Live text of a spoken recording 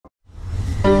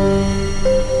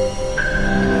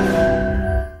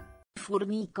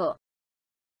Furnică.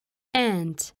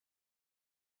 Ant.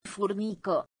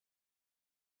 Furnică.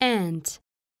 Ant.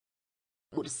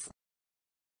 Urs.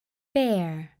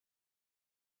 Bear.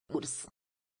 Urs.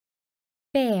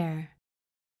 Bear.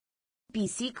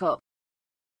 Pisică.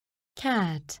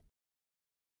 Cat.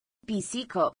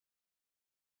 Pisică.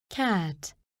 Cat.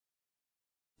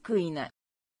 Câine.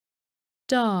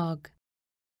 Dog.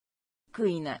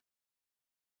 Câine.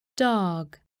 Dog.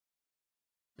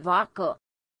 Vacă.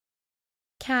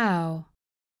 Cow.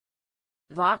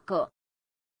 Vacă.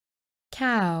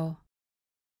 Cow.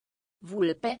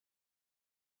 Vulpe.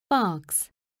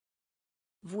 Fox.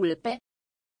 Vulpe.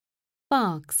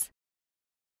 Fox.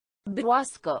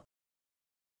 Broască.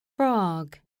 Frog.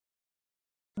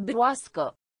 Broască.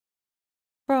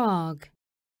 Frog.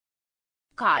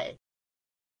 Cal.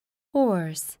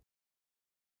 Horse.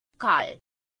 Cal.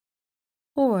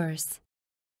 Horse.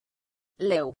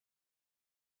 Leu.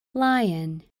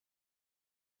 Lion.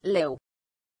 Leu.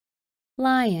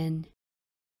 Lion.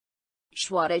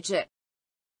 Șoarece.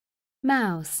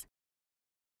 Mouse.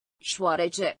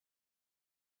 Șoarece.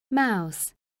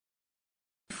 Mouse.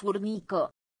 Furnică.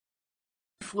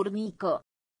 Furnică.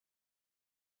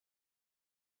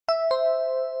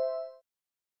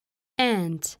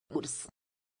 Ant. Urs.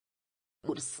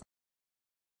 Urs.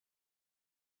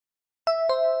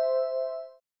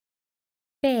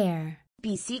 Bear.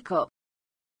 Pisică.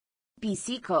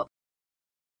 Pisică.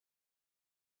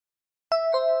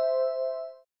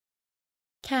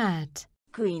 Cat.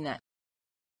 Câine.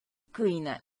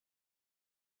 Câine.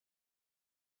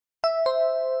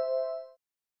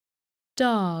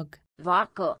 Dog.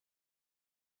 Vacă.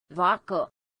 Vacă.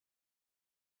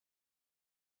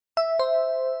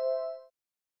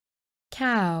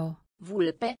 Cow.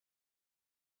 Vulpe.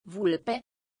 Vulpe.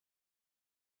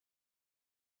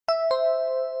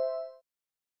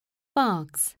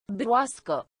 Fox.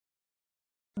 Broască.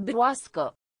 Broască.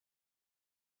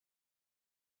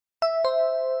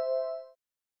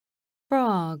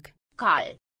 Frog.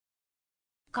 Cal.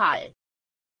 Cal.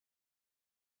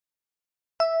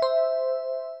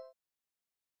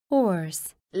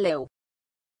 Horse. Leu.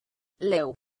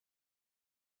 Leu.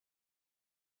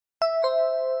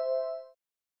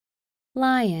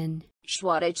 Lion.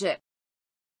 Șoarece.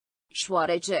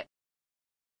 Șoarece.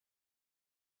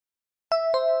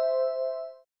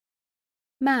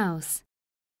 Mouse.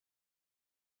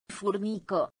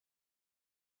 Furnică.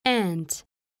 Ant.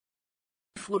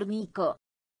 Furnică.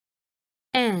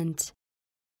 Ant.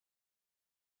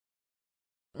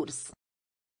 Urs.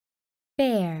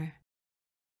 Bear.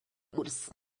 Urs.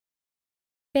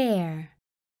 Bear.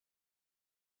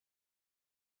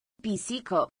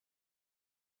 Pisică.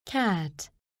 Cat.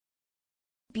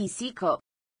 Pisică.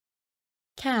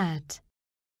 Cat.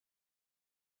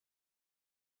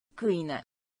 Câine.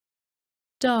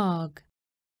 Dog.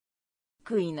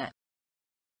 Câine.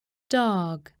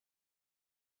 Dog.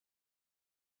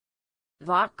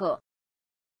 Vacă.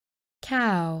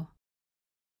 Cow.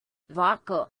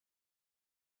 Vacă.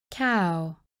 Cow.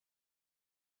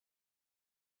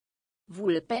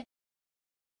 Vulpe.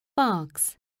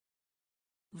 Fox.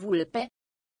 Vulpe.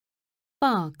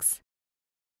 Fox.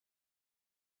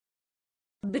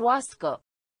 Broască.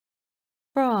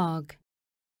 Frog.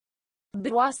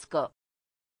 Broască.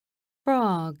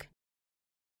 Frog.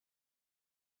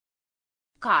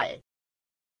 Cal.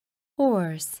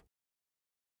 Horse.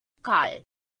 Cal.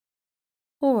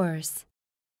 Horse.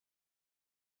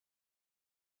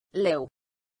 Leu.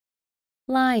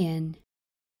 Lion.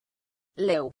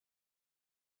 Leu.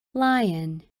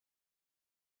 Lion.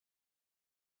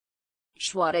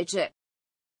 Șoarece.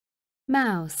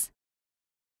 Mouse.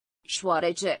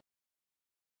 Șoarece.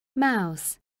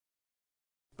 Mouse.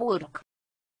 Porc.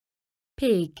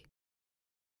 Pig.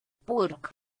 Porc.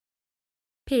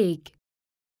 Pig.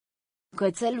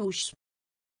 Cățeluș.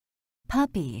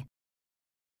 Puppy.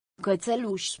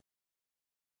 Cățeluș.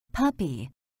 Puppy.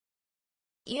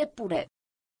 Iepure.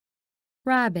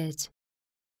 Rabbit.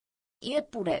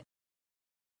 Iepure.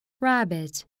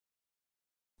 Rabbit.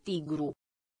 Tigru.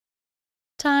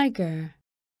 Tiger.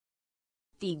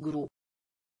 Tigru.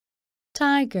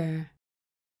 Tiger.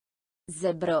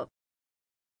 Zebră.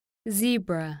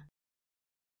 Zebra.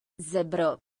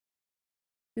 Zebră.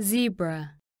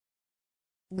 Zebra.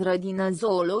 Grădină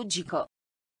zoologică.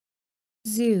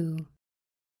 Zoo.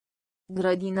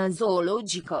 Grădină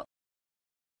zoologică.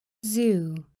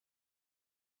 Zoo.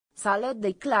 Sală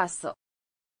de clasă.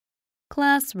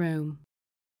 Classroom.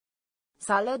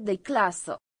 Sală de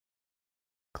clasă.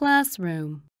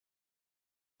 Classroom.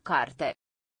 Carte.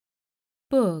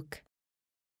 Book.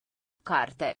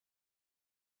 Carte.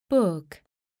 Book.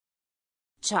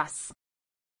 Ceas.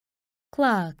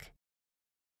 Clock.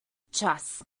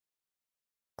 Ceas.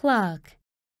 clock,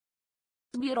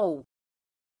 Birou.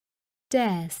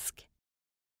 desk,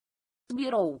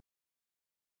 Birou.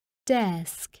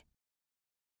 desk,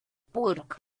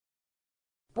 Porc.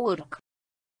 Porc.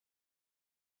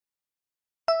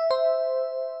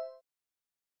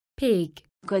 pig,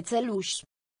 Cățeluș.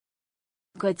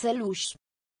 Cățeluș.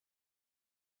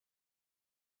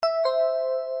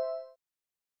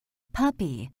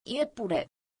 puppy, Iepure.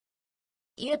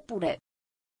 Iepure.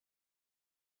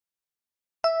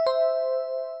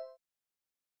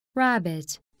 rabbit,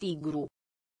 Tigru.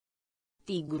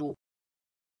 Tigru.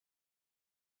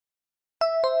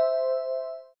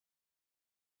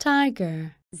 tiger,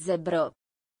 Zebră.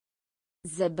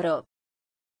 Zebră.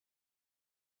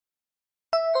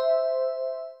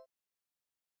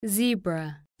 zebra,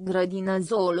 Grădină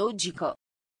zoologică.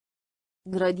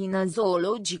 Grădină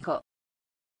zoologică.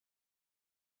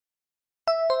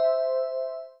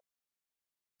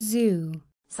 zoo,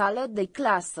 Sală de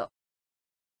clasă.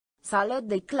 Sală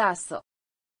de clasă.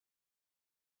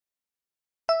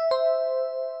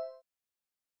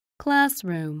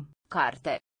 classroom,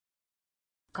 Carte.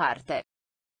 Carte.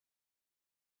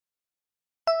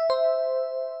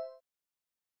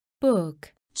 book,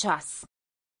 Ceas.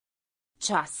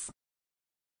 Ceas.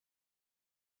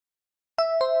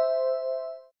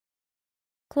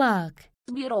 clock,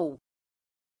 Birou.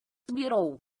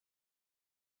 Birou.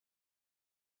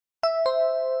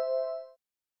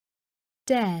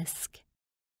 desk,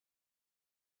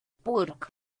 Porc.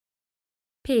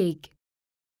 pig,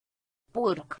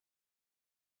 Porc.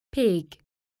 pig,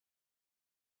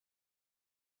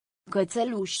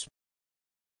 Cățeluș.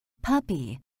 puppy,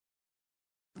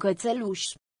 Cățeluș.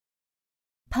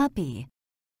 puppy,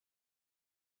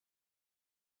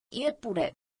 Iepure.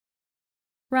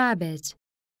 rabbit,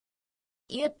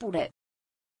 Iepure.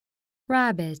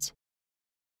 rabbit,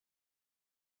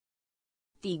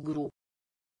 Tigru.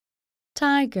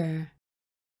 tiger,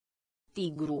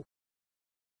 Tigru.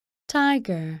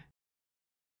 tiger,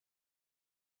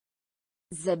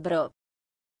 Zebră.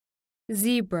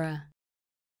 zebra,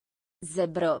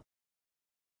 Zebră.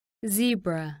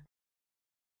 zebra,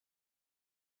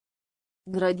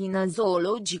 Grădină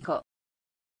zoologică.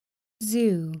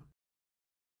 zoo,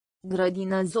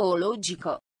 Grădină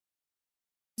zoologică.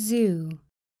 zoo,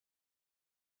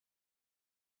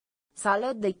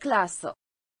 Sală de clasă.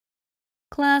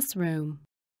 classroom,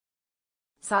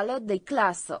 Sală de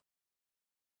clasă.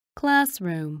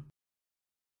 classroom,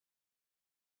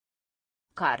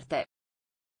 Carte.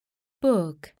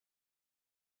 book,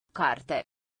 Carte.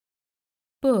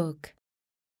 book,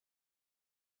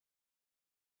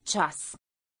 Ceas.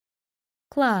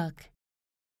 clock,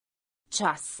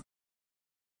 Ceas.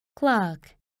 clock,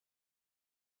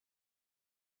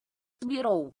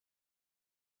 Birou.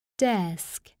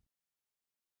 desk,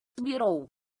 Birou.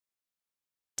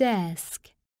 desk,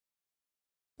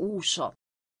 Ușă.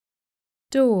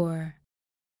 door,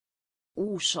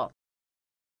 Ușă.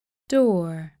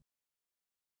 door,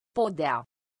 Podea.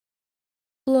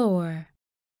 floor,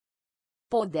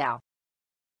 Podea.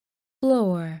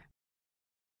 floor,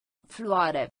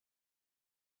 Floare.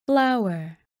 flower,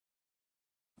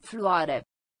 Floare.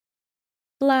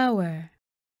 flower,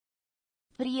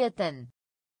 Prieten.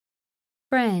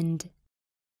 friend,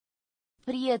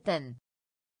 Prieten.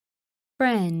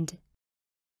 friend,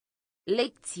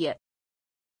 Lecție.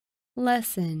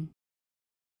 lesson,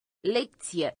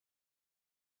 Lecție.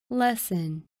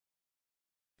 lesson,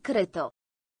 Cretă.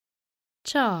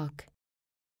 chalk,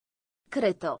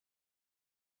 Cretă.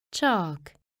 chalk,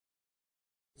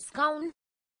 Scaun.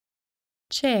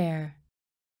 chair,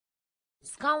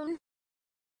 Scaun.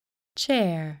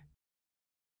 chair,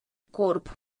 Corp.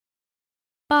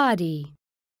 body,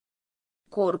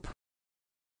 Corp.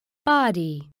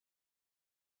 body,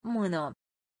 Mână.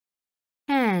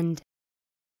 hand,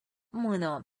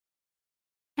 Mână.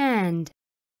 hand,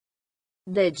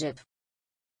 Deget.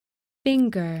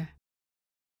 finger,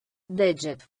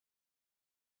 Deget.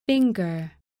 finger,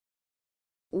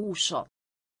 Ușă.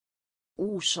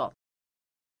 Ușă.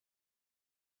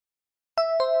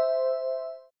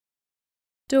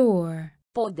 door,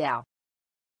 Podea.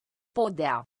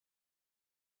 Podea.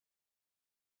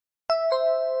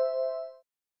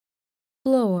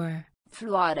 floor,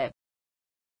 Floare.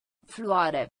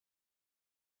 Floare.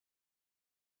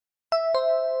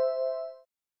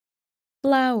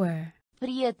 flower,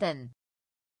 Prieten.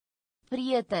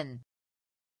 Prieten.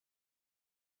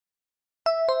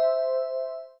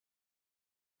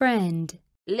 friend,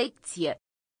 Lecție.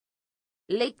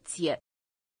 Lecție.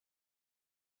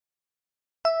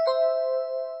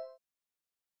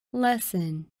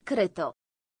 lesson, Cretă.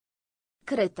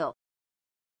 Cretă.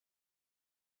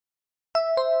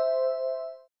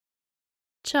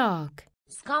 chalk,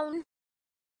 Scaun.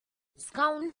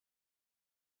 Scaun.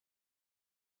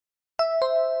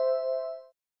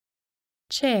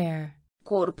 chair,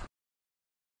 Corp.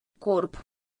 Corp.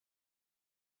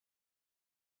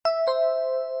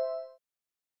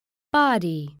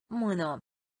 body, Mână.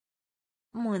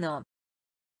 Mână.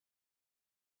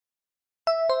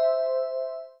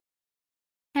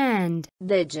 hand,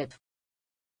 Deget.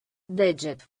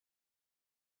 Deget.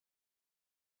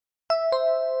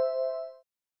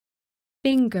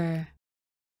 finger,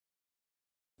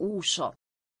 Ușă.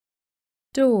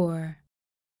 door,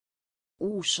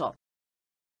 Ușă.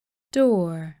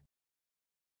 door,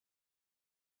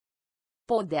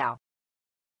 Podea.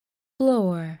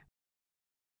 floor,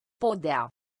 Podea.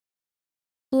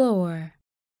 floor,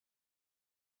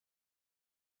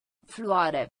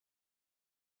 Floare.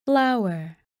 flower,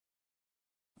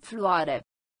 Floare.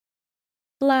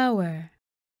 flower,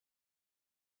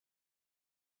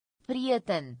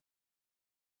 Prieten.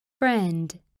 friend,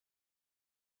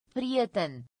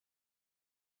 Prieten.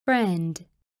 friend,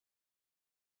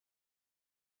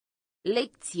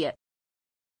 Lecție.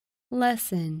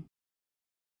 lesson,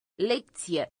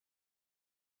 Lecție.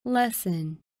 lesson,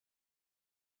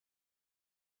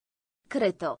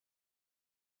 Cretă.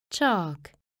 chalk,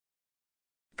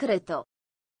 Cretă.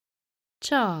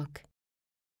 chalk,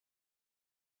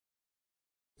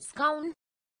 Scaun.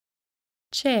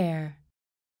 chair,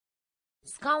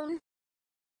 Scaun.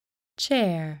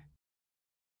 chair,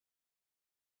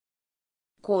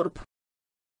 Corp.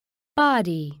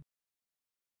 body,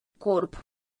 Corp.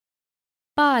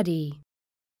 body,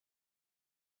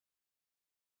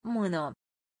 Mână.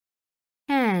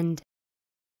 hand,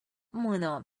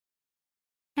 Mână.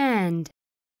 hand,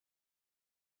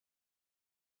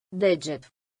 Deget.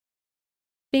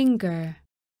 finger,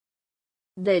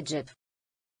 Deget.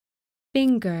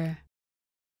 finger,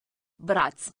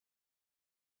 Braț.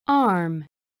 arm,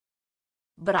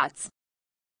 Braț.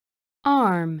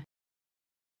 arm,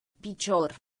 Picior.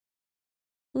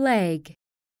 leg,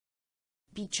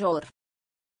 Picior.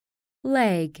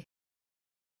 leg,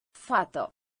 Fată.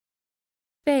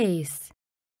 face,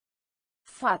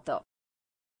 Fată.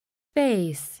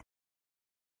 face,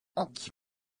 Ochi.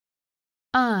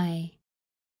 eye,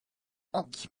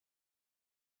 Ochi.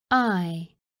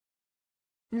 eye,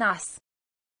 Nas.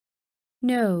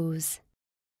 nose,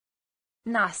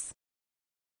 Nas.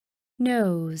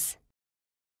 nose,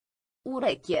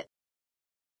 Ureche.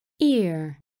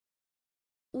 ear,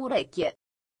 Ureche.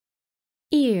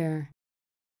 ear,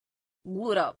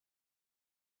 Gură.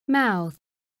 mouth,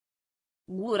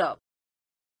 Gură.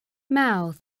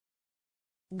 mouth,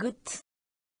 Gât.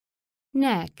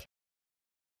 neck,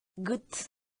 Gât.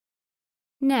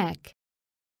 neck,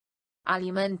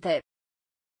 Alimente.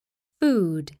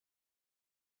 food,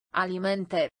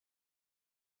 Alimente.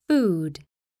 food,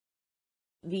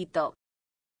 Vită.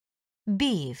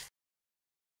 beef,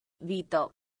 Vită.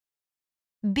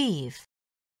 beef,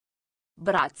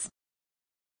 Braț.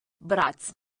 Braț.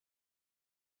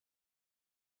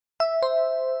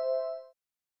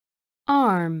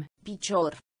 arm,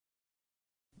 Picior.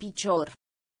 Picior.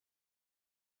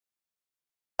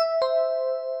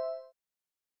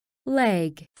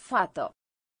 leg, Fată.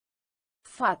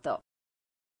 Fată.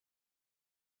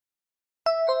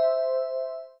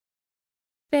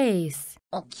 face,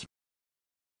 Ochi.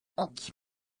 Ochi.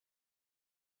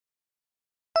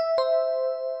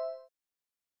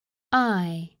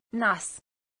 eye, Nas.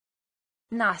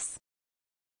 Nas.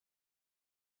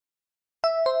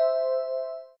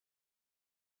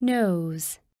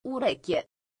 nose, Ureche.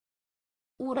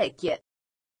 Ureche.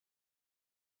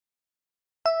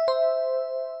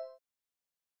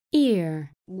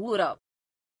 ear, Gură.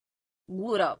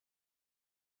 Gură.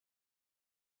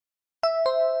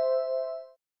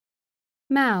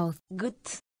 mouth, Gât.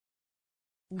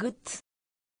 Gât.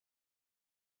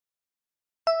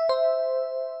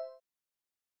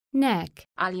 neck,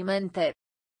 Alimente.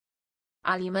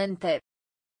 Alimente.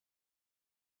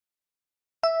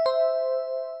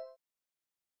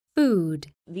 food,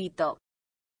 Vită.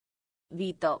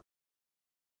 Vită.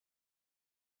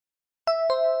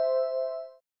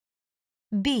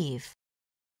 beef,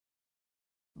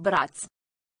 Braț.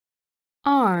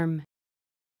 arm,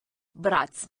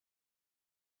 Braț.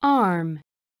 arm,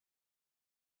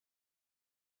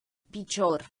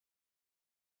 Picior.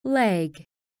 leg,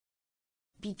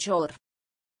 Picior.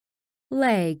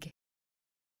 leg,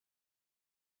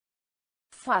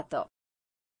 Fată.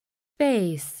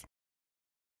 face,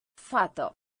 Fată.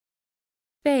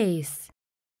 face,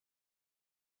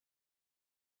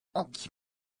 Ochi.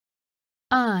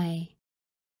 eye,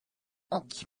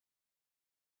 Ochi.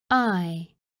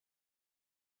 eye,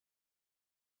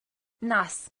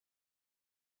 Nas.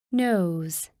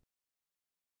 nose,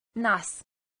 Nas.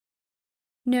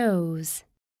 nose,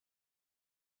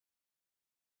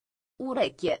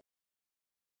 Ureche.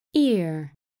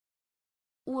 ear,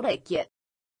 Ureche.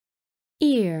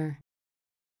 ear,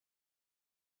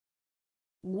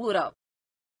 Gură.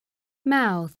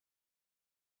 mouth,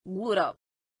 Gură.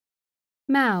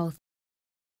 mouth,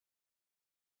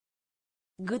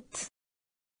 Gât.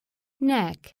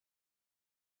 neck,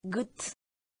 Gât.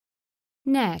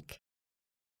 neck,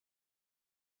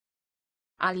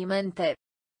 Alimente.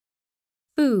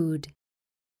 food,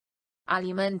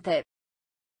 Alimente.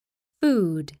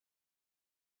 food,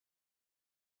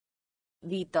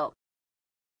 Vito.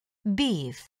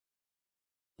 beef,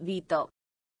 Vito.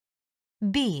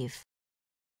 beef,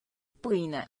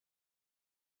 Pâine.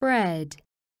 bread,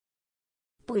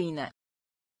 Pâine.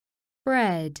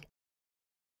 bread,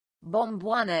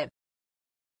 Bomboane.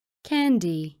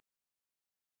 candy,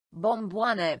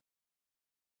 Bomboane.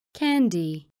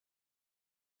 candy,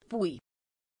 Pui.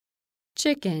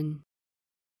 chicken,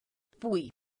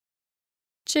 Pui.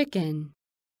 chicken,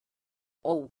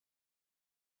 Ou.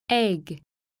 egg,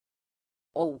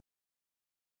 Ou.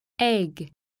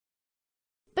 egg,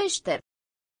 Pește.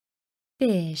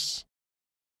 fish,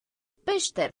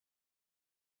 Pește.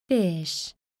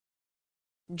 fish,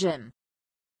 Gem.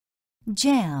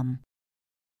 jam,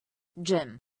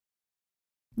 Gem.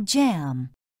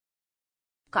 jam,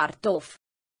 Cartof.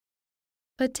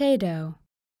 potato,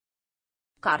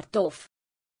 Cartof.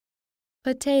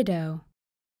 potato,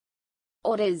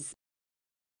 Orez.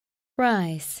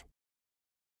 rice,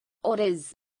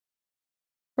 Orez.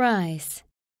 rice,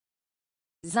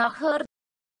 Zahăr.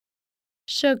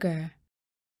 sugar,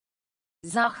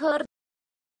 Zahăr.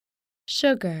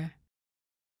 sugar,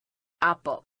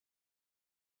 Apă.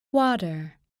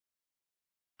 water,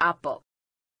 Apă.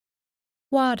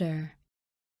 water,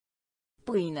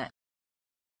 Pâine.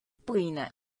 Pâine.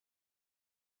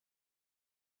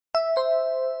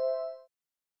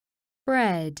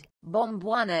 bread,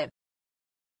 Bomboane.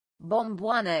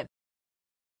 Bomboane.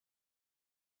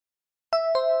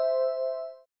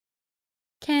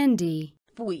 candy,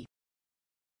 Pui.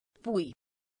 Pui.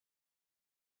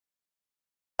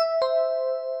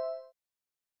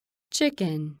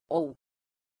 chicken, Ou.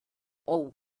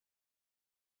 Ou.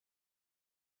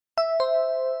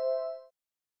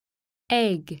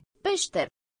 egg, Pește.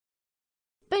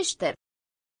 Pește.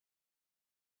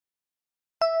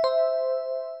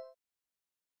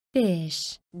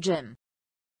 fish, Gem.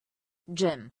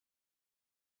 Gem.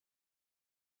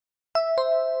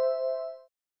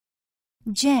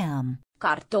 jam,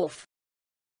 Cartof.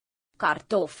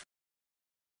 Cartof.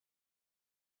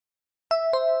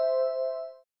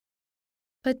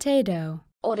 potato,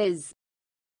 Orez.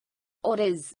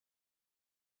 Orez.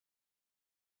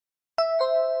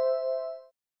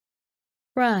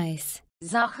 rice,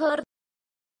 Zahăr.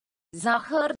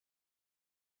 Zahăr.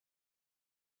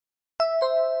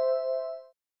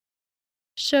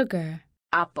 sugar,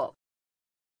 Apă.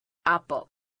 Apă.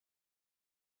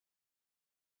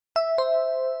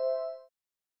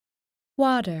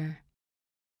 water,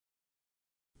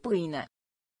 Pâine.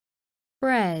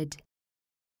 bread,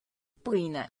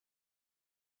 Pâine.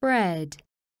 bread,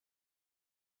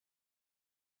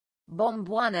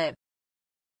 Bomboane.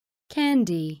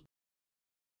 candy,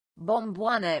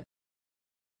 Bomboane.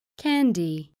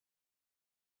 candy,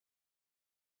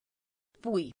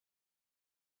 Pui.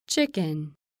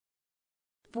 chicken,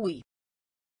 Pui.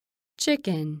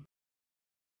 chicken,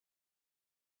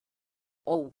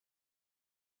 Ou.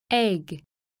 egg,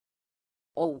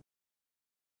 Ou.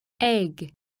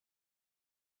 egg,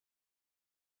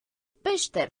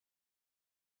 Pește.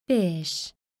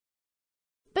 fish,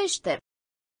 Pește.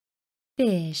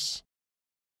 fish,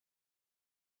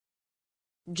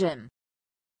 Gem.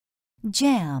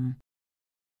 jam,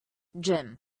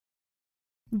 Gem.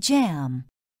 jam,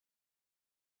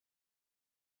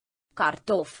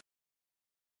 Cartof.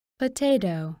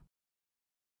 potato,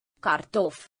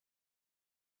 Cartof.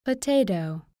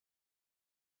 potato,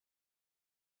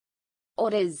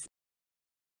 Orez.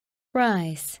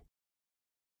 rice,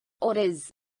 Orez.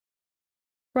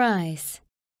 rice,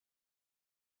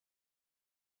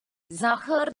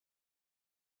 Zahăr.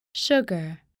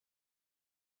 sugar,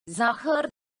 Zahăr.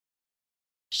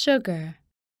 sugar,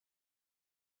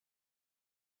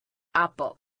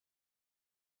 Apă.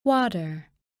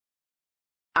 water,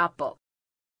 Apă.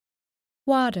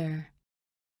 water,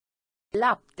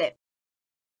 Lapte.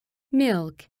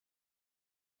 milk,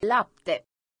 Lapte.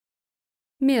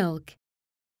 milk,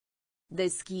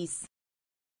 Deschis.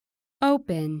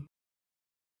 open,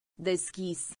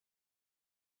 Deschis.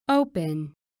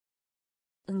 open,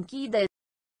 Închide.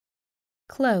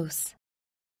 Close.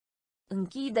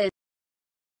 Închide.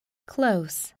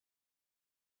 Close.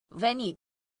 Veni.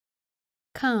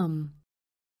 Come.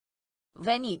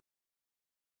 Veni.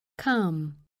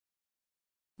 Come.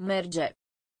 Merge.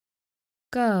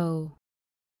 Go.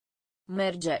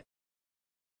 Merge.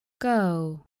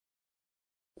 Go.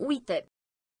 Uite.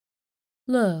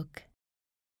 Look.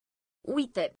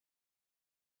 Uite.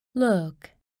 Look.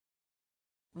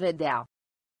 Vedea.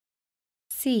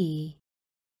 See.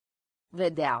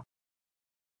 Vedea.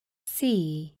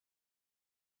 See.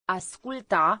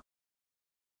 Asculta.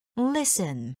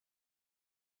 Listen.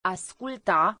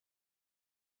 Asculta.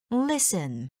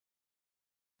 Listen.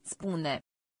 Spune.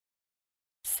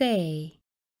 Say.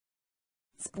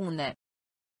 Spune.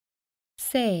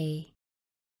 Say.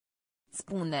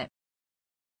 Spune.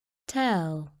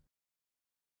 Tell.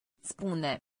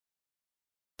 Spune.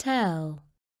 Tell.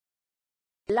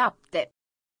 Lapte.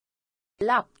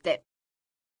 Lapte.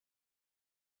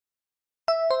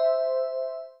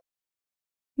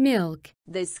 Milk.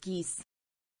 Deschis.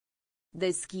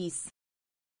 Deschis.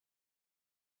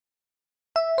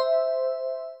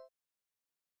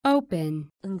 Open.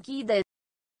 Închide.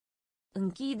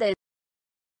 Închide.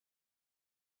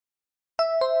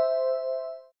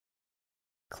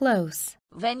 Close.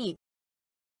 Veni.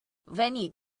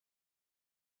 Veni.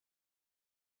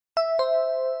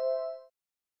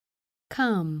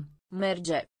 Come.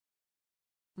 Merge.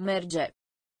 Merge.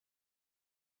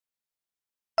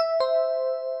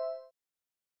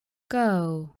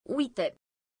 Go. Uite.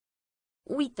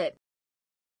 Uite.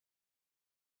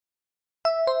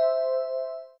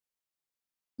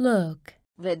 Look.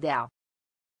 Vedea.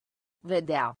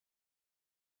 Vedea.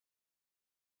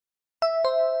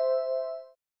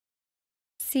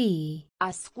 See.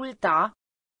 Asculta.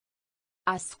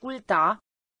 Asculta.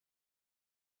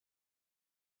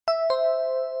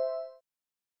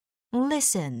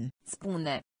 Listen.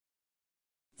 Spune.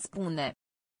 Spune.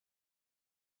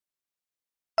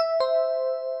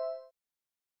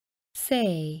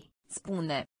 Say.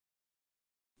 Spune.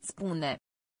 Spune.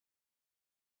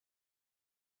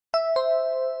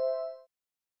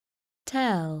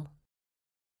 Tell.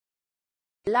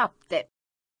 Lapte.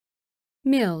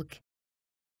 Milk.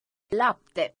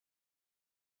 Lapte.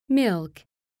 Milk.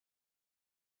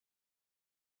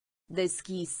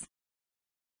 Deschis.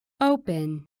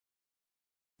 Open.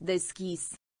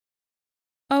 Deschis.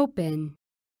 Open.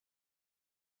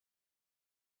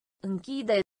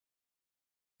 Închide.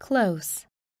 Close.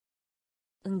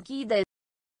 Închide.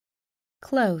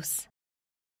 Close.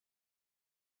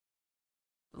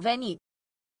 Veni.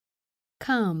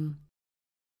 Come.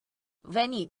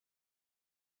 Veni.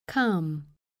 Come.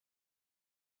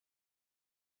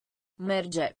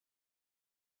 Merge.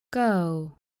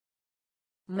 Go.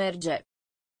 Merge.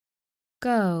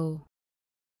 Go.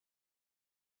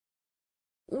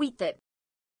 Uite.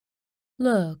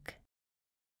 Look.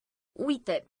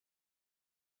 Uite.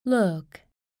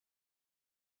 Look.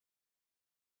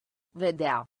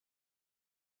 Vedea.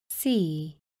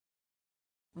 See.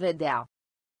 Vedea.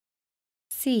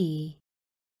 See.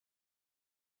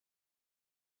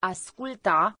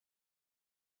 Asculta.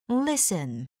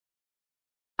 Listen.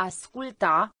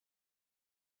 Asculta.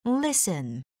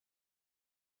 Listen.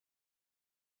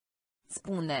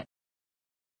 Spune.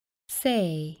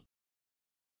 Say.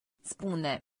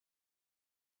 Spune.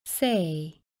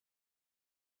 Say.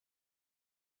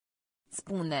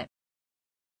 Spune.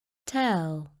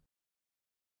 Tell.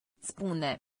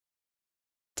 Spune.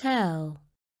 Tell.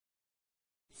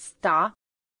 Sta.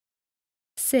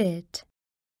 Sit.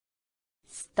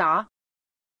 Sta.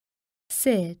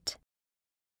 Sit.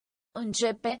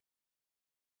 Începe.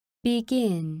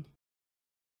 Begin.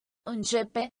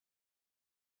 Începe.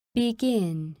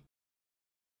 Begin.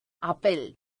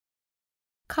 Apel.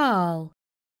 Call.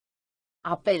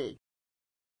 Apel.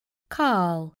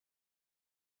 Call.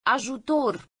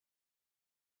 Ajutor.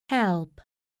 Help.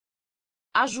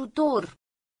 Ajutor.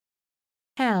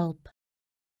 Help.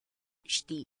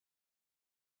 Ști.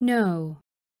 No.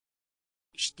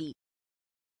 Ști.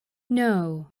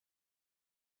 No.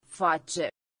 Face.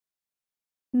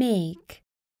 Make.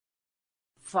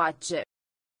 Face.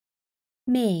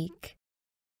 Make.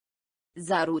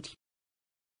 Zaruri.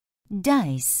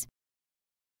 Dice.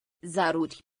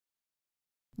 Zaruri.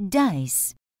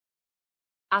 Dice.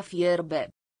 A fierbe.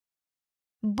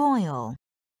 Boil.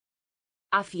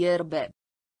 A fierbe.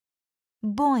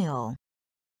 Boil.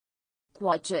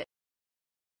 Coace.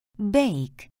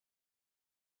 Bake.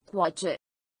 Coace.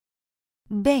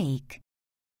 Bake.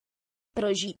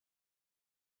 Prăji.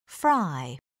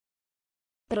 Fry.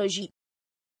 Prăji.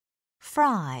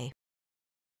 Fry.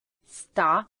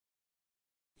 Sta.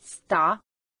 Sta.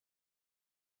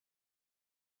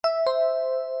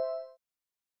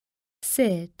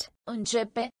 sit,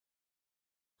 Începe.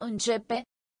 Începe.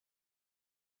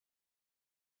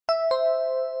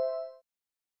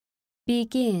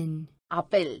 begin,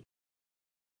 Apel.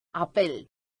 Apel.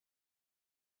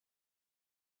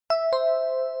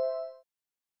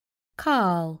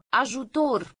 call,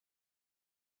 Ajutor.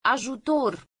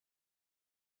 Ajutor.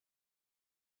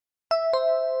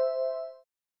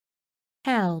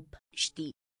 help, Ști.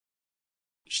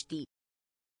 Ști.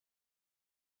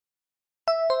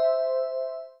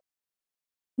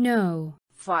 know,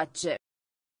 Face.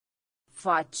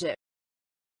 Face.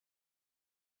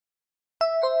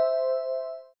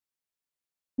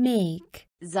 make,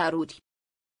 Zaruri.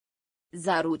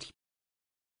 Zaruri.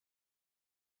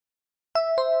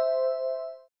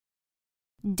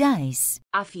 dice,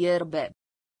 A fierbe.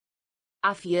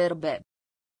 A fierbe.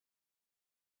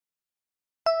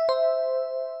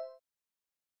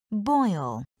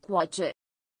 boil, Coace.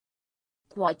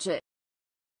 Coace.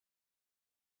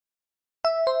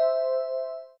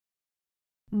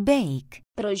 bake,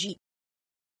 Prăji.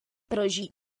 Prăji.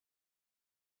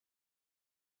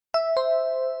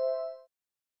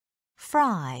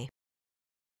 fry,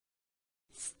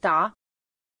 Sta.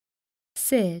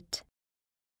 sit,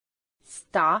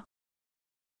 Sta.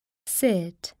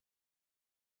 sit,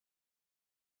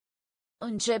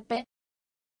 Începe.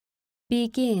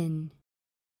 begin,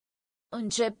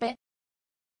 Începe.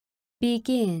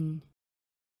 begin,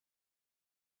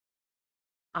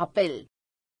 Apel.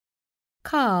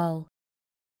 call,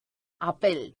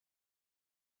 Apel.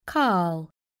 call,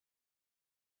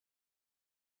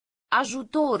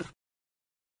 Ajutor.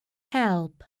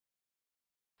 help,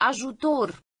 Ajutor.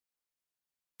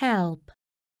 help,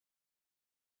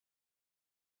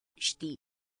 Ști.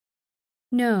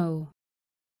 know,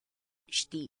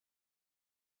 Ști.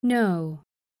 know,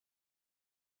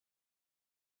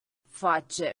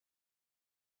 Face.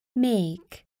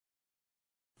 make,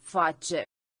 Face.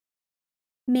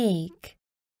 make,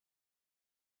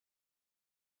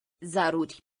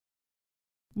 Zaruri.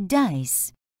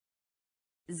 dice,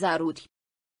 Zaruri.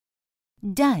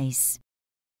 dice,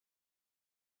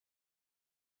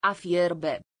 A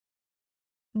fierbe.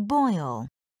 boil,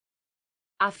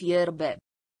 A fierbe.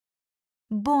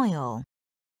 boil,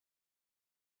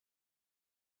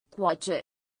 Coace.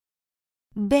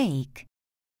 bake,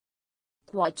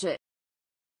 Coace.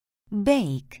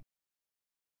 bake,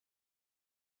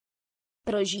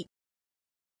 Prăji.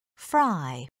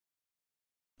 fry,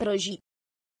 Prăji.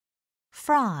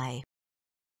 fry,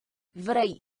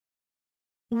 Vrei.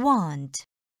 want,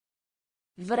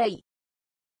 Vrei.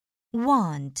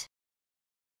 want,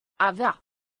 Avea.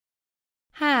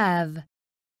 have,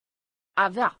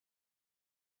 Avea.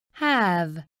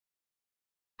 have,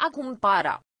 A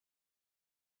cumpăra.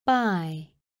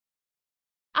 buy,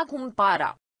 A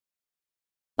cumpăra.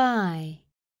 buy,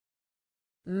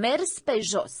 Mers pe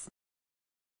jos.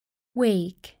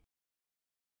 wake,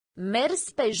 Mers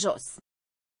pe jos.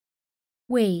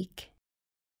 wake,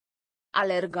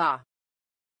 Alerga.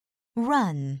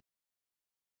 run,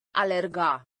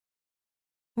 Alerga.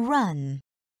 run,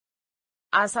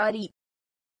 A sari.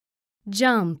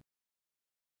 jump,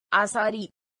 A sari.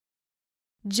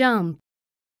 jump,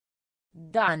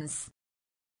 Dans.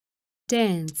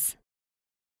 dance,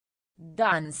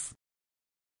 Dans.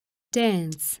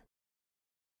 dance,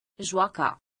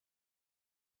 Joaca.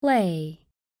 play,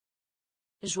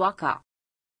 Joaca.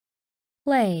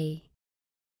 play,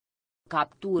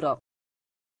 Captură.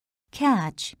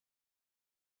 catch,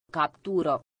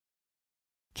 Captură.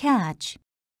 catch,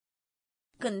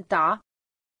 Cânta.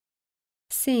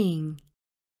 sing,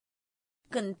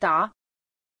 Cânta.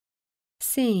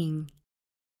 sing,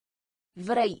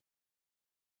 Vrei.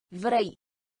 Vrei.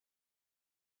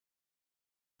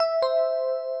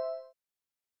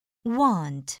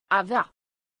 want, Avea.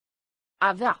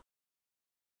 Avea.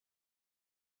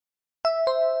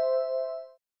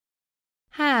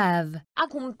 have, A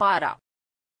cumpăra.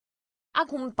 A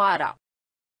cumpăra.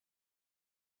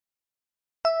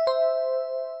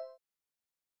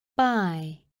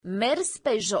 buy, Mers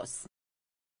pe jos.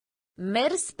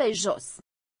 Mers pe jos.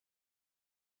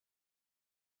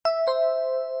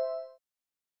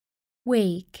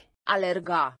 wake,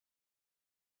 Alerga.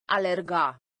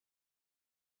 Alerga.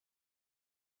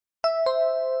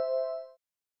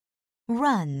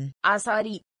 run, A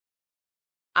sari.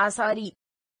 A sari.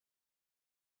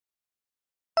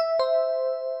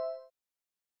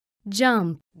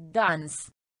 jump, Dans.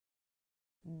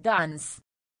 Dans.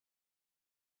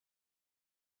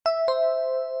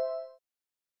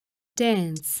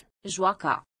 dance,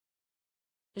 Joaca.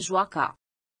 Joaca.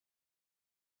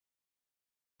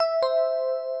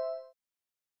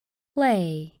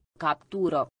 play,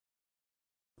 Captură.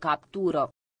 Captură.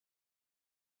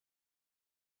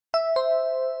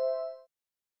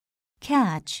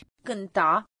 catch,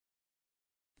 Cânta.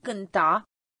 Cânta.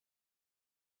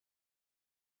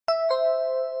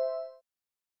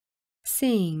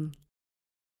 sing,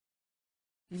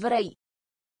 Vrei.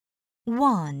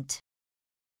 want,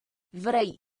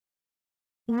 Vrei.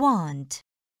 want,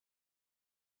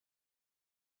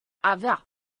 Avea.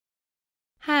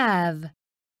 have,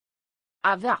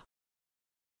 Avea.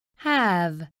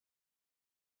 have,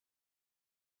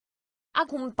 A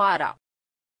cumpăra.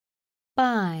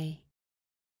 buy,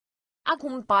 A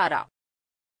cumpăra.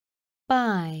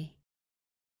 buy,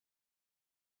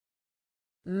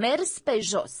 Mers pe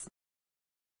jos.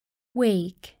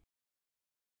 wake,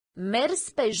 Mers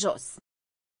pe jos.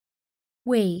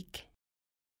 wake,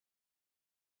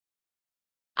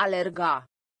 Alerga.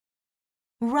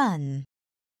 run,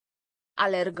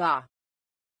 Alerga.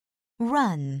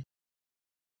 run,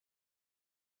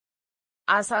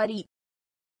 A sări.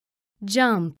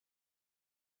 jump,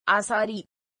 A sări.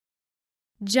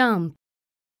 jump,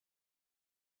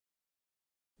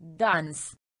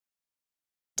 Dans.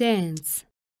 dance,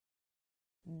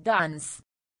 Dans.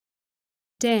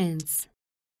 dance,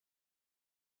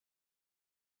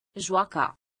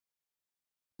 Joaca.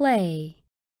 play,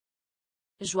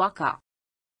 Joaca.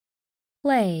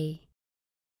 play,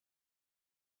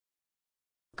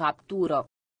 Captură.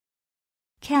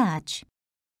 catch,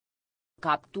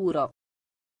 Captură.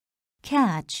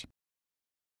 catch,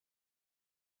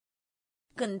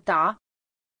 Cânta.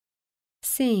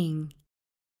 sing,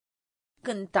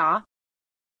 Cânta.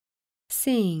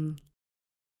 sing,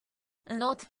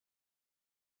 Not.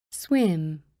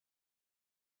 swim,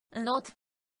 Not.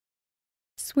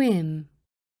 swim,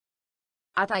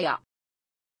 A tăia.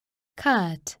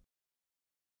 cut,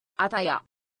 A tăia.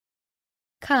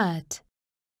 cut,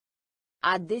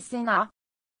 A desena.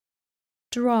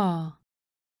 draw,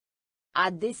 A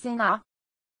desena.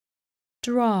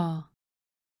 draw,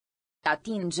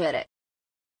 Atingere.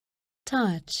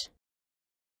 touch,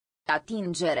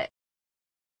 Atingere.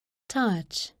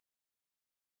 touch,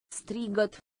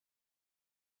 Strigăt.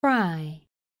 cry,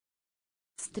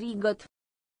 Strigăt.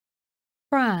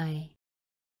 cry,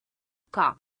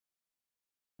 Ca.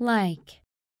 like,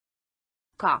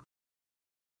 Ca.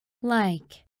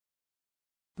 like,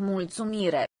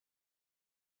 Mulțumire.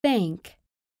 thank,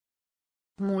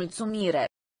 Mulțumire.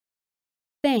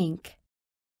 thank,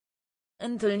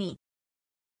 Întâlni.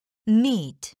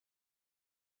 meet,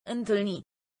 Întâlni.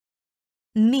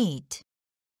 meet,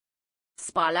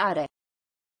 Spalare.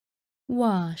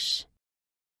 wash,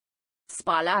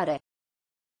 Spalare.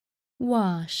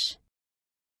 wash,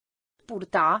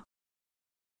 Purta.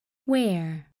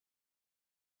 wear,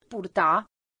 Purta.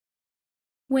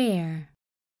 wear,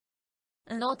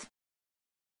 Not.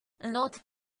 Not.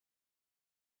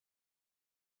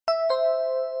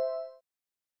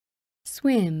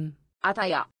 swim, A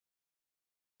tăia.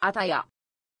 A tăia.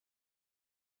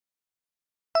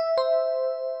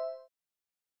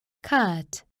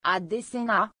 cut, A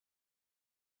desena.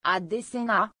 A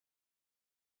desena.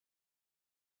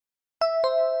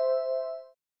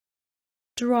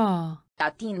 draw,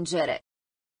 Atingere.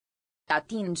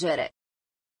 Atingere.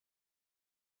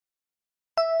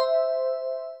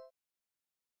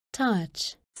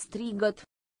 touch, Strigăt.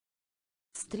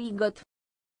 Strigăt.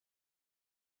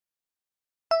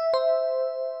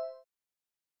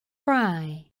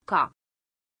 cry, Ca.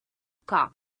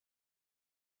 Ca.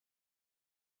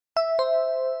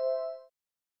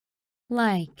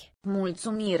 like,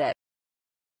 Mulțumire.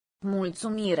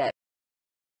 Mulțumire.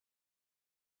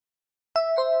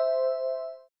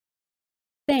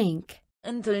 thank,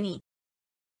 Întâlni.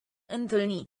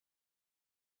 Întâlni.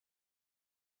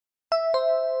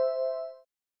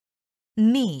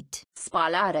 meet,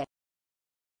 Spalare.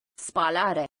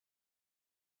 Spalare.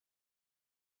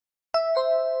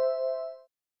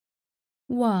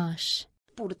 wash,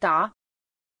 Purta.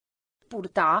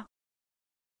 Purta.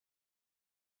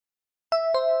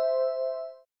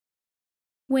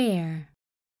 wear,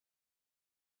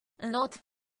 Not.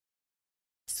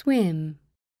 swim,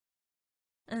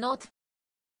 Not.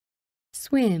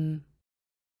 swim,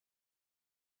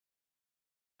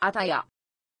 A tăia.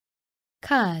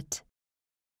 cut,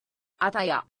 A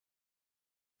tăia.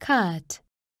 cut,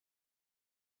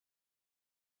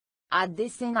 A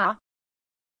desena.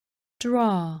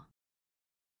 draw,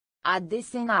 A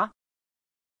desena.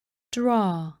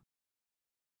 draw,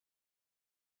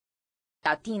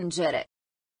 Atingere.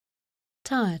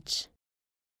 touch,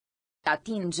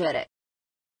 Atingere.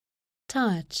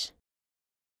 touch,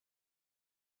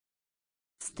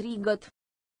 Strigăt.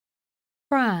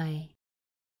 cry,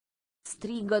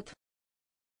 Strigăt.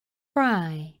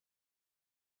 cry,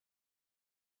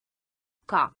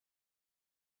 Ca.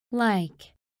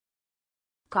 like,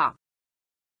 Ca.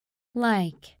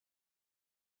 like,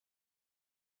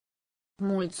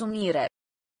 Mulțumire.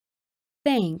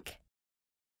 thank,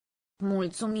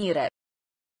 Mulțumire.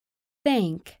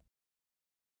 thank,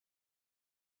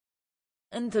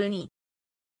 Întâlni.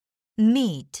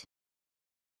 meet,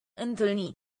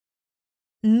 Întâlni.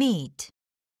 meet,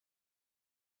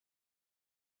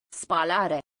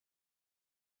 Spalare.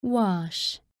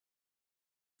 wash,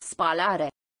 Spalare.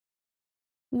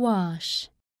 wash,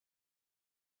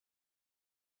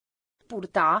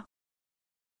 Purta.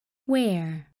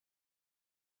 wear,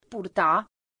 Purta.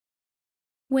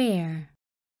 wear,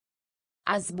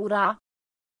 A zbura.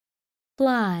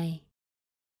 fly,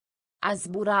 A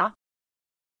zbura.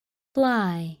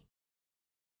 fly,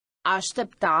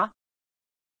 Aștepta.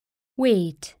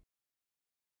 wait,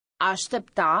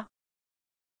 Aștepta.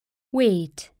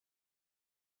 wait,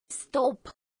 Stop.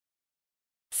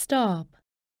 stop,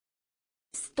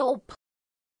 Stop.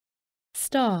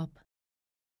 stop,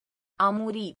 A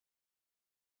muri.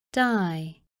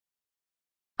 die,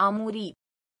 A muri.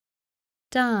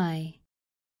 die,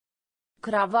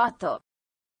 Cravată.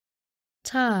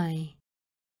 tie,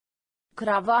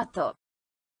 Cravată.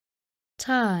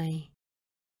 tie,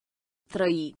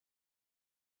 Trăi.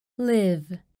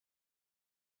 live,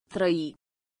 Trăi.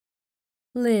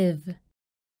 live,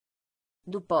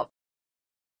 După.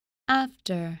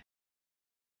 after,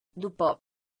 După.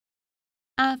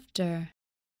 after,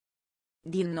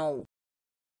 Din nou.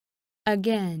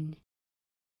 again,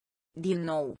 Din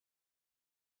nou.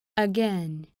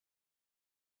 again,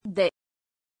 De.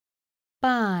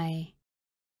 by,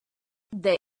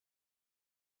 De.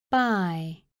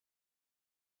 by,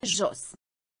 Jos.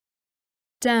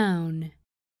 down,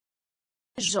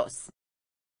 Jos.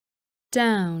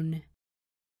 down,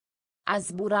 A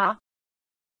zbura.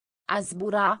 A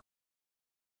zbura.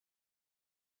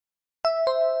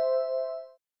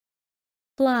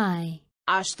 fly,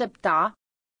 Aștepta.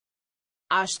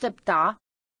 Aștepta.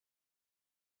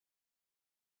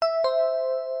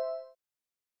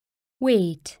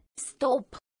 wait,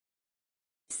 Stop.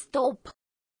 Stop.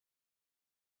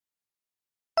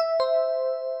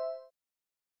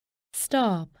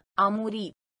 stop, A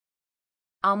muri.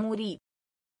 A muri.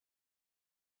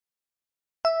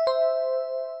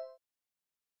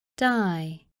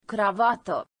 die,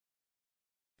 Cravată.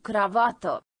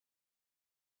 Cravată.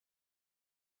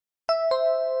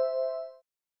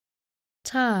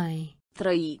 tie,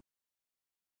 Trăi.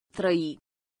 Trăi.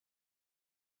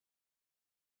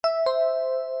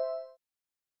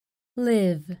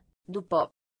 live, După.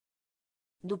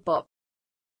 După.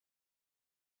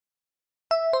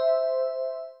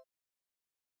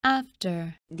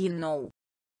 after, Din nou.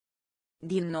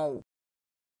 Din nou.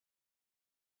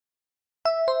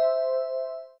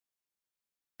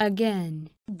 again,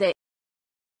 De.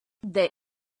 De.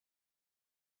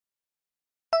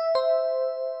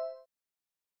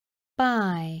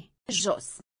 by,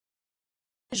 Jos.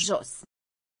 Jos.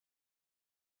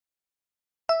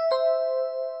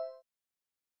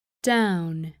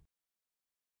 down,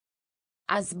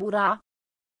 A zbura.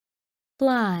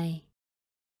 fly,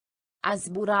 A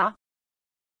zbura.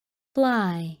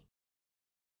 fly,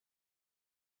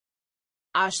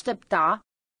 Aștepta.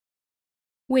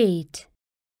 wait,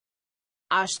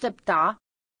 Aștepta.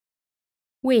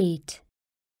 wait,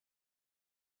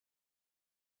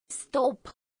 Stop.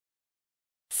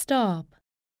 stop,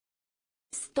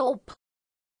 Stop.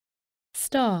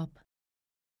 stop,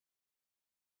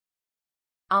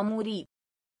 A muri.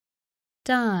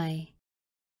 die,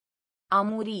 A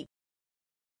muri.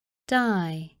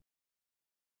 die,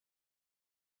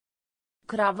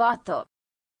 Cravată.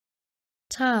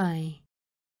 tie,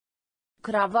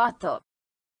 Cravată.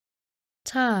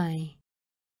 tie,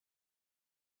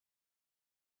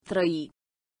 Trăi.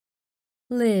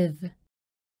 live,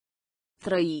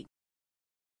 Trăi.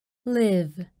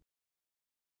 live,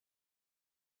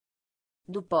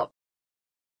 După.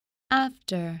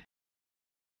 after,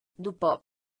 După.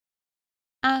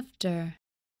 after,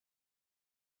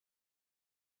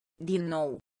 Din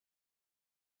nou.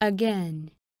 again,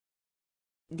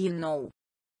 Din nou.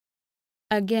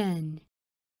 again,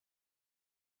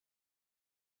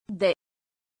 De.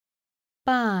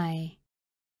 by,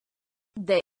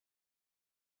 De.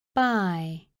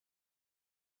 by,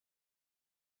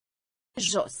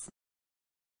 Jos.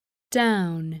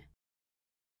 down,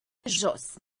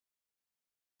 Jos.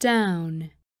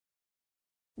 down,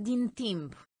 Din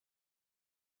timp.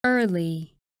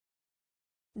 early,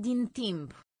 Din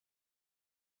timp.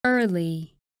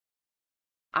 early,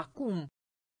 Acum.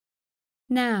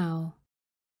 now,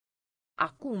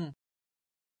 Acum.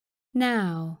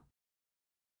 Now.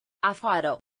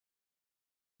 Afară.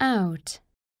 Out.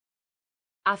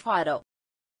 Afară.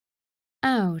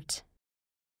 Out.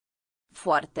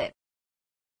 Foarte.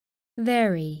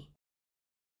 Very.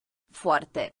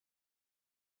 Foarte.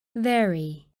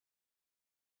 Very.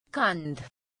 Când.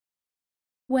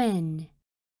 When.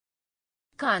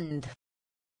 Când.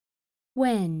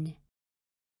 When.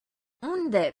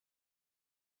 Unde?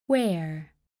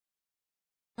 Where.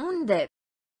 Unde?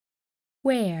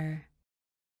 Where.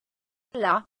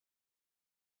 La.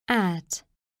 At.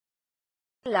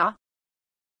 La.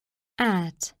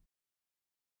 At.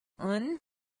 În.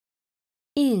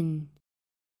 In.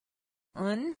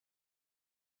 În.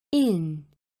 In.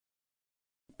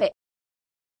 Pe.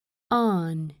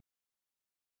 On.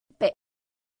 Pe.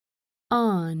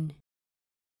 On.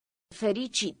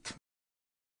 Fericit.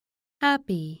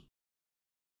 Happy.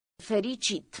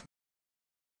 Fericit.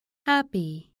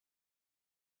 Happy.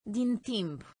 Din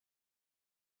timp.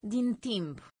 Din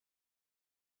timp.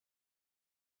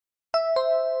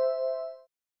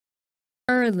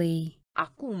 Early.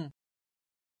 Acum.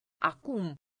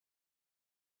 Acum.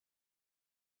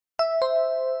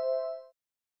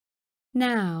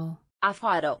 Now.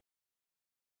 Afară.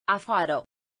 Afară.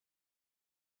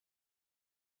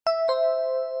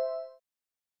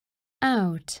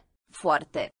 Out.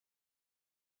 Foarte.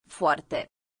 Foarte.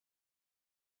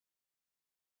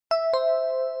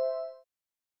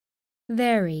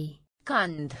 Very.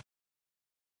 Când.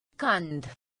 Când.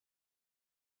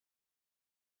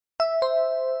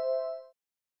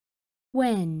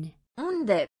 When.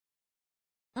 Unde?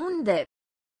 Unde?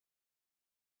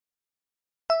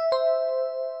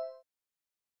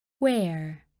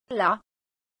 Where. La.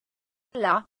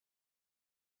 La.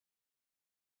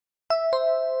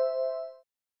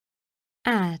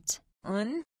 At.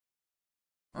 În.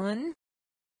 În.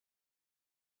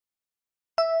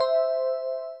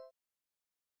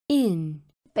 In.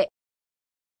 Pe.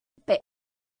 Pe.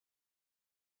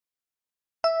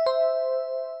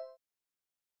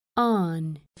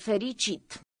 On.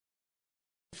 Fericit.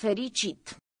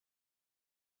 Fericit.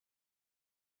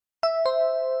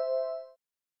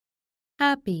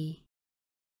 Happy.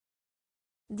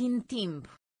 Din timp.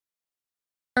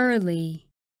 Early.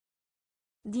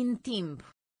 Din timp.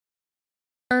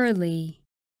 Early.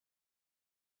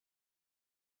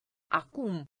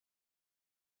 Acum.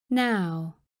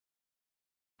 Now.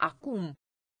 Acum.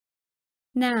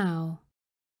 Now.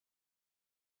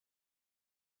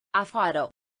 Afară.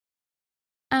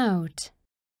 Out.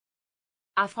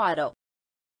 Afară.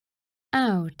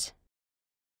 Out.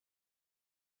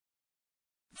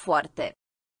 Foarte.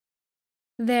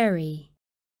 Very.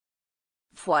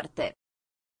 Foarte.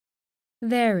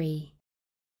 Very.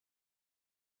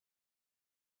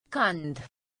 Când.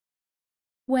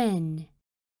 When.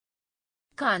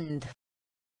 Când.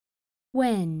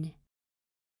 When.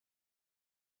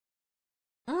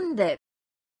 Unde?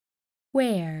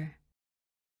 Where.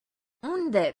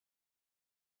 Unde?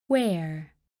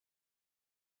 Where.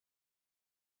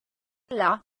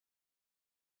 La.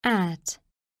 At.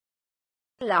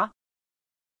 La.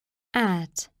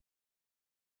 At.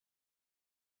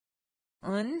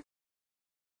 În.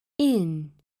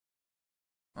 In.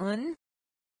 În.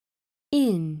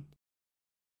 In.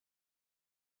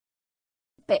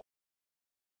 Pe.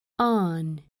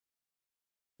 On.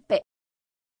 Pe.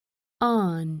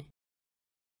 On.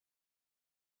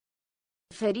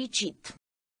 Fericit.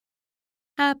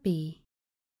 Happy.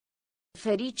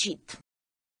 Fericit.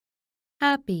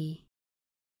 Happy.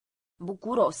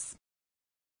 Bucuros.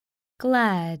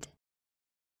 Glad.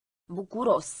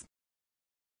 Bucuros.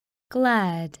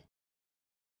 Glad.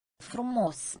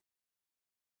 Frumos.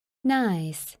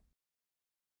 Nice.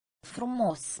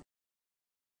 Frumos.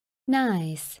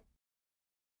 Nice.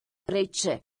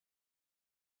 Rece.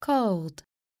 Cold.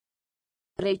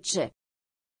 Rece.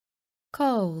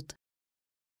 Cold.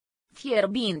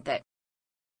 Fierbinte.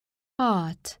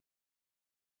 Hot.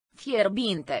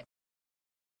 Fierbinte.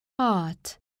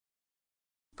 Hot.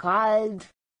 Cald.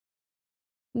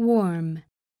 Warm.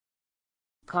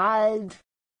 Cald.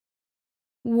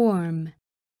 Warm.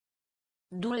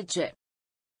 Dulce.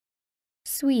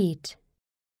 Sweet.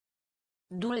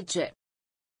 Dulce.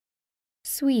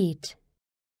 Sweet.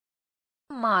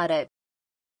 Mare.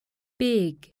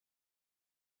 Big.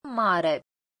 Mare.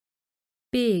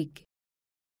 Big.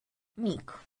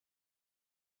 Mic.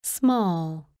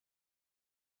 Small.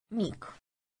 Mic.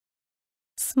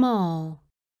 Small.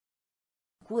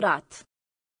 Curat.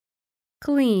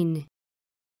 Clean.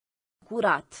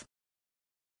 Curat.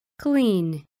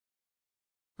 Clean.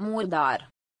 Murdar.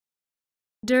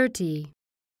 Dirty.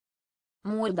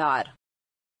 Murdar.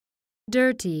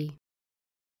 Dirty.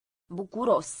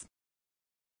 Bucuros.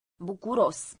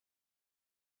 Bucuros.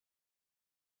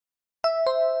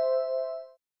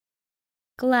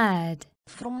 glad,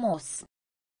 Frumos.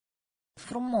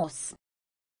 Frumos.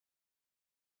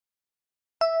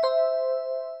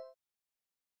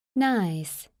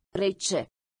 nice, Rece.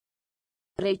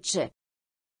 Rece.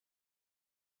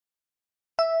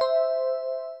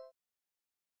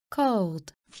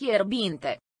 cold,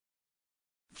 Fierbinte.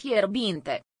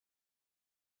 Fierbinte.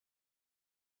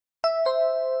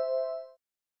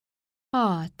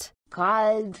 hot,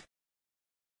 Cald.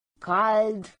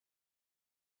 Cald.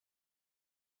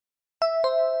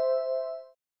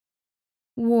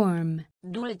 warm,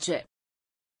 Dulce.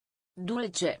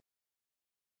 Dulce.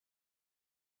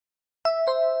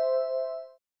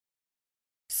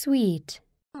 sweet,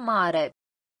 Mare.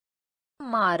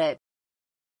 Mare.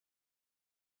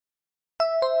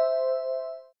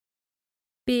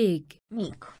 big,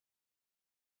 Mic.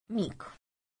 Mic.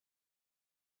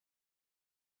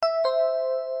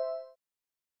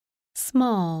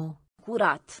 small,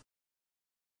 Curat.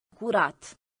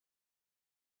 Curat.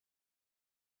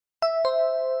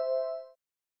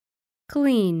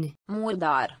 clean,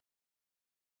 Murdar.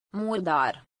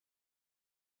 Murdar.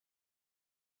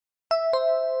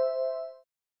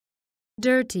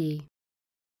 dirty,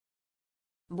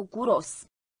 Bucuros.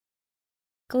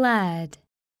 glad,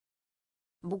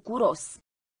 Bucuros.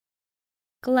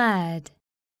 glad,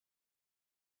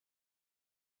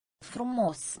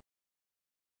 Frumos.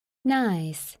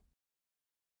 nice,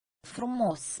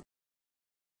 Frumos.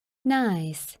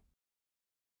 nice,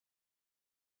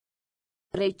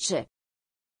 Rece.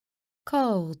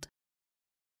 cold,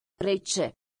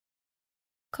 Rece.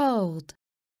 cold,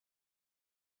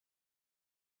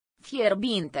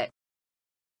 Fierbinte.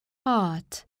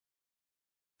 hot,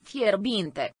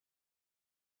 Fierbinte.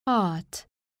 hot,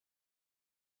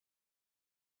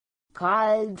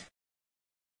 Cald.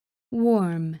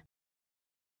 warm,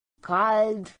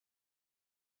 Cald.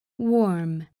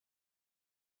 warm,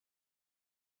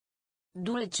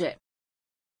 Dulce.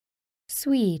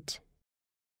 sweet,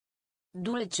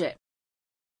 Dulce.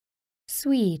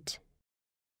 sweet,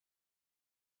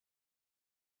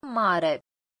 Mare.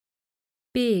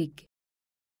 big,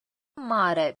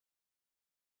 Mare.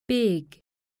 big,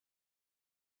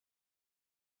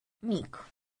 Mic.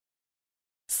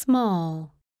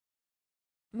 small,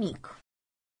 Mic.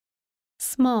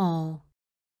 small,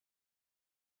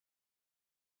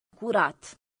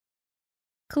 Curat.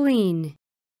 clean,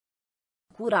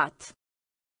 Curat.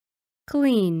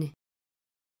 clean,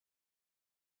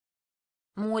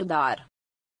 Murdar.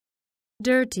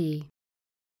 dirty,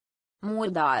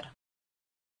 Murdar.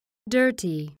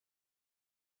 dirty,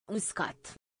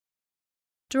 Uscat.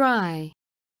 dry,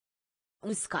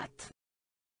 Uscat.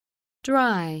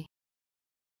 dry,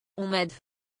 Umed.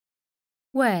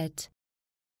 wet,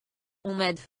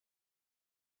 Umed.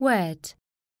 wet,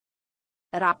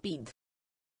 Rapid.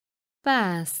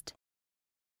 fast,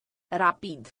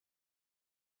 Rapid.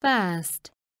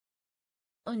 fast,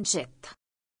 Încet.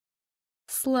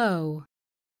 slow,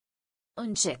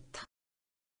 Încet.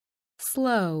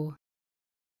 slow,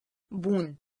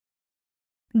 Bun.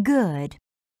 Good.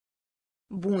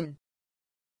 Bun.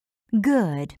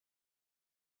 Good.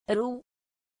 Rău.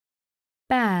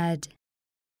 bad,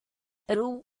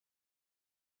 Rău.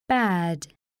 bad,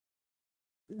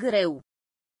 Greu.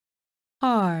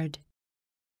 hard,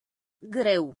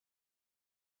 Greu.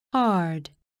 hard,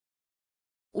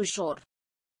 Ușor.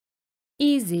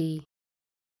 easy,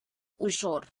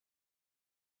 Ușor.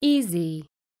 easy,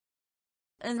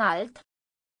 Înalt.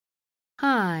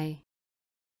 high,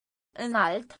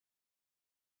 Înalt.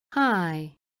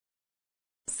 high,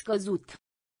 Scăzut.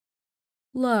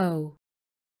 low,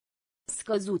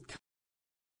 Scăzut.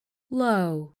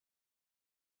 low,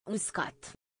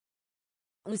 Uscat.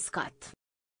 Uscat.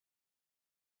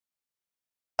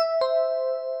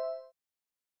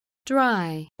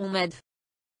 dry, Umed.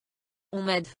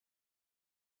 Umed.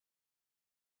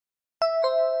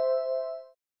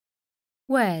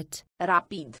 wet,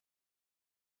 Rapid.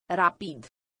 Rapid.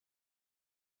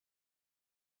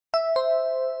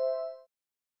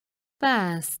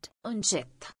 fast,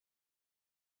 Încet.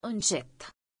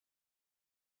 Încet.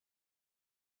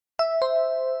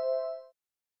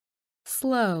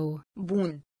 slow,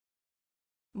 Bun.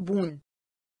 Bun.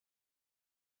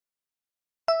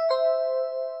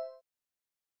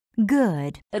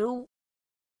 Good. Rău.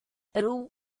 Rău.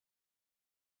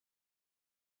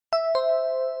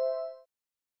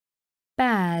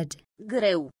 bad,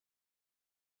 Greu.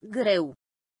 Greu.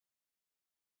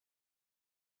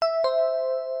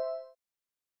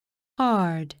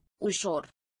 hard, Ușor.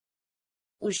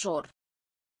 Ușor.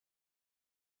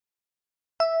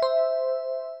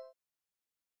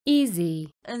 easy,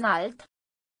 înalt,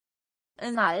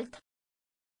 înalt,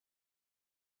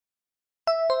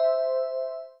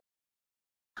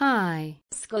 high,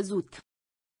 scăzut,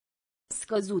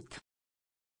 scăzut,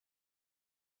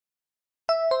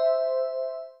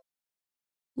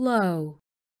 low,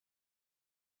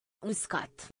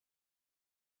 uscat,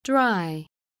 dry,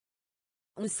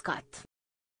 uscat,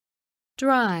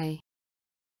 dry,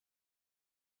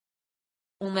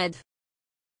 umed,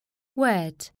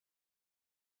 wet,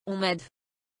 umed,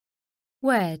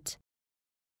 wet,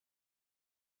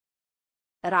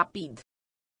 rapid,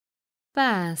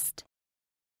 fast,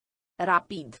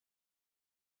 rapid,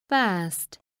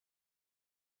 fast,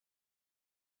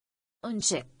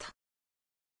 încet,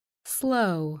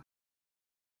 slow,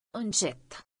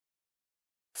 încet,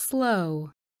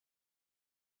 slow,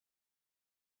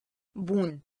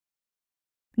 bun,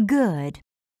 good,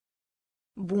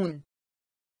 bun,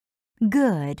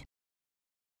 good,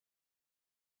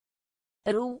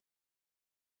 rău,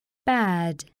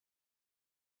 bad,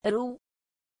 rău,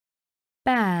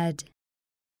 bad,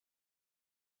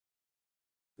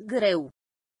 greu,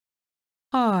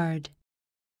 hard,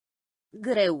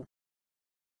 greu,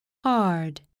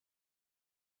 hard,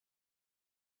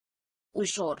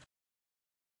 ușor,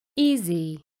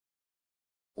 easy,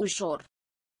 ușor,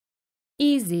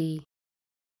 easy,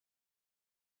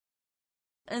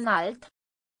 înalt,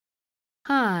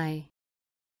 high,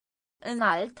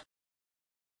 înalt,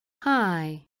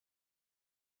 high,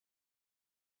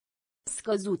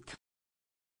 scăzut,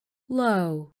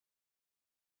 low,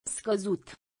 scăzut,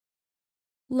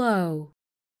 low,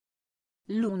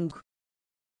 lung,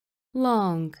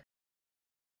 long,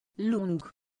 lung,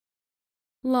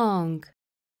 long,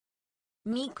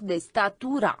 mic de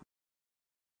statura,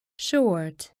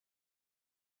 short,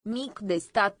 mic de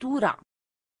statura,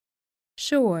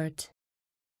 short,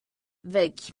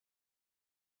 vechi,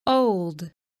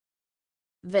 old,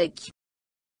 vechi,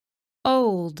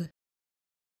 old,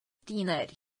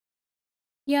 tineri,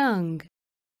 young,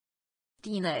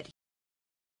 tineri,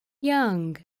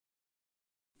 young,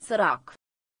 sărac,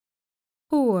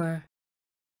 poor,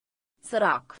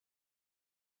 sărac,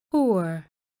 poor,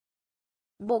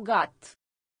 bogat,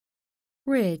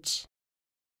 rich,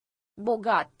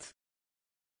 bogat,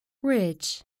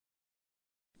 rich,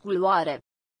 culoare,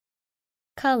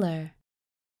 color,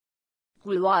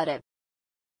 culoare,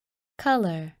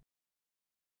 color,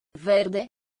 verde,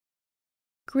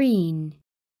 green,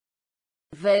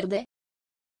 verde,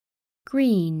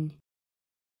 green,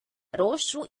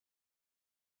 roșu,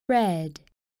 red,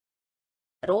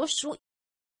 roșu,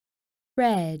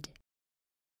 red,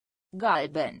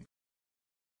 galben,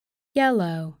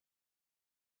 yellow,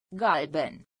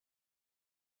 galben,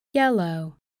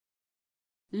 yellow,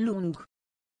 lung,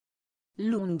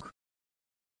 lung,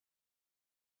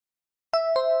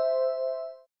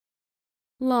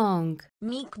 long,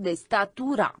 mic de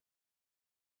statura,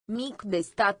 mic de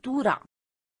statura,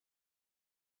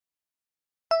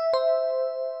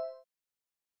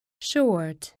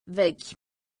 short, vechi,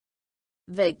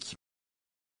 vechi,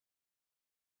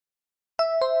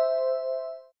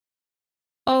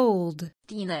 old,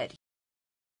 tineri,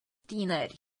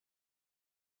 tineri,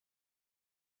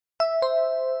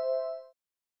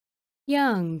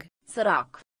 young,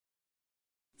 sărac,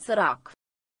 sărac,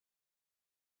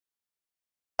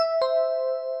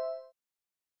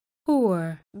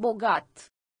 poor, bogat,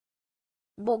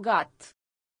 bogat,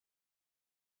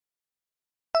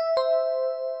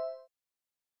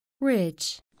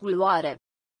 rich, culoare,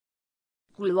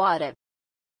 culoare,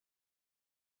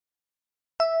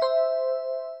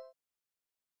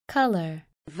 color,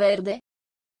 verde,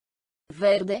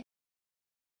 verde,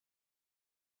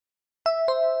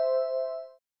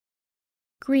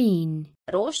 green,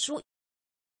 roșu,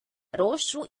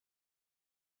 roșu,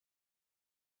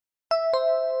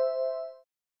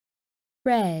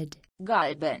 red,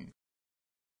 galben,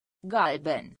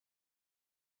 galben,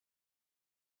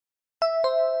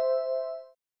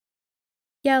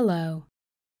 yellow,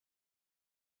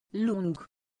 lung,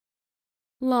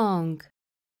 long,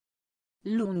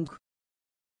 lung,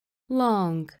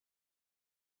 long,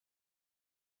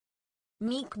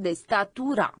 mic de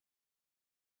statura,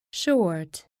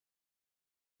 short,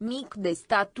 mic de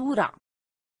statura,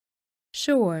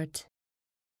 short,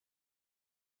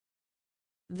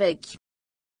 vechi,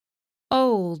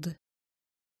 old,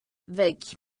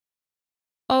 vechi,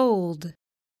 old,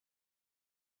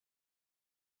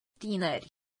 tineri,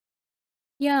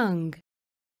 young,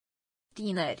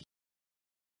 tineri,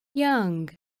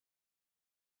 young,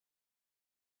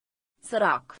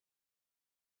 sărac,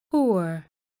 poor,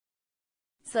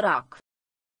 sărac,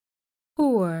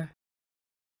 poor,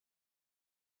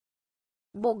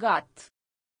 bogat,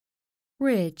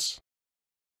 rich,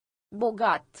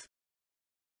 bogat,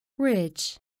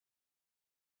 rich,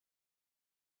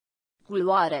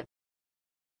 culoare,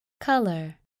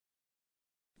 color,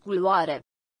 culoare,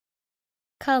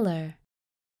 color,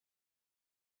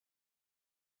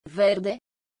 verde,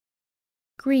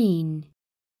 green,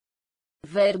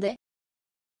 verde,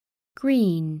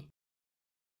 green,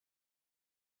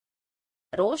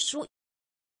 roșu,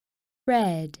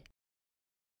 red,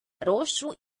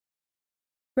 roșu,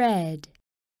 red,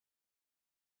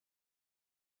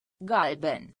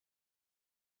 galben,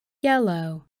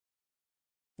 yellow,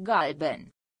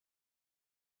 galben,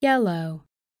 yellow,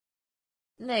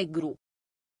 negru,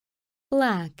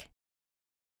 black,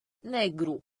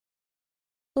 negru,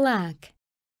 black,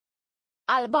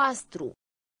 albastru,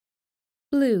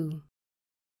 blue,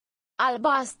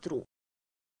 albastru,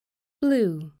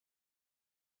 blue,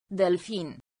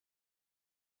 delfin,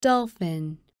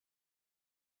 dolphin,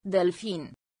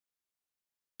 delfin,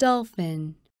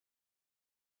 dolphin,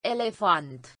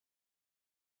 elefant,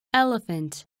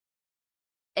 elephant,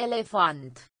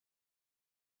 elefant,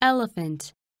 elephant,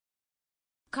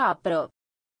 capră,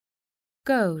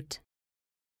 goat,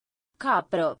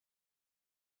 capră,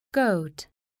 goat,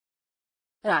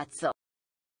 rață,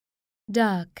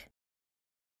 duck,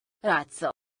 rață,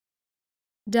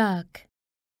 duck,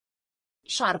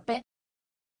 șarpe,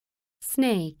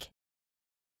 snake,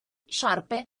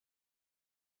 șarpe,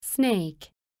 snake,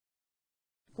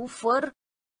 cu făr,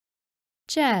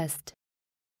 chest,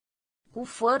 cu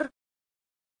făr,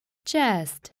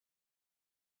 chest,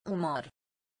 umăr,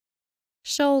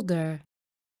 shoulder,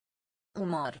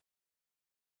 umăr,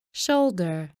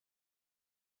 shoulder,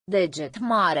 deget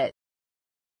mare,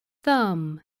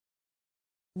 thumb,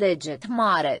 deget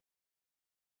mare,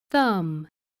 thumb,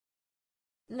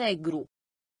 negru,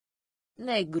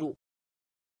 negru,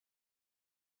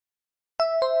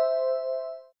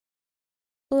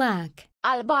 black,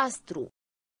 albastru,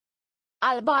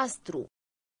 albastru,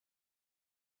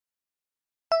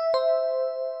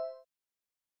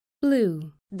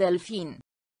 blue, delfin,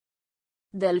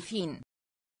 delfin,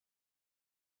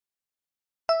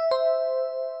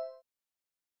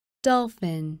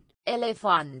 dolphin,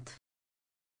 elefant,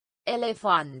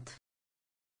 elefant,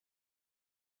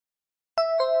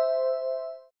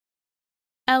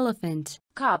 elephant,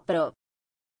 capră,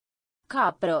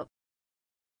 capră,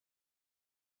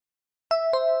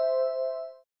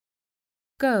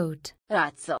 goat,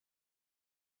 rață,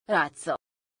 rață,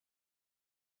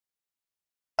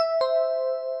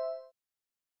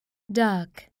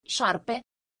 duck, șarpe,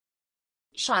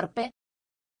 șarpe,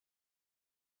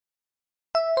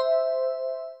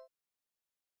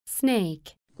 snake,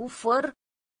 cu făr,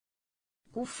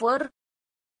 cu făr,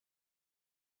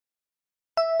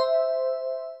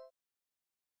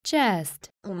 chest,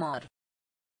 umăr,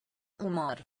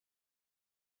 umăr,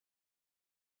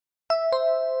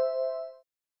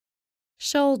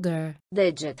 shoulder,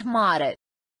 deget mare,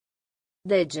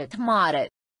 deget mare,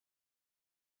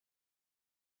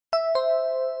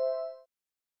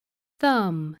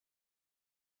 thumb,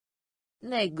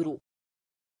 negru,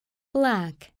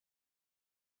 black,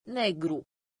 negru,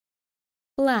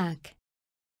 black,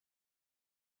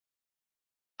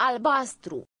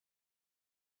 albastru,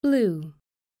 blue,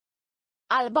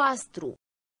 albastru,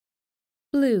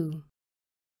 blue,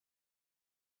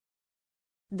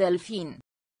 delfin,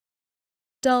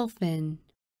 dolphin,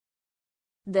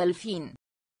 delfin,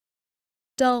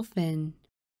 dolphin,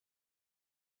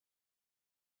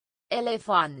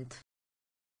 elefant,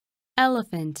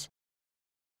 elephant,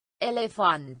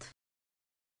 elefant,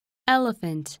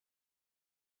 elephant,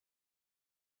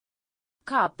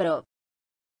 capră,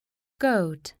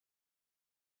 goat,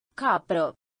 capră,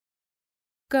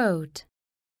 goat,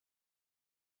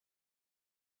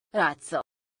 rață,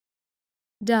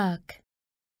 duck,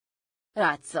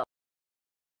 rață,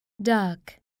 duck,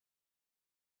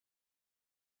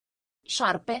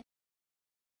 șarpe,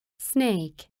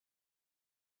 snake,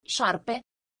 șarpe,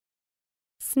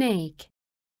 snake,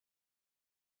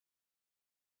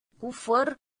 cu făr,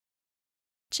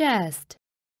 chest,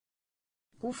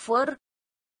 cu făr,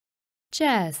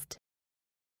 chest,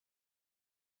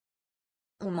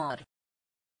 umăr,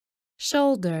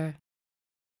 shoulder,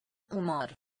 umăr,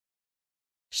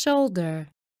 shoulder,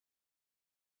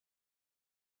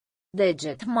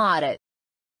 deget mare,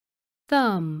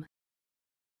 thumb,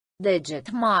 deget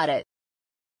mare,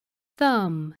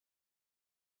 thumb,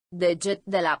 deget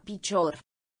de la picior,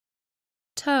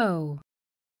 toe,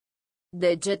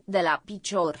 deget de la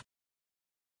picior,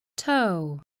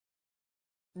 toe,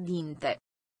 dinte,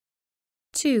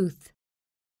 tooth,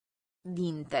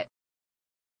 dinte,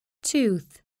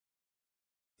 tooth,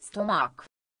 stomac,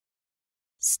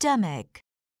 stomach,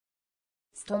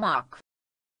 stomac,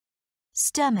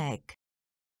 stomach,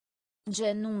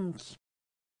 genunchi,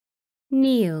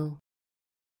 kneel,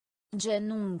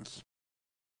 genunchi,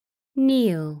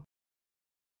 kneel,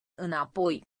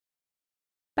 înapoi,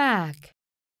 back,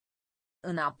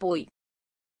 înapoi,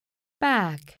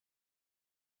 back,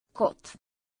 cot,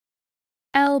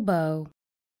 elbow,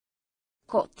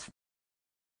 cot,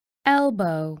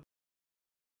 elbow,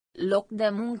 loc de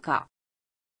muncă,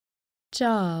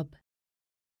 job,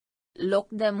 loc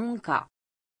de muncă,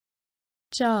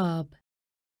 job,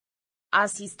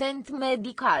 asistent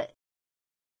medical,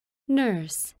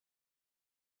 nurse,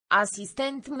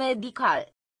 asistent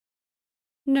medical,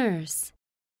 nurse,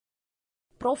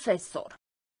 profesor,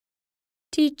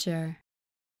 teacher,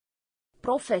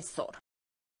 profesor,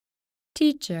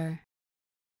 teacher,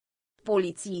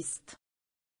 polițist,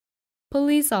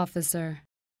 police officer,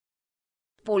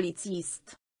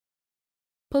 polițist,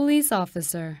 police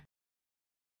officer,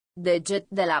 deget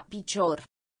de la picior,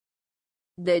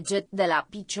 deget de la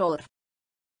picior,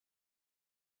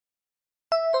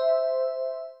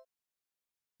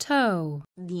 toe,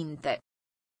 dinte,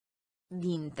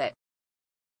 dinte,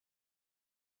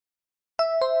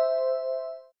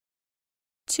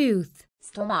 tooth,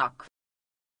 stomac,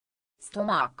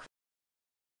 stomac,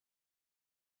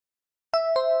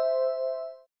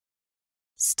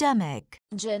 stomach,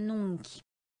 genunchi,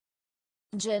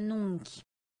 genunchi,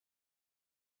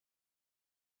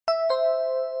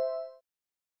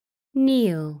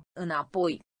 kneel,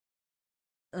 înapoi,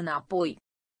 înapoi,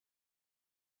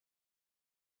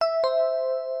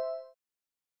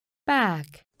 back,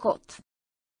 cot,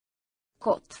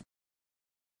 cot,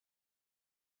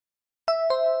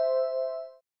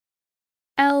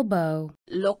 elbow,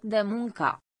 loc de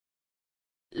muncă,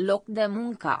 loc de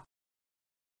muncă,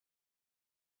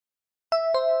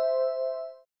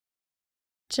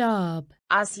 job,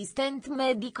 asistent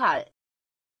medical,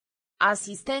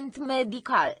 asistent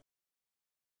medical,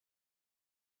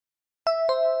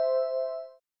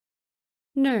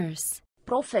 nurse,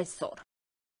 profesor,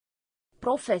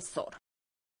 profesor,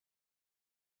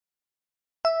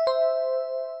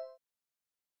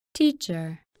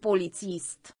 teacher,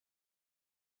 polițist,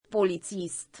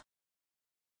 polițist,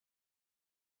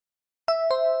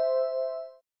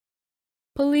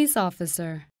 police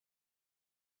officer,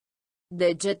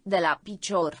 deget de la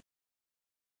picior,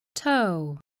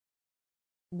 toe,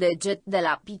 deget de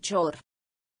la picior,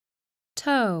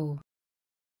 toe,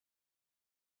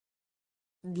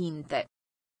 dinte,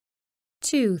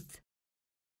 tooth,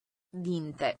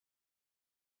 dinte,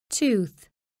 tooth,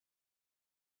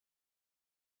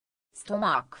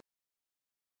 stomac,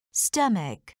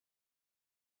 stomach,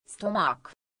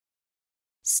 stomac,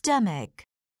 stomach,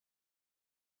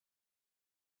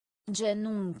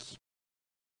 genunchi,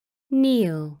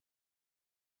 kneel,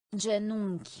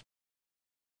 genunchi,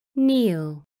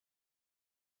 kneel,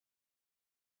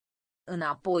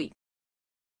 înapoi,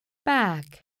 back,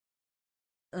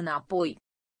 înapoi,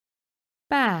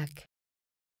 back,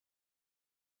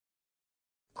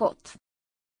 cot,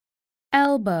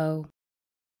 elbow,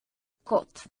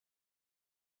 cot,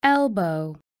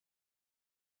 elbow,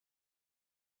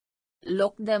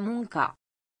 loc de muncă,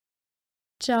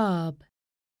 job,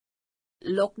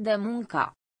 loc de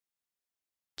muncă,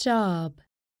 job,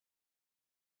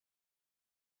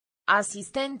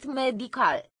 asistent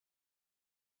medical,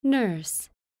 nurse,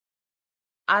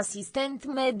 asistent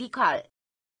medical,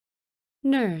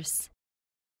 nurse,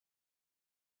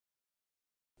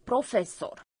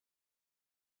 profesor,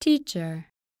 teacher,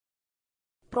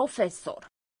 profesor,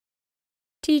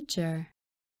 teacher,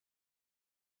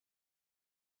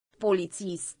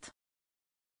 polițist,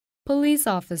 police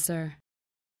officer,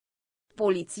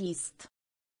 polițist,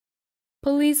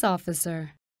 police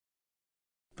officer,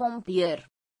 pompier,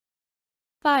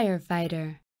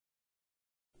 firefighter,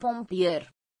 pompier,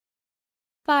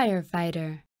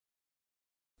 firefighter,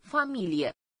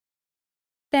 familie,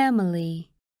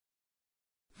 family,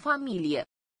 familie,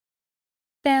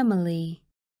 family,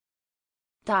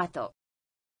 tată,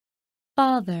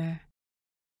 father,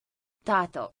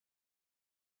 tată,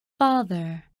 father,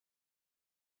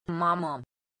 mamă,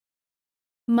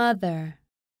 mother,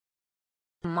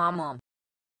 mamă,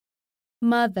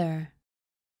 mother,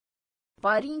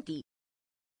 părinții,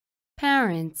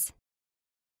 parents,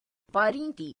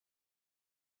 părinții,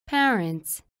 parents,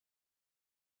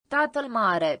 tatăl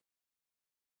mare,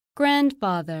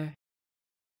 grandfather,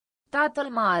 tatăl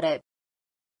mare,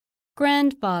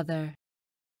 grandfather,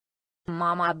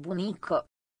 mama bunică,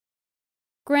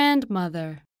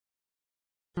 grandmother,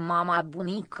 mama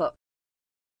bunică,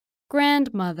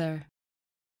 grandmother,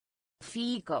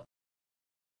 fiică,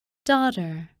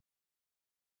 daughter,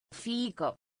 Fiică.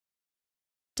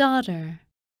 daughter,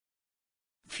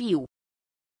 Fiu.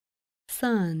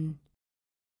 son,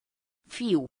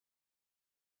 Fiu.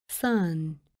 son,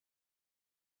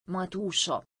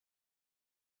 Mătușă.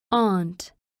 aunt,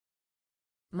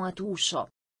 Mătușă.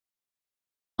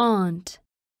 aunt,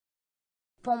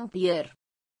 Pompier.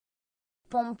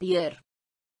 Pompier.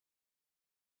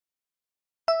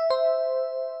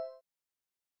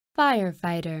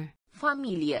 firefighter,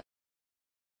 Familie.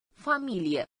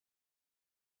 Familie.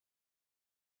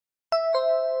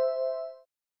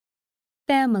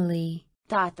 family,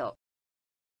 Tată.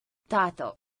 Tată.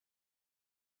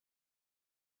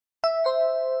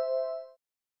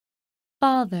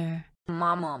 father,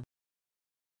 Mamă.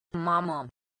 Mamă.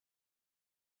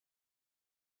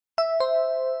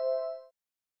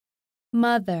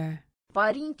 mother,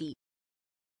 Părinții.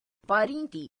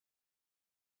 Părinții.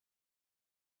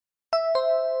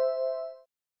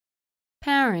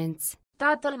 parents,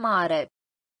 Tatăl mare.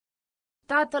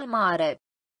 Tatăl mare.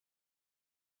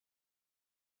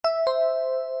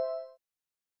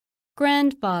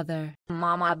 grandfather,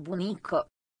 Mama bunică.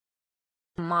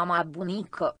 Mama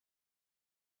bunică.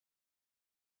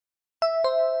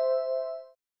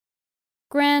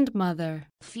 grandmother,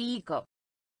 Fiică.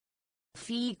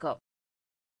 Fiică.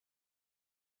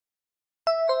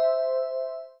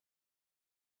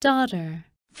 daughter,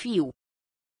 Fiu.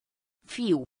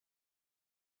 Fiu.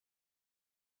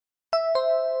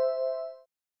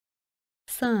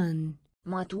 son,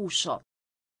 Mătușă.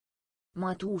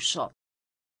 Mătușă.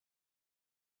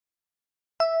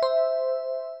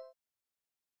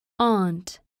 aunt,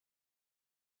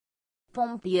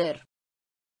 Pompier.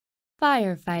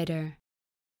 firefighter,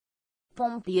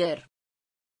 Pompier.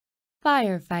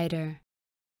 firefighter,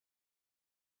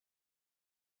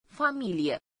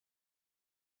 Familie.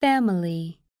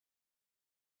 family,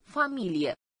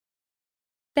 Familie.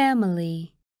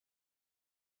 family,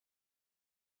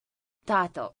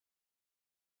 Tată.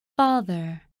 father,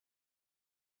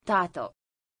 Tată.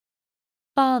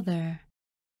 father,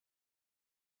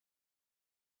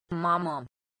 Mamă.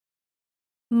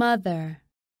 mother,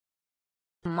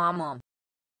 Mamă.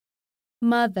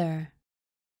 mother,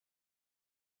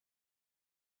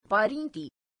 Părinții.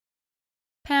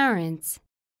 parents,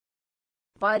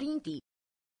 Părinții.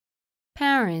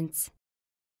 parents,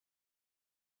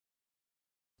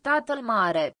 Tatăl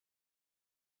mare.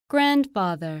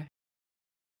 grandfather,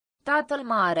 Tatăl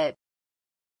mare.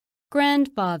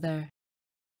 grandfather,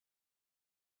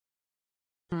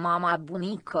 Mama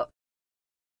bunică.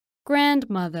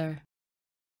 grandmother,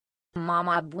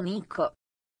 Mama bunică.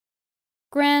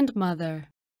 grandmother,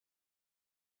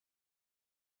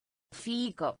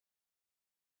 Fiică.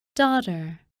 daughter,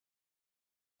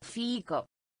 Fiică.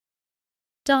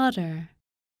 daughter,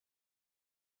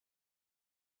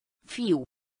 Fiu.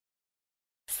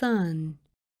 son,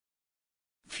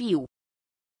 Fiu.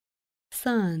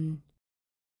 son,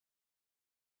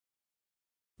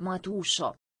 Mătușă.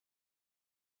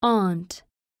 aunt,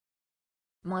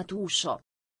 Mătușă.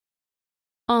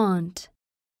 aunt,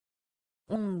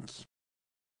 Unchi.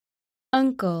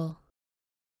 uncle,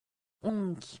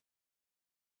 Unchi.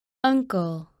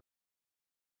 uncle,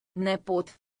 Nepot.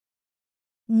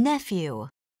 nephew,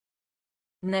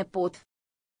 Nepot.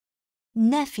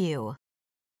 nephew,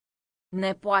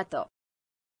 Nepoată.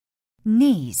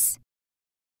 niece,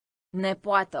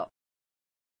 Nepoată.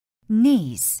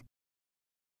 niece,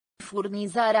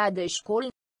 Furnizarea de școli.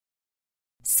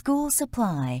 school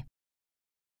supply,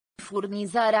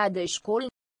 Furnizarea de școli.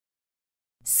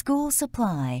 school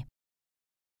supply,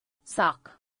 Sac.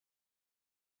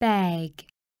 bag,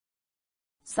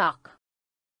 Sac.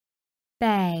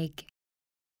 bag,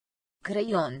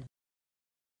 Creion.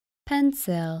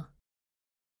 pencil,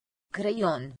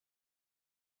 Creion.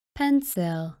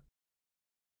 pencil,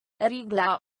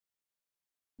 Rigla.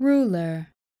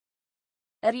 ruler,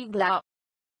 Rigla.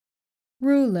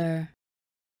 ruler,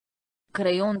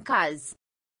 Creion caz.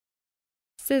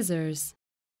 scissors,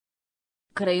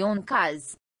 Creion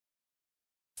caz.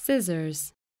 scissors,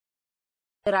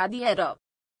 Radieră.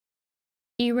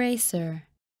 eraser,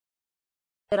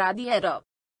 Radieră.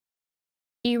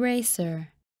 eraser,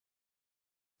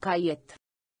 Caiet.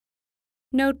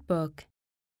 notebook,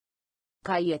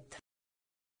 Caiet.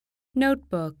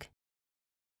 notebook,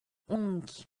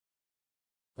 Unchi.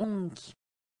 Unchi.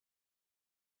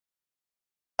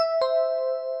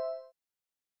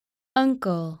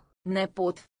 uncle,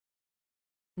 Nepot.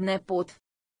 Nepot.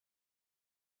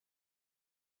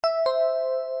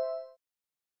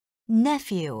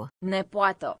 nephew,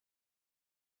 Nepoată.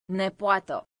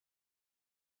 Nepoată.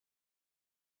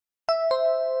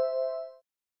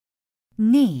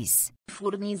 niece,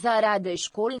 Furnizarea de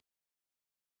școli.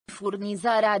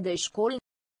 Furnizarea de școli.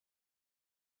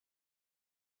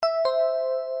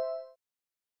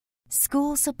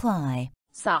 School supply.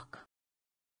 Sac.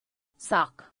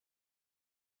 Sac.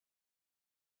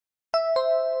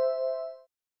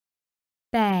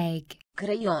 Bag.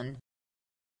 Creion.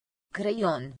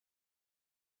 Creion.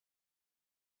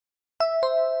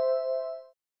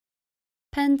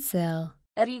 Pencil.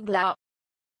 Rigla.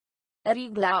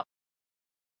 Rigla.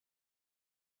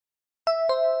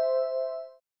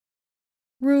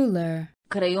 Ruler.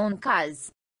 Creion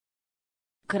caz.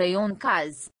 Creion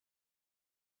caz.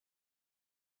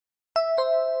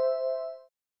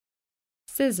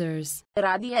 Scissors.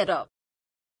 Radieră.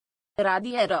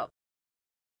 Radieră.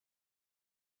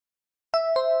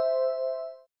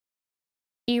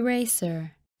 Eraser.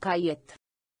 Caiet.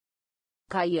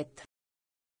 Caiet.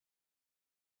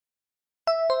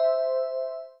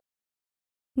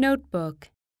 Notebook.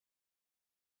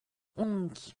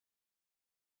 Unchi.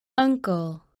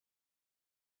 Uncle.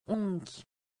 Unchi.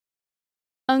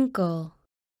 Uncle.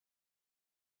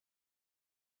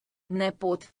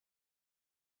 Nepot.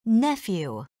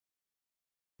 Nephew.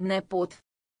 Nepot.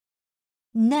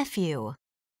 Nephew.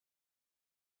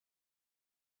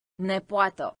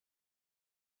 Nepoată.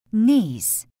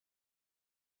 Niece.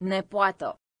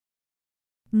 Nepoată.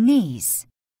 Niece.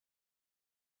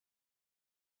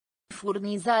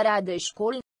 Furnizarea de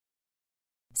școli.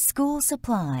 School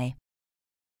supply.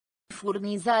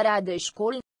 Furnizarea de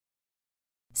școli.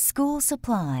 School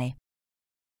supply.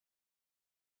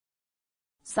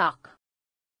 Sac.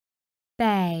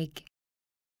 Bag.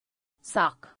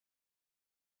 Sac.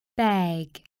 Bag.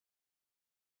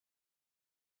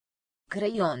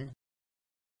 Creion.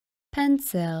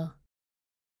 Pencil.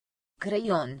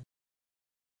 Creion.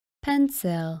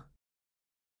 Pencil.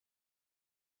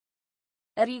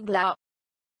 Rigla.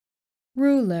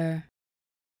 Ruler.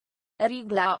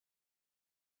 Rigla.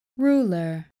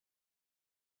 Ruler.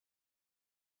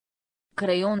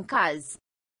 Creion caz.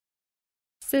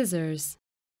 Scissors.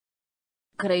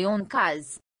 Creion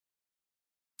caz.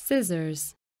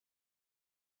 Scissors.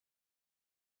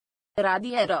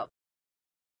 Radieră.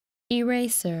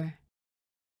 Eraser.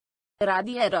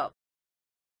 Radieră.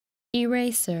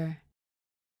 Eraser.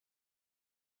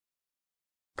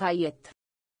 Caiet.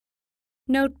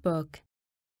 Notebook.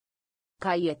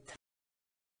 Caiet.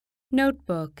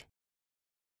 Notebook.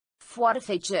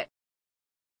 Foarfece.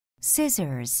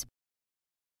 Scissors.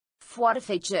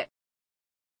 Foarfece.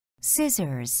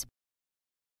 Scissors.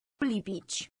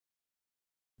 Lipici.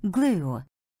 Glue.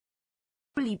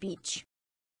 Lipici.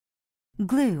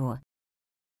 Glue.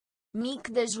 Mic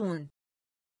dejun.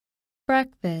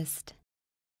 Breakfast.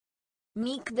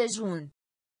 Mic dejun.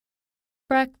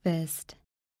 Breakfast.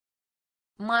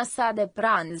 Masa de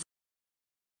pranz.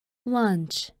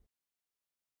 Lunch.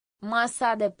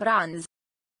 Masa de pranz.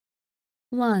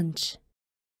 Lunch.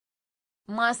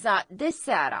 Masa de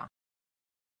seara.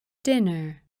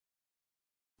 Dinner.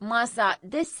 Masa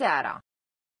de seara.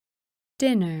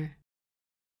 Dinner.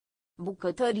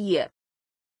 Bucătărie.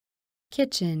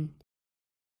 Kitchen.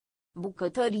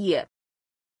 Bucătărie.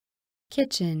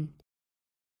 Kitchen.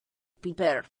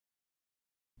 Piper.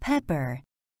 Pepper.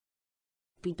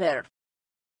 Piper.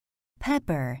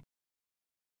 Pepper.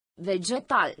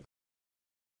 Vegetal.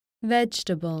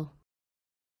 Vegetable.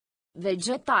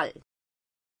 Vegetal.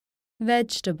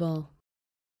 Vegetable.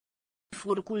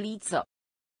 Furculiță.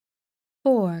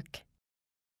 Fork.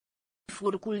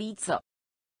 Furculiță.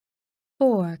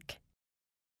 Fork.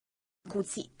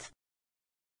 Cuțit.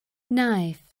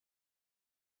 Knife.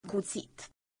 Cuțit.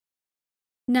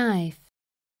 Knife.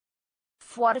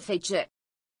 Foarfece.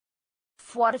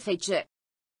 Foarfece.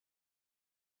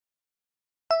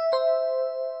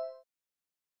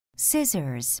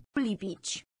 Scissors.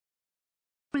 Lipici.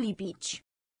 Lipici.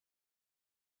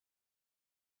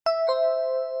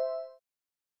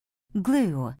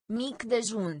 Glue. Mic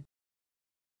dejun.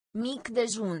 Mic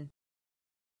dejun.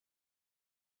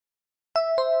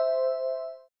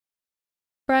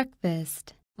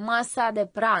 Breakfast. Masa de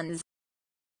pranz.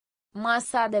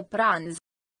 Masa de pranz.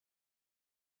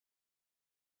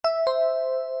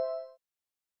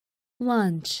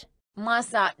 Lunch.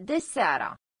 Masa de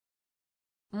seara.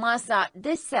 Masa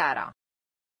de seara.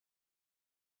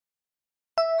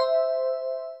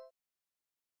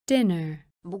 Dinner.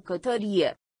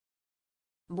 Bucătărie.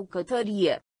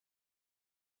 Bucătărie.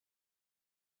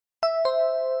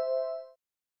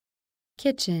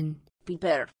 Kitchen.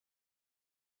 Piper.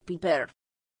 Piper.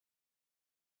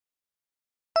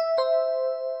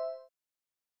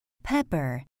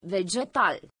 Pepper.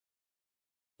 Vegetal.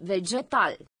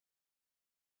 Vegetal.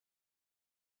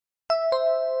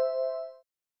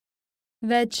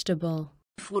 Vegetable.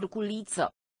 Furculiță.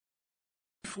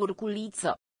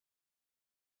 Furculiță.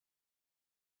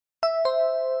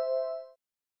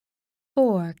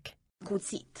 Fork.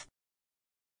 Cuțit.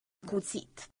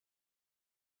 Cuțit.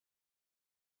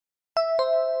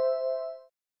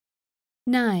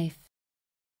 Knife.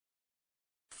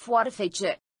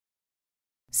 Foarfece.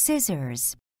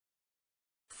 Scissors.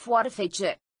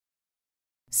 Foarfece.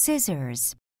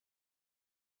 Scissors.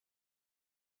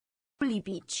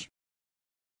 Lipici.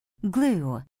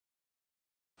 Glue.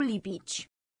 Lipici.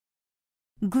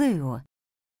 Glue.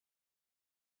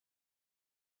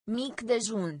 Mic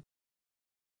dejun.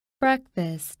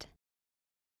 Breakfast.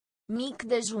 Mic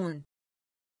dejun.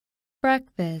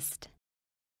 Breakfast.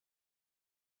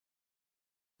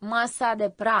 Masa de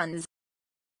pranz.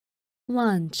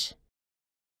 Lunch.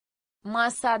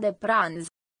 Masa de pranz.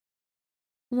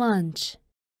 Lunch.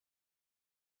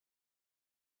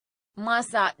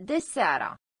 Masa de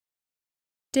seara.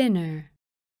 Dinner.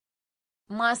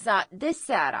 Masa de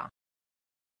seara.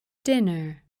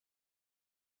 Dinner.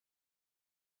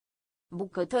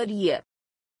 Bucătărie.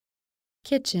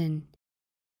 Kitchen.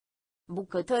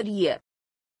 Bucătărie.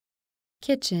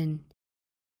 Kitchen.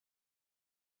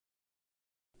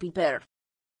 Piper.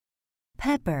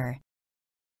 Pepper.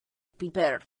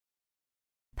 Piper.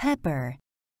 Pepper.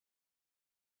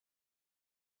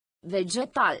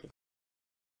 Vegetal.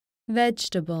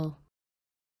 Vegetable.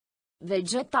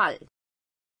 Vegetal.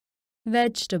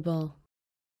 Vegetable.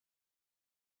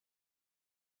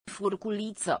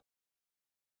 Furculiță.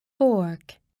 Fork.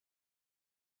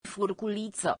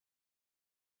 Furculiță.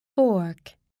 Fork.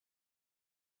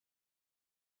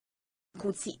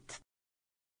 Cuțit.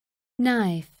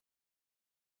 Knife.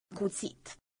 Cuțit.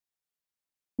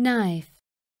 Knife.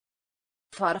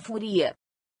 Farfurie.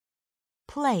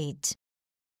 Plate.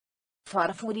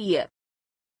 Farfurie.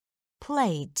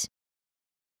 Plate.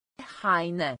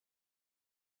 Haine.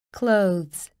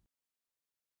 Clothes.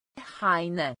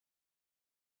 Haine.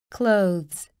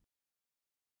 Clothes.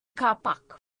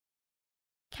 Capac.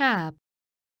 Cap.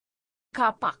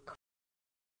 Capac.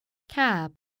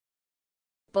 Cap.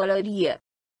 Pălărie.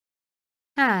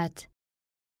 Hat.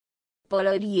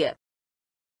 Pălărie.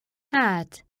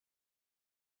 Hat.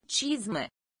 Cizme.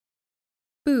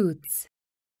 Boots.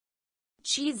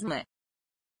 Cizme.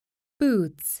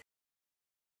 Boots.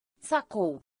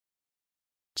 Sacou.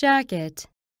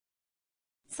 Jacket.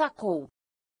 Sacou.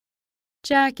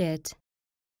 Jacket.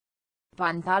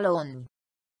 Pantaloni.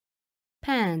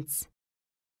 Pants.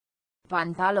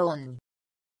 Pantaloni.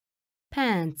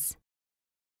 Pants.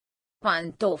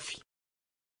 Pantofi.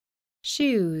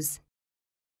 Shoes.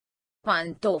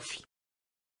 Pantofi.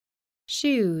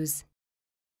 Shoes.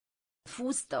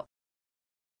 Fustă.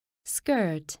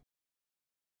 Skirt.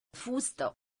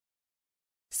 Fustă.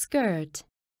 Skirt.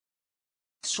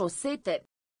 Șosete.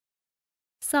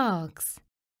 Socks.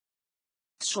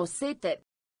 Șosete.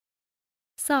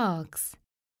 Socks.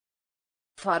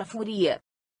 Farfurie.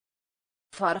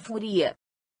 Farfurie.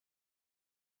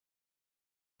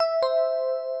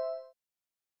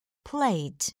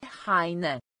 Plate.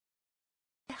 Haine.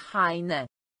 Haine.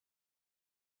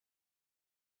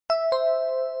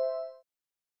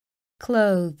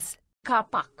 Clothes.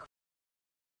 Capac.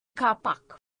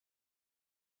 Capac.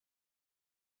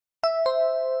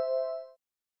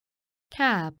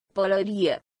 Cap.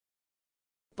 Pălărie.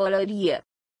 Pălărie.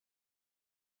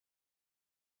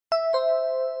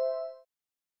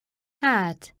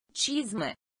 Hat.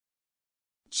 Cizme.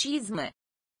 Cizme.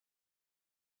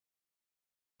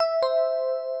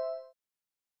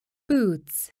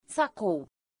 Boots. Sacou.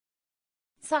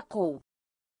 Sacou.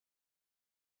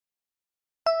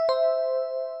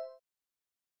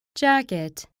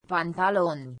 Jacket.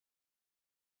 Pantaloni.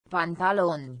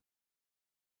 Pantaloni.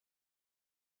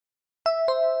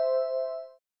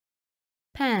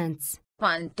 Pants.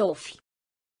 Pantofi.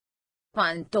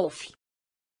 Pantofi.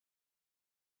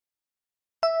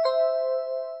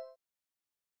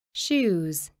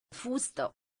 Shoes. Fustă.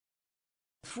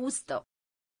 Fustă.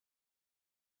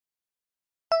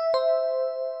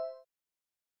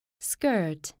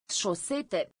 Skirt.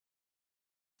 Șosete.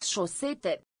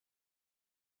 Șosete.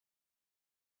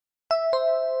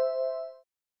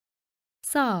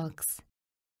 Socks.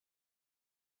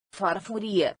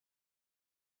 Farfurie.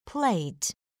 Plate.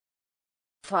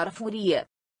 Farfurie.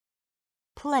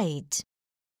 Plate.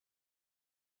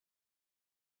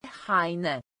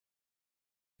 Haine.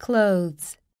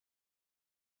 Clothes.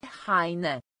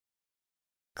 Haine.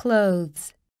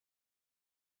 Clothes.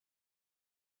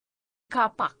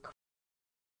 Capac.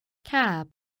 Cap.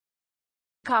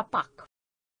 Capac.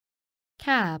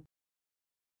 Cap.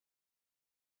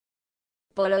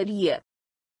 Pălărie.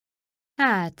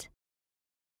 Hat.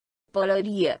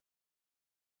 Pălărie.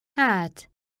 Hat.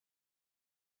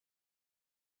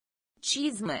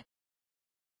 Cizme.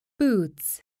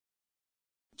 Boots.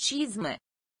 Cizme.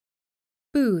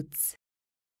 Boots.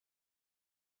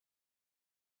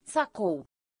 Sacou.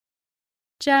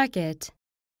 Jacket.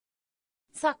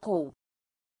 Sacou.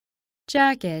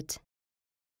 Jacket.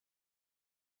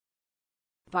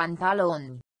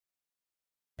 Pantaloni.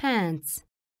 Pants.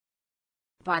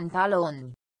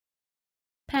 Pantaloni.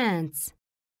 Pants.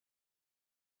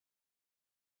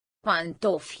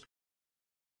 Pantofi.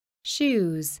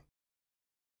 Shoes.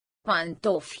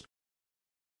 Pantofi.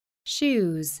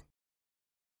 Shoes.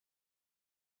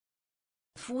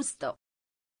 Fustă.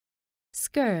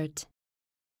 Skirt.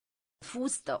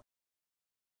 Fustă.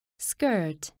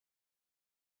 Skirt.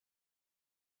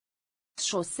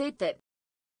 Șosete.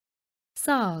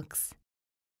 Socks.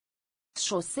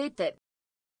 Șosete.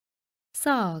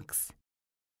 Socks.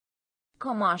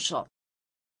 Cămașă.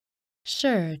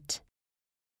 Shirt.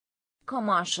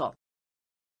 Cămașă.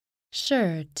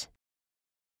 Shirt.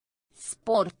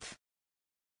 Sport.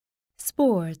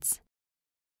 Sports.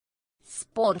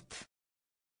 Sport.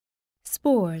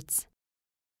 Sports.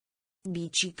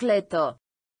 Bicicletă.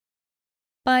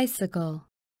 Bicycle.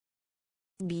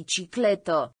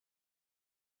 Bicicletă.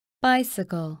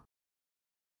 Bicycle.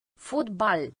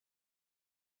 Fotbal.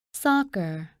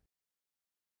 Soccer.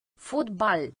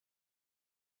 Fotbal.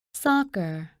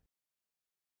 Soccer.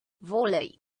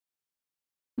 Volei.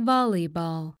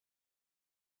 Volleyball.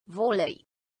 Volei.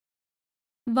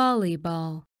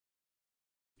 Volleyball.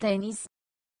 Tenis.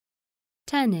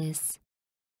 Tennis.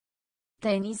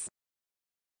 Tenis.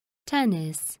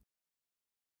 Tennis.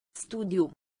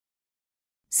 Studiu.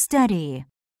 Study.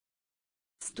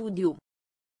 Studiu.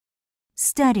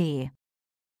 Study.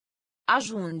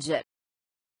 Ajunge.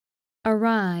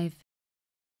 Arrive.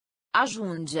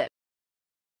 Ajunge.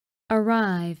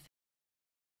 Arrive.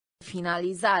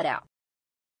 Finalizarea.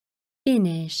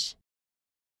 Finish.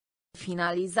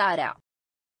 Finalizarea.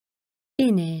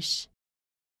 Finish.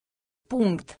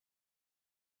 Punct.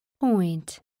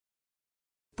 Point.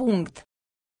 Punct.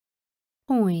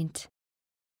 Point.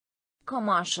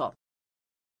 Cămașă.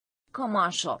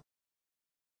 Cămașă.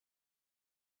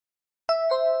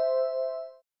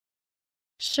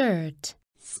 Shirt.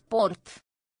 Sport.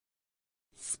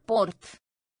 Sport.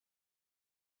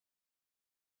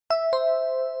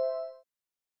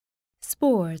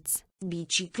 Sports.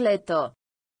 Bicicletă.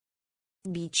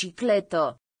 Bicicletă.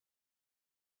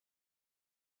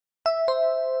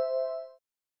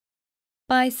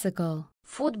 Bicycle.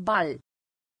 Fotbal.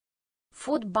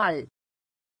 Fotbal.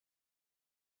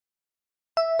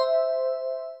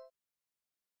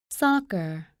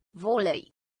 Soccer.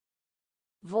 Volei.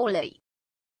 Volei.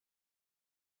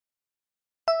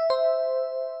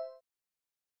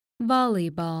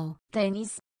 Volleyball.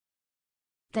 Tenis.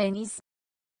 Tenis.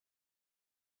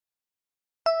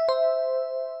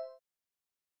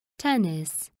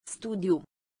 Tennis. Studiu.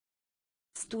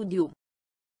 Studiu.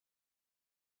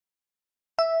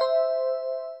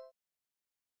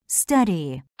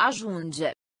 Study.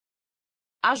 Ajunge.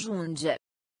 Ajunge.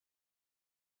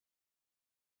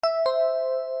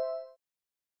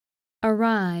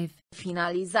 Arrive.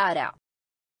 Finalizarea.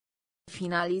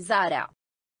 Finalizarea.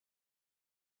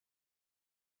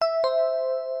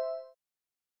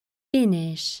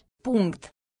 Finish. Punct.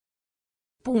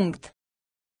 Punct.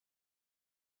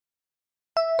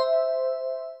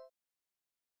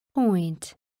 Point.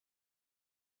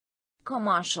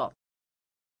 Cămașă.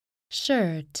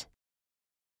 Shirt.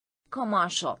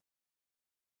 Cămașă.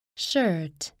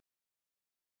 Shirt.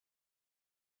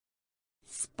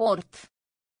 Sport.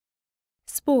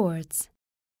 Sports.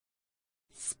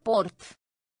 Sport.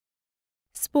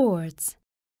 Sports.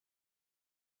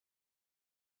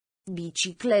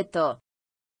 Bicicletă.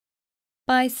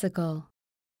 Bicycle.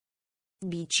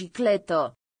 Bicicletă.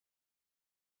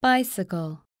 Bicycle.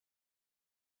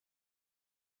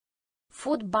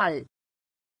 Fotbal.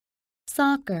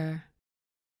 Soccer.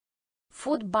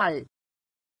 Fotbal.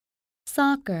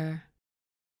 Soccer.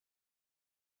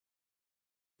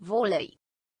 Volei.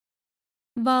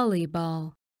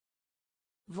 Volleyball.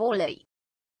 Volei.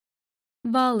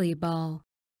 Volleyball.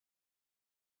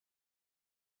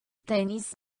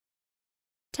 Tenis.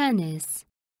 Tennis.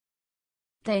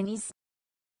 Tenis.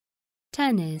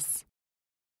 Tennis.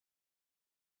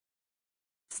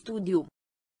 Studiu.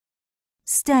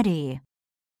 Study.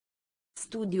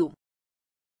 Studiu.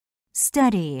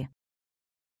 Study.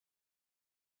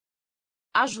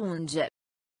 Ajunge.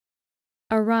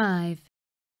 Arrive.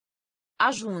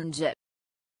 Ajunge.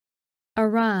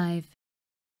 Arrive.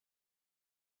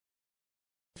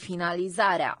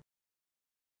 Finalizarea.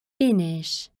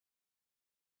 Finish.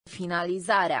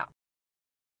 Finalizarea.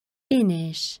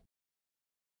 Finish.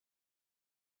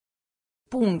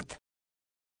 Punct.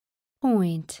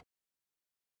 point,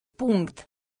 Punct.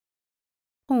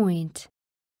 point,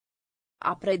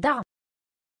 A preda.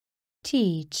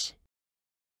 teach,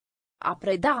 A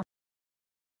preda.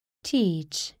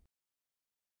 teach,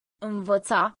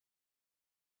 Învăța.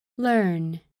 learn,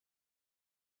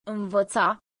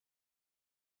 Învăța.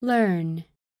 learn,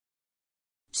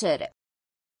 Cere.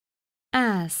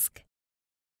 ask,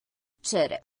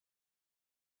 Cere.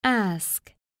 ask,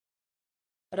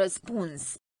 Răspuns.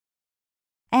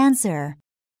 Answer.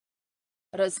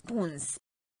 Răspuns.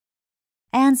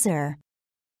 Answer.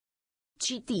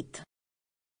 Citit.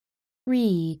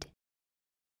 read,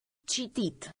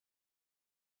 Citit.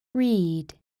 read,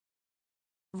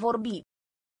 Vorbi.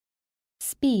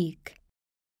 speak,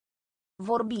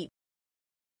 Vorbi.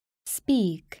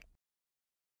 speak,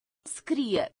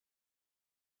 Scrie.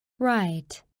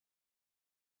 write,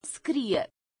 Scrie.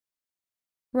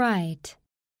 write,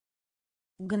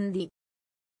 Gândi.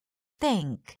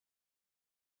 Think.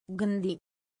 Gândi.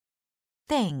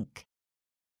 Think.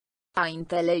 A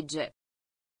înțelege.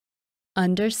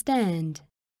 understand,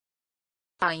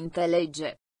 A înțelege.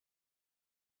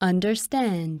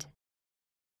 understand,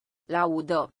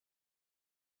 Laudă.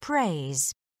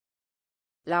 Praise.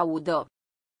 Laudă.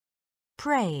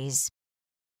 Praise.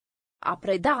 A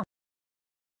preda.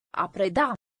 A preda.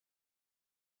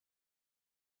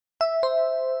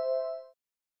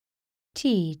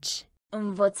 teach,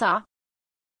 Învăța.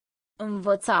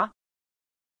 Învăța.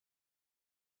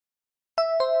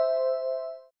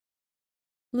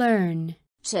 learn,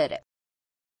 Cere.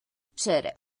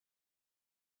 Cere.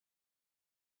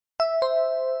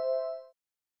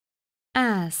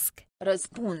 ask,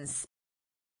 Răspuns.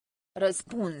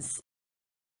 Răspuns.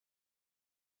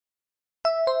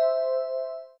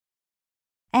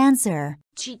 Answer.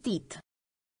 Citit.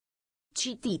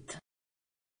 Citit.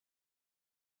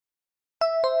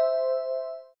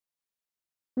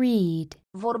 read,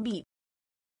 Vorbi.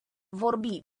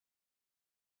 Vorbi.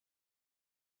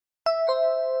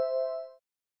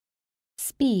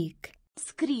 speak,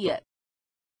 Scrie.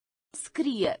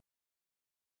 Scrie.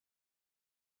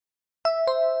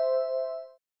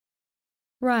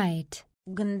 write,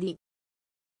 Gândi.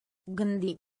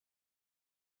 Gândi.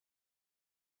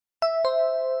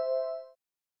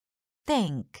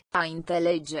 Think. A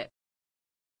înțelege.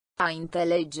 A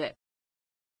înțelege.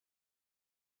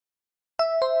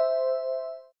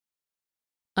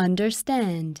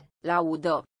 understand,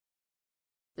 Laudă.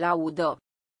 Laudă.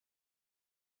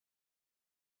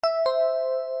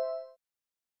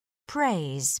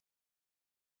 Praise.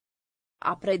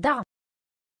 A preda.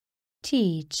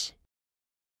 teach,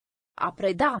 A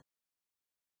preda.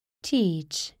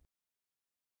 teach,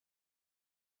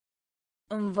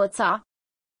 Învăța.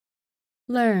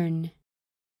 learn,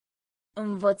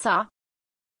 Învăța.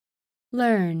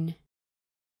 learn,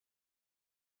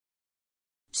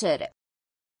 Cere.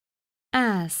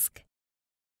 ask,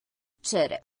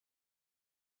 Cere.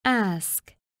 ask,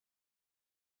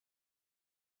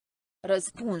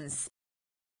 Răspuns.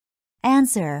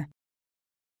 Answer.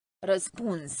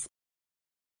 Răspuns.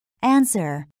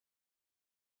 Answer.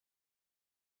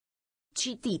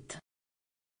 Citit.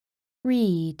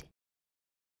 read,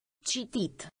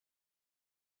 Citit.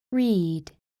 read,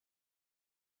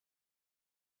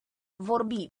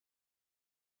 Vorbi.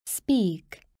 speak,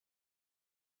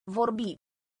 Vorbi.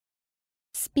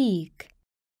 speak,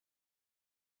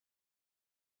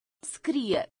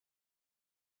 Scrie.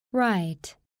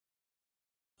 write,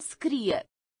 Scrie.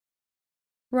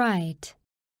 write,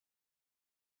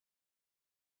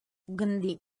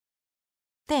 Gândi.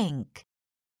 Think.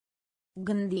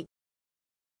 Gândi.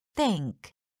 Think.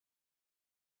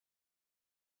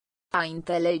 A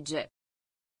înțelege.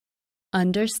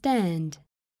 understand,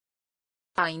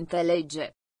 A înțelege.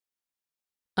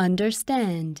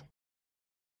 understand,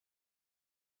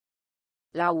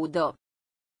 Laudă.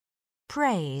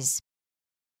 Praise.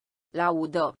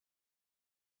 Laudă.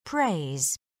 Praise.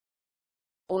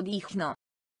 Odihnă.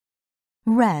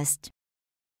 Rest.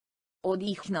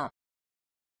 Odihnă.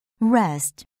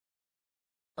 Rest.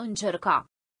 Încerca.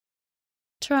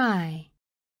 try,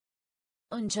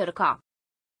 Încerca.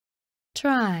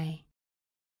 try,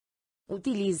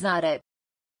 Utilizare.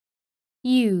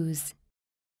 use,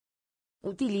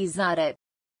 Utilizare.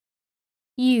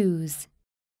 use,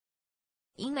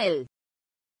 E-mail.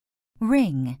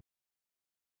 Ring.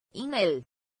 E-mail.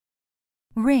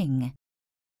 Ring.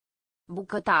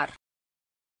 Bucătar.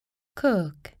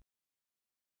 cook,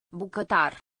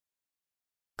 Bucătar.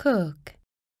 cook,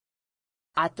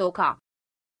 A toca.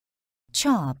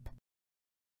 Chop.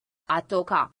 A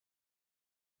toca.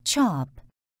 Chop.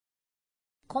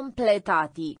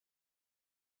 Completati.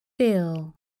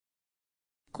 fill,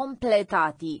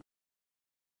 Completati.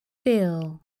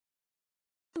 fill,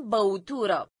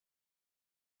 Băutură.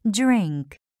 drink,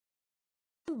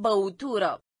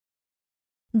 Băutură.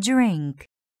 drink,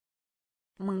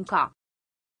 Mânca.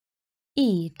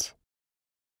 eat,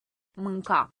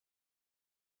 Mânca.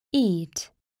 eat,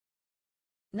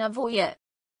 Nevoie.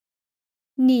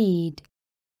 need,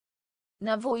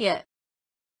 Nevoie.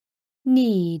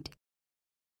 need,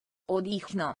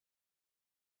 Odihnă.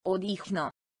 Odihnă.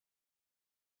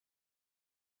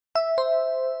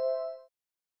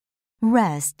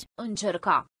 rest,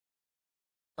 Încerca.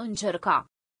 Încerca.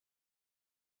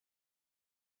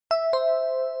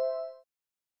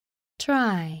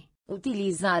 try,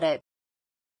 Utilizare.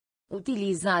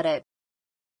 Utilizare.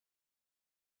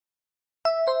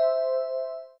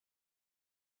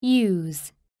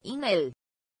 use, Email.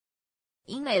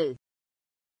 Email.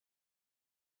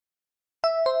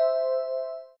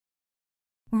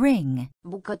 ring,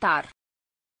 Bucătar.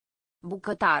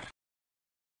 Bucătar.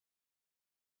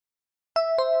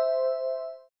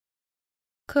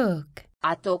 cook,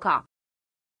 A toca.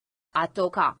 A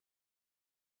toca.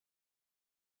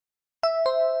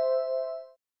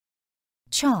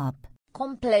 chop,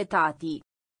 Completati.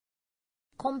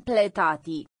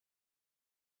 Completati.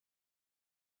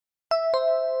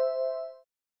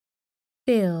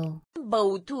 fill,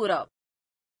 Băutură.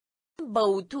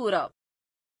 Băutură.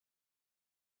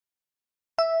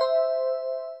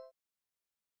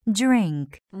 drink,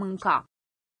 Mânca.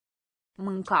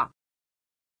 Mânca.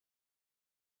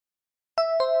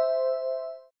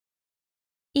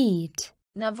 eat,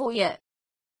 Nevoie.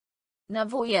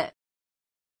 Nevoie.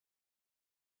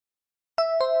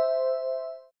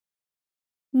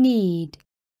 need,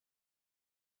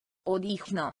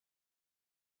 Odihnă.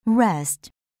 rest,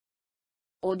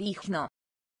 Odihnă.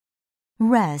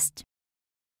 rest,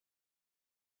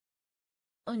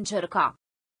 Încerca.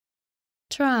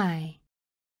 try,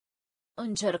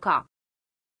 Încerca.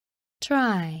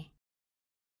 try,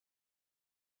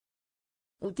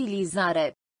 Utilizare.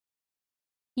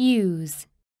 use,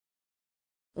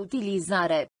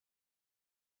 Utilizare.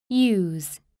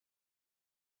 use,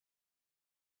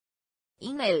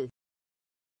 Email.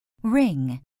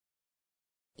 ring,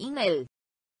 Email.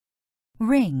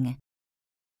 ring,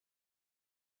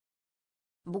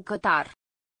 Bucătar.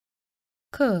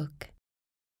 cook,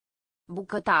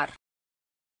 Bucătar.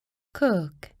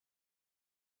 cook,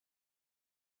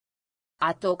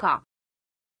 A toca.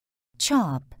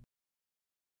 chop,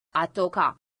 A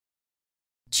toca.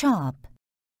 chop,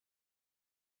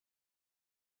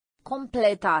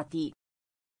 Completati.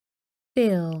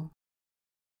 fill,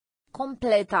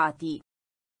 Completati.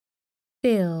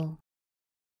 fill,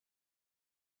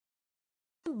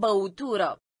 Băutură.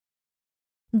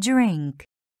 drink,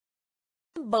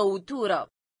 Băutură.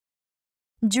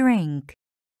 drink,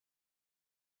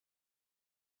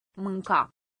 Mânca.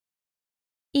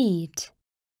 eat,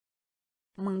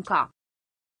 Mânca.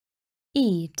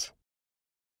 eat,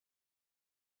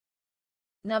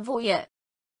 Nevoie.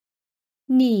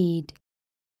 need,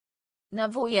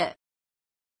 Nevoie.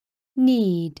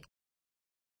 need,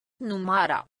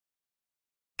 Numara.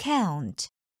 count,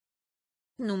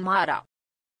 Numara.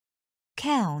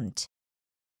 count,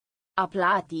 A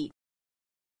plati.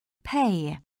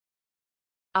 pay,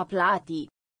 A plati.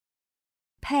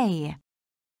 pay,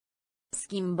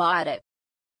 Schimbare.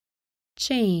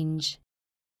 change,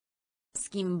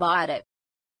 Schimbare.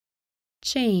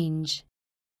 change,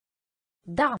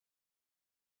 Da.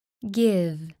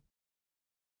 give,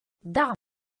 Da.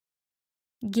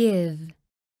 give,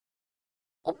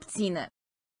 Obține.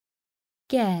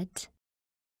 get,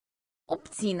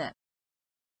 Obține.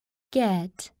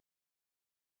 get,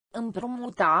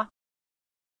 Împrumuta.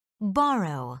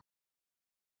 borrow,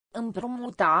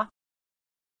 Împrumuta.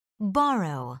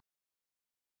 borrow,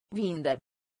 Vinde.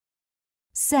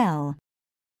 sell,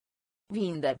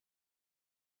 Vinde.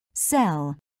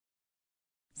 sell,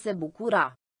 Se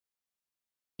bucura.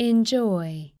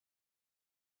 enjoy,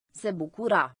 Se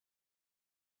bucura.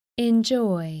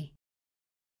 enjoy,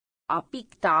 A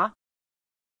picta.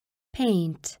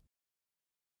 paint,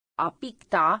 A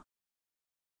picta.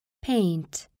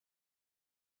 paint,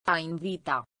 A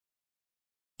invita.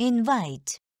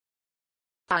 invite,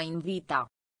 A invita.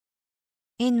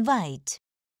 invite,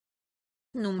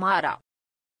 Numara.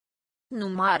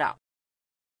 Numara.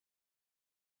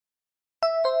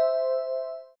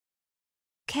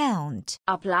 count,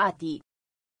 A plati.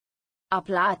 A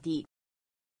plati.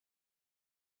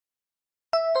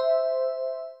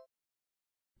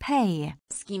 pay,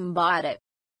 Schimbare.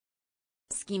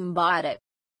 Schimbare.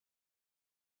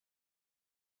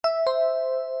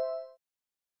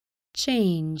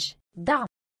 change, Da.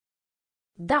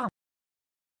 Da.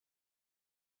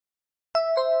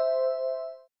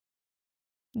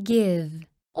 give,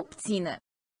 Obține.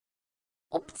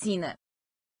 Obține.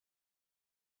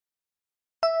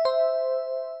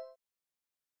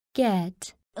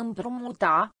 get,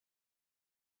 Împrumuta.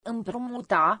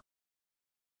 Împrumuta.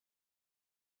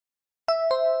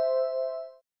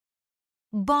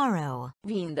 borrow,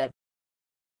 Vinde.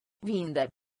 Vinde.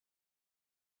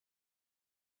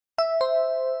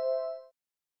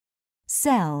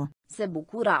 sell, Se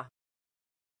bucura.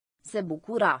 Se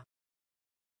bucura.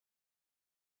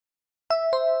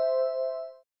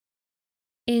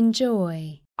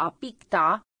 enjoy, A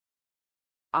picta.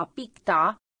 A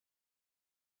picta.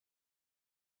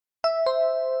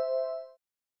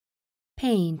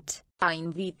 paint, A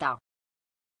invita.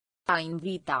 A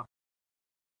invita.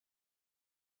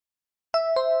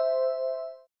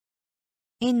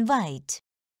 invite,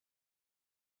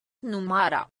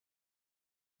 Numara.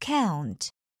 count,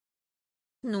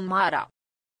 Numara.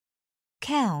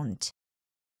 count,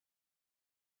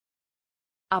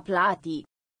 A plati.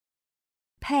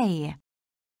 pay,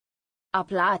 A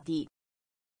plati.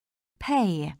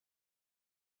 pay,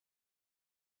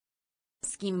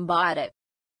 Schimbare.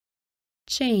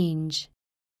 change,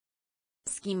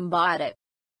 Schimbare.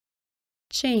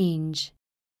 change,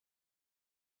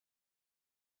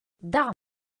 Da.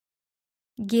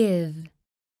 give,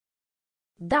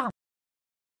 Da.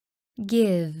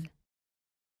 give,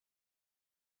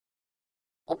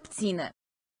 Obține.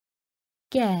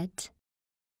 get,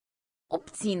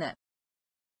 Obține.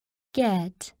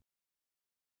 get,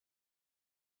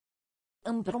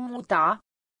 Împrumuta.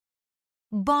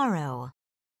 borrow,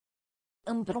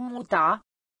 Împrumuta.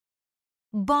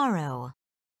 borrow,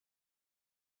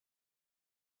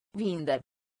 Vinde.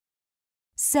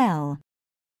 sell,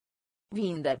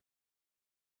 Vinde.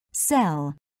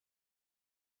 sell,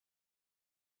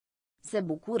 Se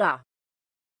bucura.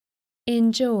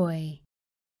 enjoy,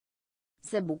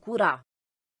 Se bucura.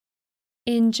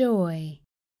 enjoy,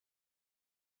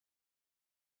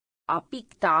 A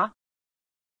picta.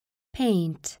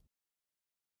 paint,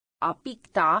 A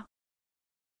picta.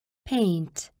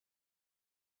 paint,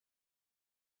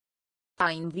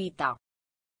 A invita.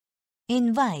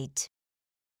 invite,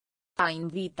 A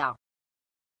invita.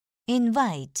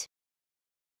 invite,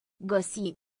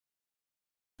 Găsi.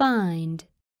 find,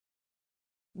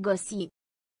 Găsi.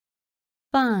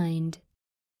 find,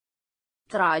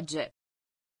 Trage.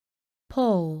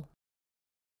 pull,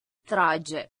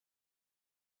 Trage.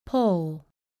 pull,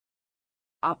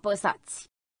 Apăsați.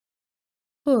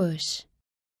 push,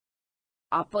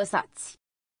 Apăsați.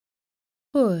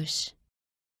 push,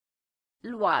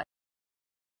 Lua.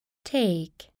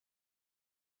 take,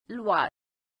 Lua.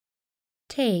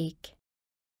 take,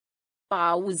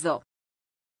 Pauză.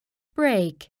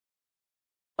 break,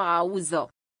 Pauză.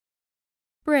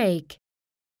 break,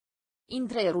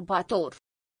 Întrerupator.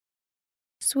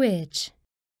 switch,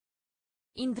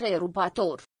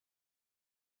 Întrerupator.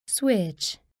 switch,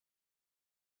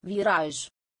 Viraj.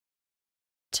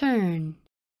 turn,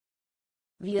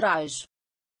 Viraj.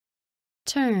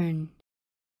 turn,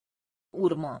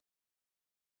 Urmă.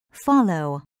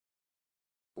 follow,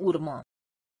 Urmă.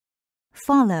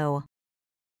 follow,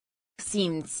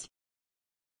 Simți.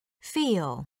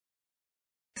 feel,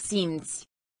 Simți.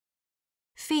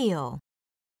 feel,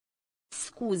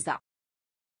 Scuza.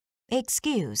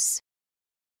 excuse,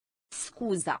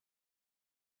 Scuza.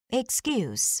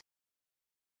 excuse,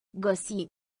 Găsi.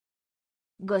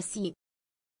 Găsi.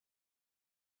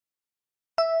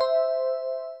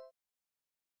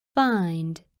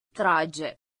 find, Trage.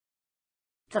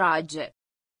 Trage.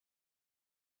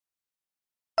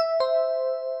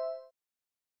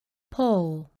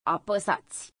 pull,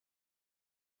 Apăsați.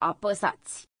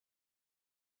 Apăsați.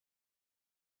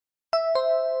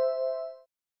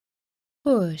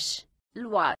 push,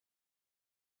 Lua.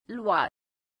 Lua.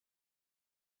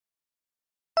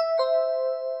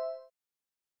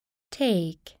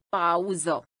 take,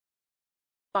 Pauză.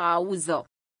 Pauză.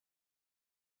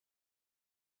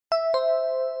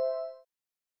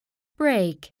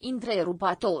 break,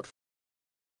 Întrerupator.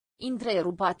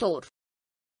 Întrerupator.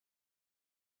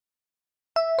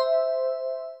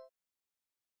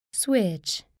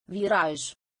 switch, Viraj.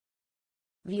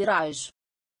 Viraj.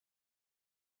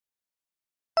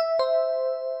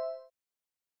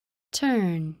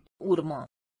 turn, Urmă.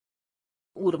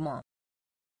 Urmă.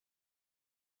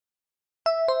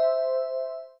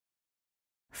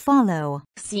 follow,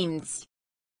 Simți.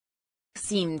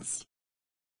 Simți.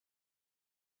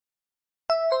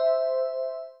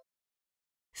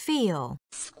 feel,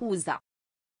 Scuza.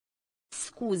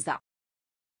 Scuza.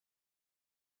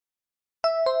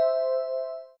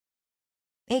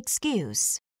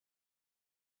 excuse,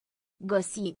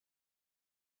 Găsi.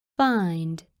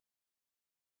 Find.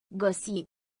 Găsi.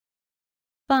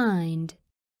 Find.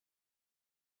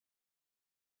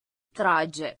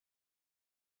 Trage.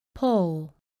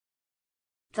 Pull.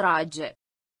 Trage.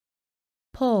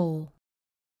 Pull.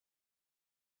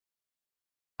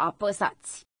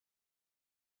 Apăsați.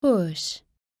 Push.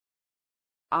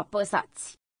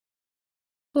 Apăsați.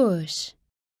 Push.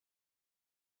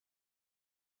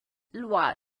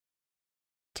 Lua.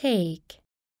 Take.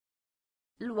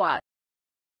 Lua.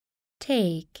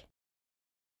 Take.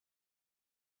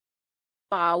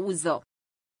 Pauză.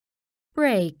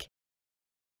 Break.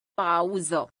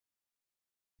 Pauză.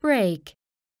 Break.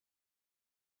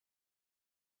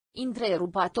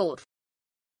 Întrerupator.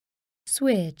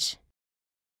 Switch.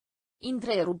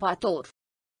 Întrerupator.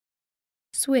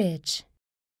 Switch.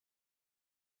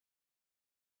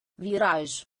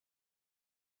 Viraj.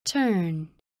 Turn.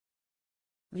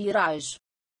 Viraj.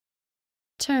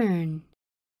 Turn.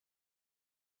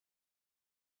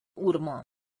 Urmă.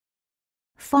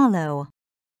 Follow.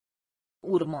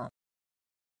 Urmă.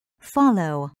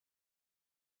 Follow.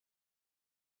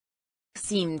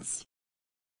 Simți.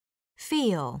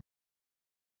 Feel.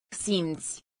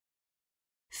 Simți.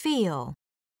 Feel.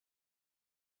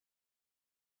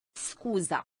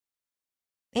 Scuza.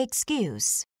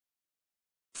 Excuse.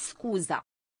 Scuza.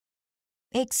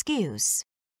 Excuse.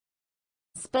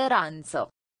 Speranță.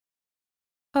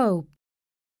 Hope.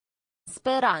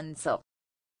 Speranță.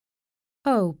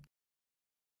 Hope.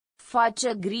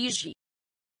 Face griji.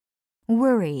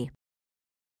 Worry.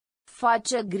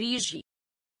 Face griji.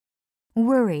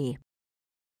 Worry.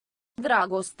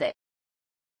 Dragoste.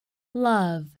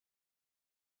 Love.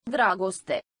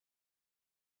 Dragoste.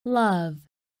 Love.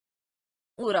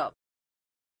 Ură.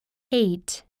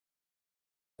 Hate.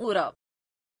 Ură.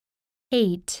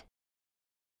 Hate.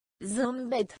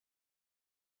 Zâmbet.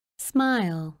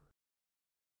 Smile.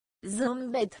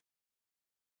 Zâmbet.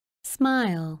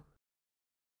 Smile.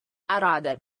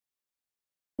 Arată.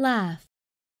 Laugh.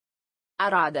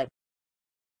 Arată.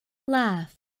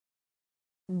 Laugh.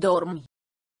 Dormi.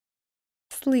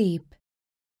 Sleep.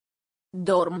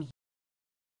 Dormi.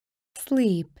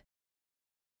 Sleep.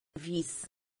 Vis.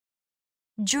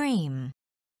 Dream.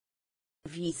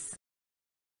 Vis.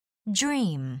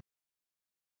 Dream.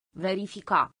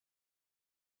 Verifica.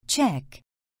 Check.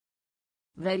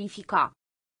 Verifica.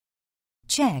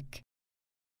 Check.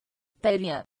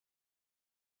 Perie.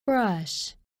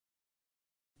 Brush.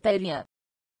 Perie.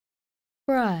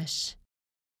 Brush.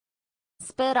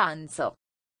 Speranță.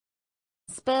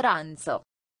 Speranță.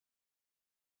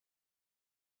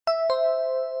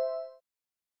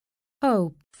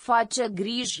 Hope. Face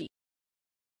griji.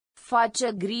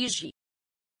 Face griji.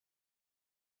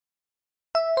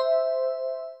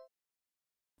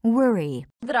 Worry.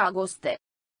 Dragoste.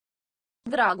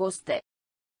 Dragoste.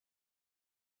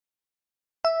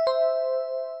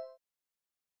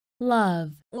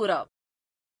 Love. Ură.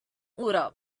 Ură.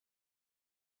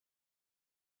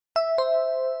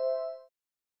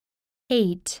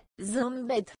 Hate.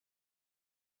 Zâmbet.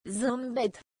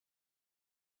 Zâmbet.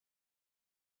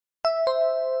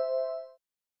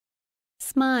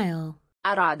 Smile.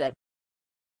 Arată.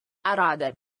 Arată.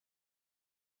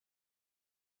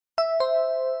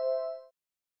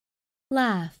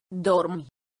 Laugh. Dormi.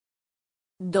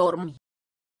 Dormi.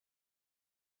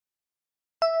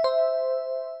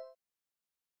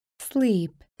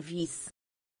 Sleep. Vis.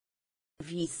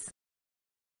 Vis.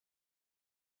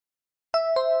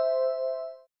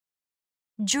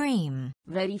 Dream.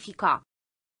 Verifica.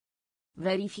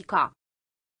 Verifica.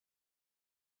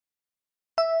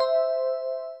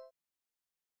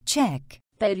 Check.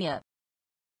 Perie.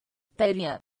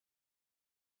 Perie.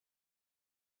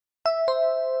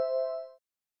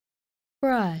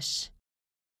 Brush.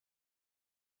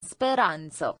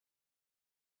 Speranță.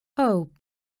 Hope.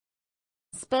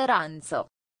 Speranță.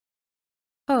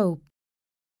 Hope.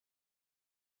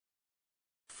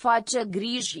 Face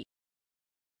griji.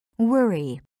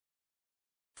 Worry.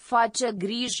 Face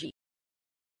griji.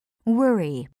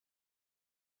 Worry.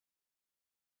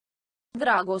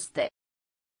 Dragoste.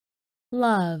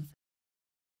 Love.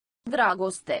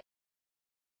 Dragoste.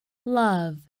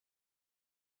 Love.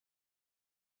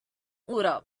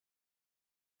 Ură.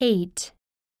 Hate.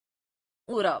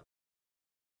 Ură.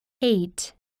 Hate.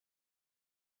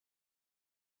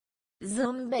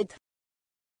 Zâmbet.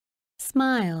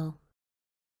 Smile.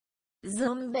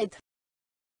 Zâmbet.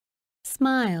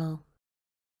 Smile.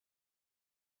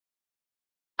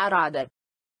 Arată.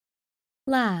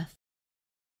 Laugh.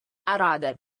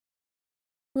 Arată.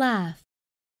 Laugh.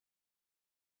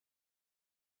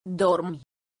 Dormi.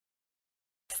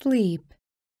 Sleep.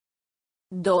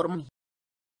 Dormi.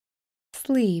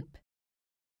 Sleep.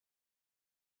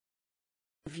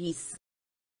 Vis.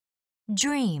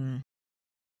 Dream.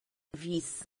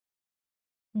 Vis.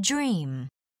 Dream.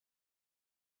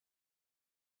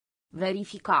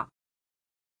 Verifica.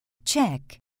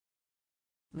 Check.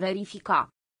 Verifica.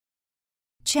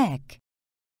 Check.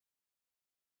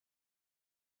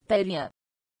 Perie.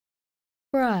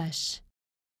 brush,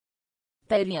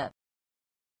 Perie.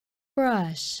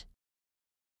 brush,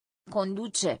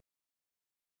 Conduce.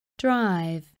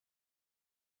 drive,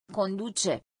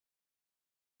 Conduce.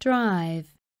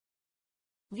 drive,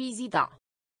 Vizita.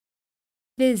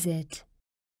 visit,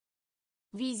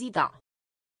 Vizita.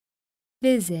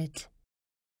 visit,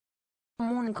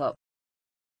 Muncă.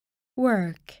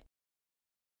 work,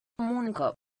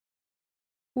 Muncă.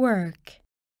 work,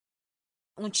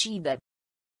 Ucide.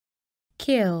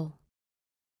 kill,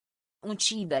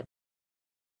 Ucide.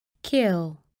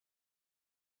 kill,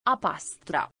 A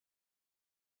pastra.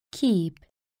 keep,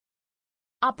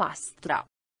 A pastra.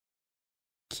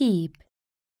 keep,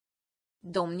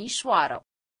 Domnișoară.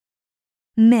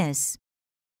 Miss.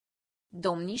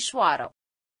 Domnișoară.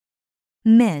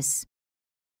 Miss.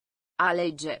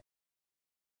 Alege.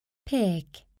 pick,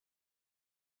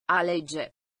 Alege.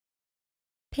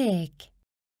 pick,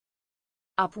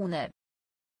 A pune.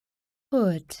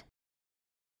 put,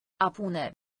 A pune.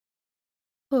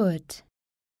 put,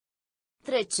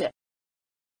 Trece.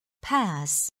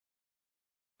 Pass.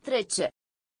 Trece.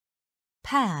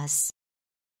 Pass.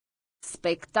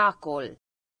 Spectacol.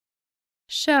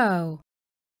 show,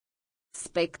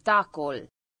 Spectacol.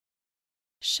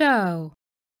 show,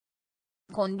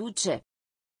 Conduce.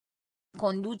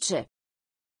 Conduce.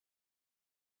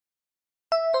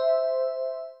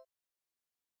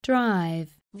 drive,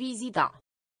 Vizita.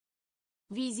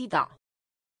 Vizita.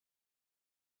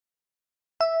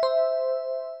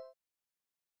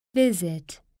 visit,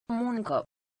 Muncă.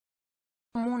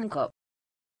 Muncă.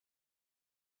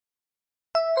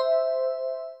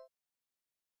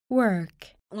 work,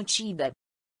 Ucide.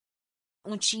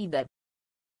 Ucide.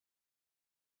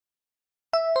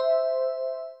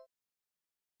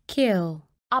 kill,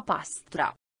 A pastra.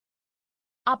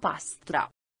 A pastra.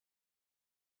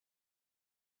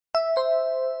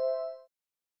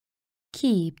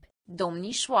 keep,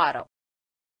 Domnișoară.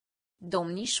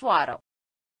 Domnișoară.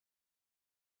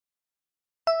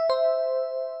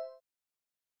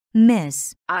 Miss.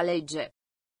 Alege.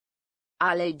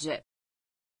 Alege.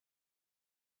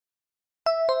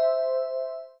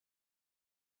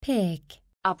 pick,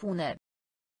 A pune.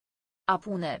 A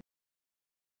pune.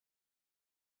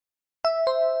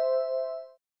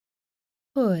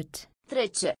 put,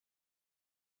 Trece.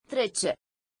 Trece.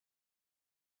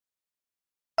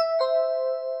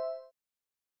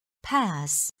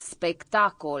 Pass.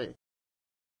 Spectacol.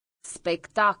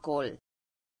 Spectacol.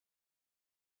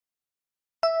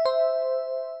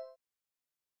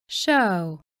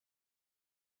 show,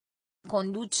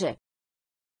 Conduce.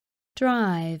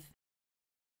 drive,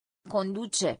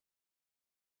 Conduce.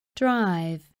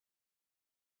 drive,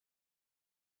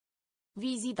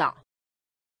 Vizita.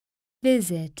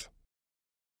 visit,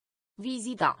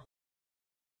 Vizita.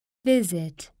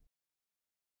 visit,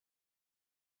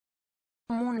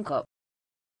 Muncă.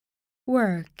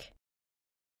 work,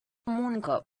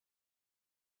 Muncă.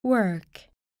 work,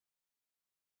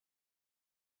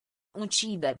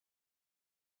 Ucide.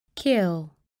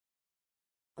 kill,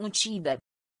 Ucide.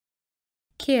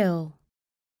 kill,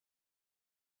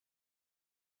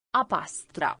 A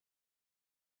pastra.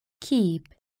 keep,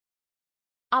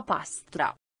 A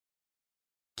pastra.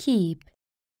 keep,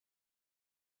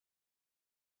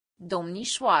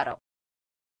 Domnișoară.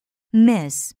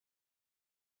 Miss.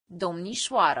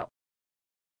 Domnișoară.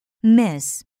 Miss.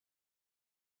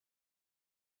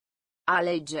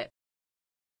 Alege.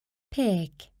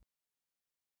 pick,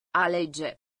 Alege.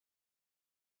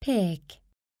 pick,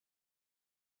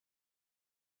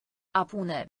 A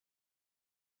pune.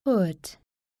 put,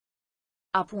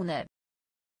 A pune.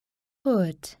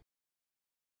 put,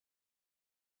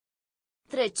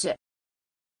 Trece.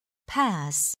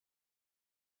 Pass.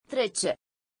 Trece.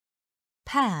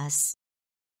 Pass.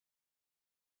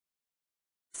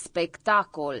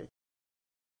 Spectacol.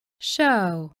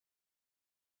 show,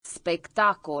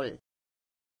 Spectacol.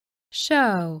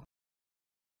 show,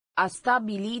 A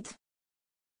stabilit.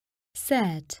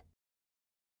 set,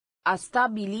 A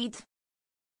stabilit.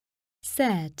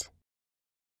 set,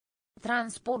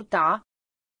 Transporta.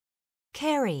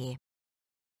 Carry.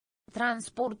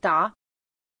 Transporta.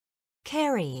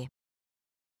 Carry.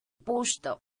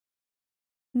 Poștă.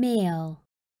 mail,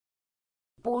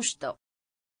 Poștă.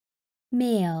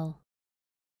 mail,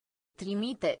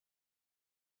 Trimite.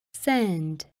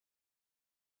 send,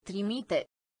 Trimite.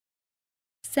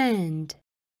 send,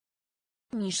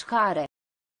 Mișcare.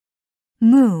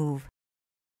 Move.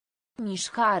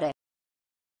 Mișcare.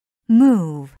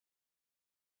 Move.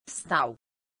 Stau.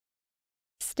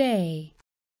 Stay.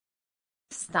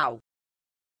 Stau.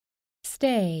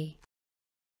 Stay.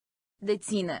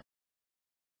 Deține.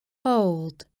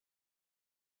 Hold.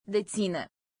 Deține.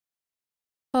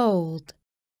 Hold.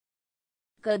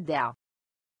 Cădea.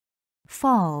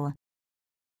 Fall.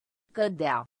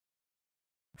 Cădea.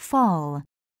 Fall.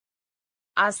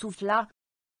 A sufla.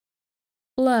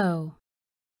 Blow.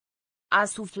 A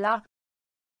sufla.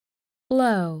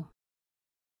 Blow.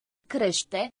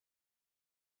 Crește.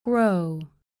 Grow.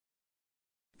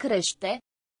 Crește.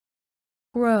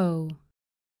 Grow.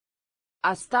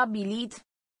 A stabilit.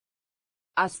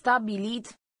 A stabilit.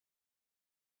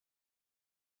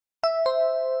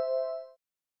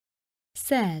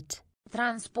 Set.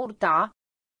 Transporta.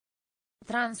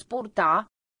 Transporta.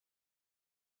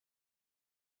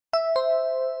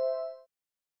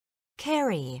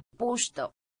 Carry. Poștă.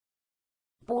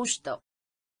 Poștă.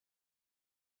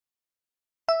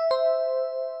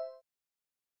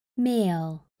 Mail.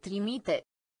 Trimite.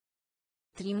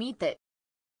 Trimite.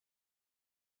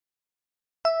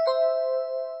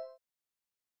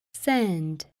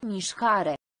 Send.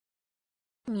 Mișcare.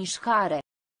 Mișcare.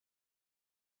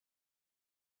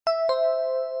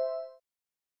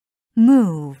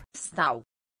 Move. Stau.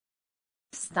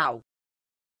 Stau.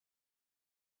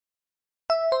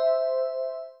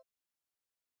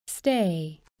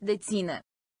 Stay. Deține.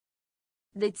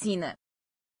 Deține.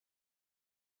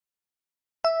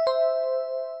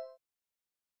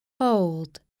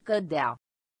 Hold. Cădea.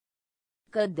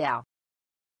 Cădea.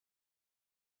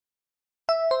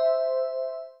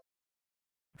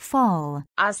 Fall.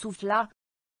 A sufla.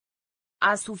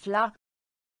 A sufla.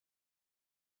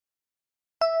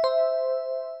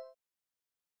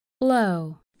 Blow.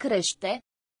 Crește.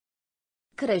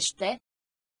 Crește.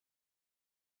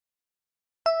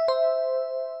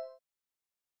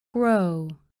 Grow.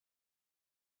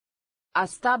 A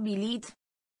stabilit.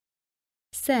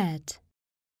 Set.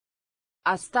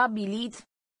 A stabilit.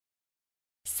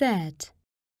 Set.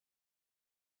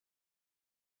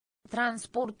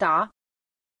 Transporta.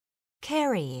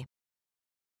 Carry.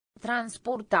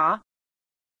 Transporta.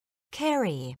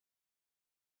 Carry.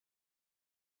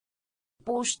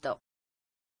 Poștă.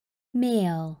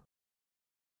 Mail.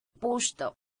 Poștă.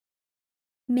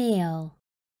 Mail.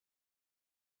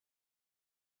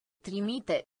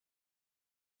 Trimite.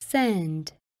 Send.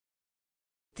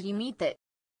 Trimite.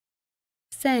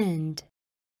 Send.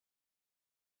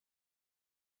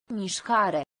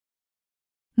 Mișcare.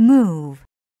 Move.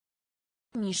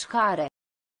 Mișcare.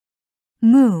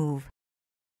 Move.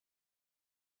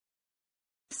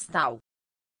 Stau.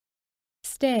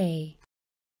 Stay.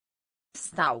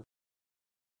 Stau.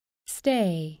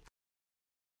 Stay.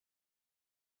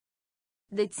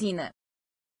 Deține.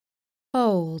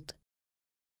 Hold.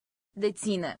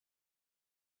 Deține.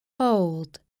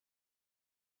 Hold.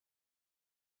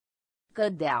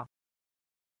 Cădea.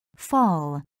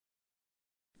 Fall.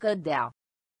 Cădea.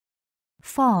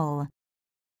 Fall.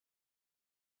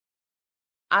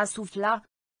 A sufla.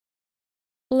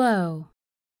 Blow.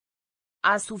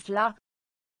 A sufla.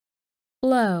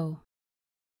 Blow.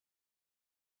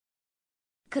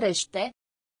 Crește.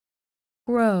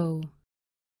 Grow.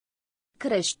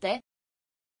 Crește.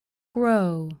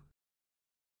 Grow.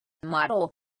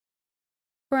 Maro.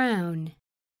 Brown.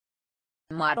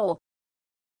 Maro.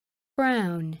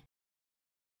 Brown.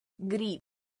 Gri.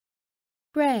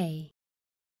 Gray.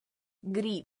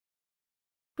 Gri.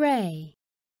 Gray.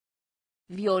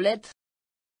 Violet.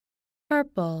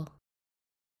 Purple.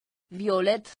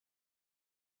 Violet.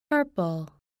 Purple.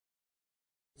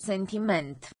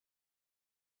 Sentiment.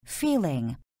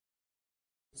 Feeling.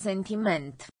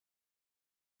 Sentiment.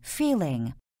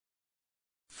 Feeling.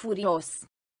 Furios.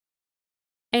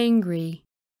 Angry.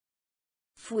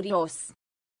 Furios.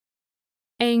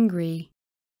 Angry.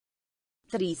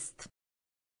 Trist.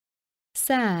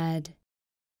 Sad.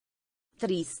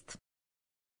 Trist.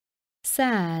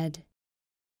 Sad.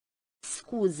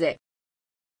 Scuze.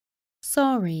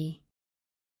 Sorry.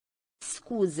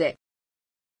 Scuze.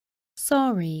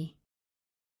 Sorry.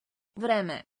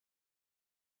 Vreme.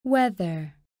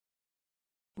 Weather.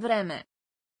 Vreme.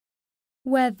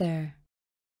 Weather.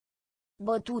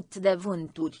 Bătut de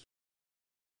vânturi.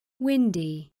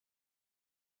 Windy.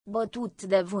 Bătut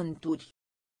de vânturi.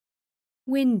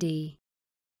 Windy.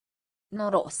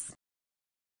 Noros.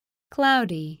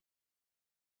 Cloudy.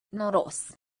 Noros.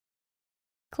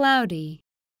 Cloudy.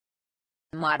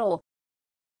 Maro.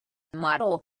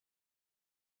 Maro.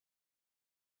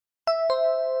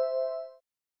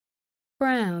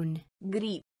 Brown.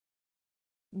 Gri.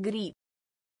 Gri.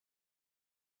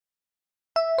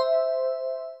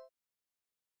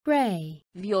 gray,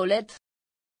 violet,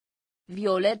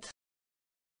 violet,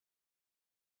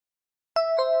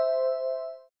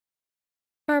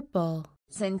 purple,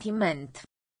 sentiment,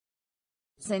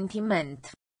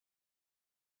 sentiment,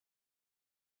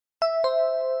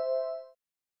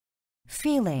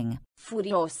 feeling,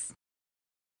 furios,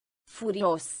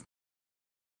 furios,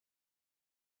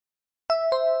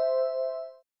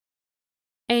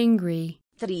 angry,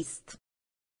 trist,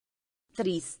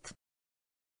 trist,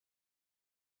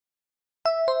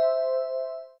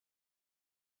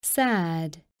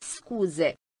 sad,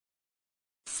 scuze,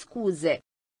 scuze,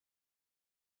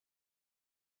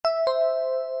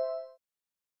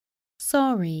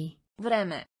 sorry,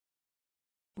 vreme,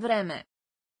 vreme,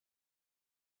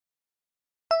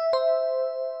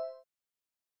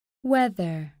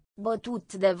 weather,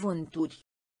 bătut de vânturi,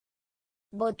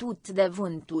 bătut de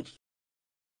vânturi,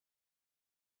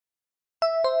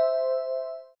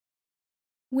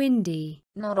 windy,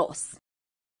 noros,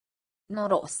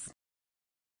 noros,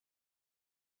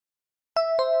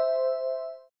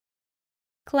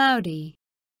 cloudy,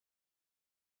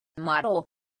 maro,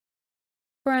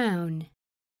 brown,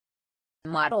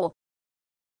 maro,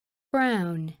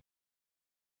 brown,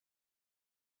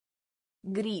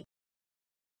 gri,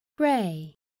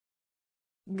 gray,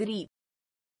 gri,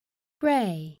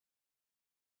 gray,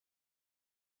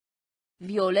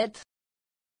 violet,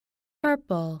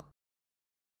 purple,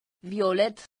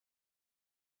 violet,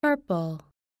 purple,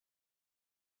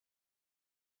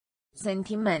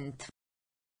 sentiment,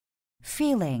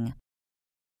 feeling,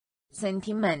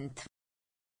 sentiment,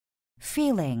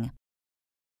 feeling,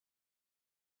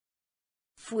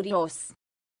 furios,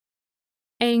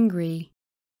 angry,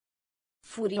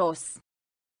 furios,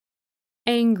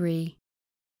 angry,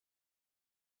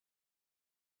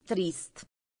 trist,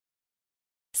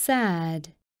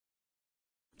 sad,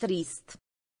 trist,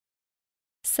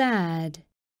 sad,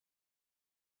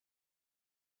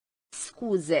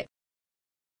 scuze,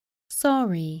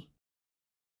 sorry,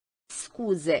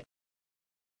 scuze,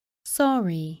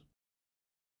 sorry,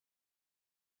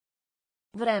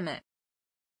 vreme,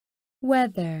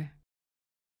 weather,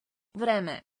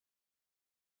 vreme,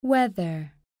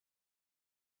 weather,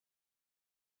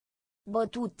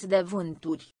 bătut de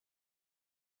vânturi,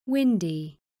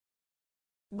 windy,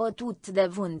 bătut de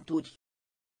vânturi,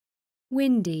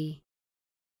 windy,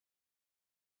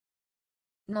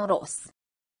 noros,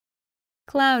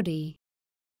 cloudy,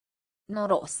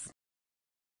 noros,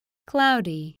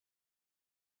 cloudy,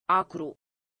 acru,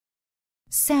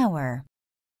 sour,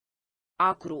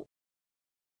 acru,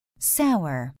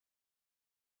 sour,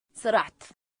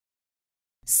 sărat,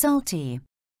 salty,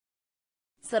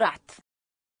 sărat,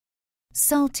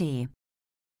 salty,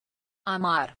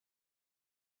 amar,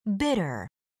 bitter,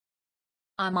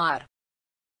 amar,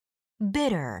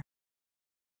 bitter,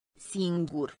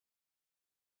 singur,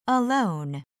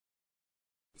 alone,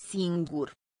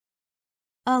 singur,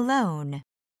 alone,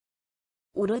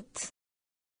 urât,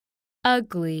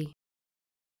 ugly,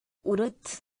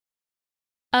 urât,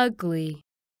 ugly,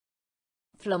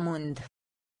 flămând,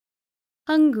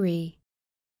 hungry,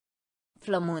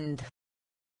 flămând,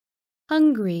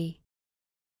 hungry,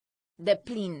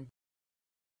 deplin,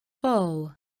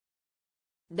 full,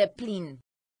 deplin,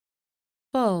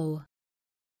 full,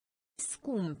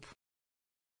 scump,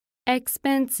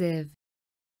 expensive,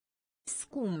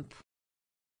 scump,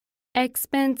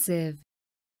 expensive,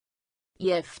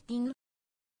 ieftin,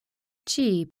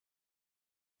 cheap,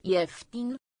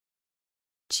 ieftin,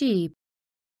 cheap,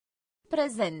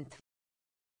 prezent,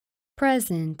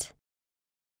 present,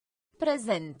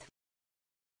 prezent,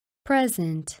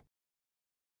 present,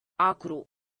 acru,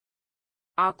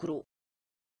 acru,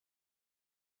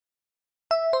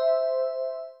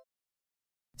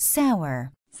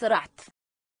 sour, sărat,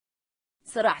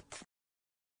 sărat,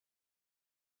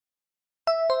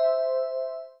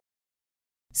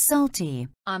 salty,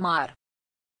 amar,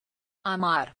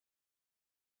 amar,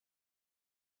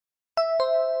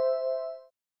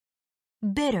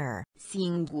 bitter,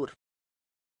 singur,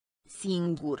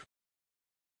 singur,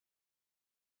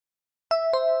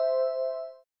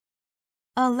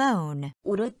 alone,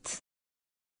 urât,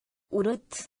 urât,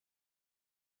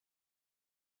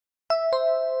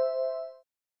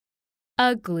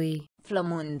 ugly,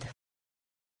 flămând,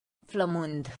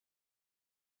 flămând,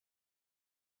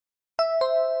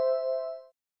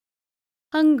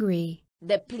 hungry,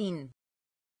 deplin,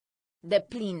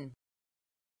 deplin,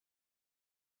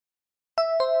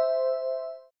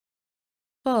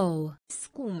 full,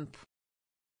 scump,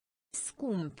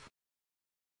 scump,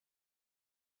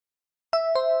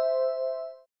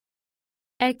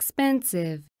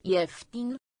 expensive,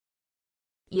 ieftin,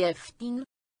 ieftin,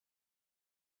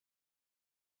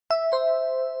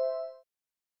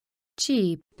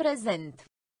 cheap, Prezent.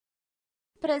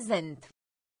 Prezent.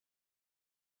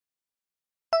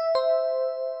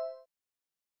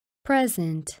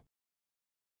 present,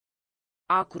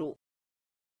 Acru.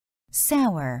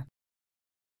 sour,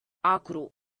 Acru.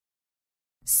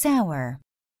 sour,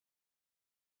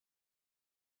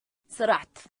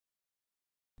 Sărat.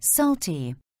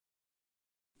 salty,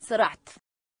 Sărat.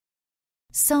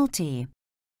 salty,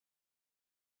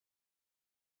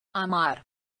 Amar.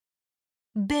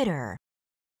 bitter,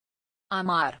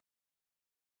 Amar.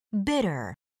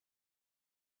 bitter,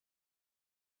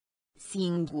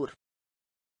 Singur.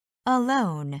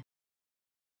 alone,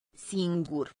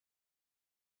 Singur.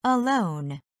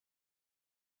 alone,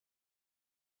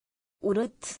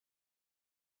 Urât.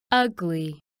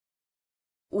 ugly,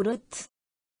 Urât.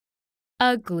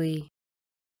 ugly,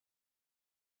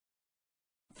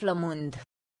 Flămând.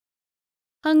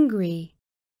 hungry,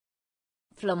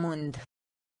 Flămând.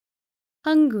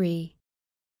 hungry,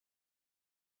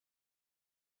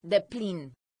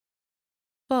 Deplin.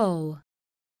 full,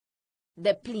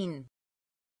 Deplin.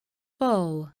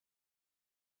 full,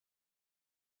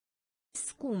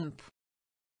 Scump.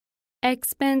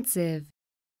 expensive,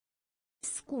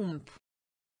 Scump.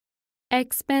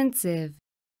 expensive,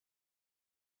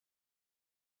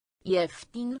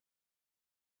 Ieftin.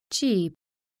 cheap,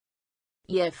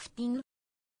 Ieftin.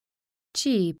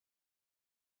 cheap,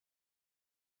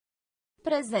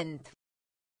 Prezent.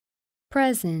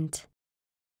 present,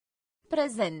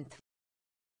 Prezent.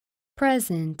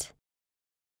 present,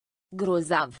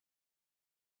 Grozav.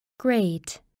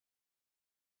 great,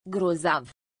 Grozav.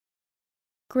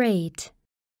 great,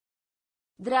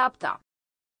 Dreapta.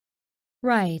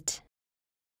 right,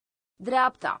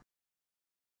 Dreapta.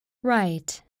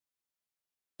 right,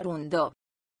 Rundă.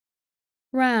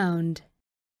 round,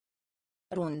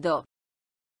 Rundă.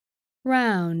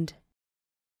 round,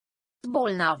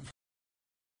 Bolnav.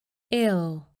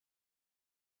 ill,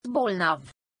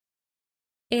 Bolnav.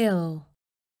 ill,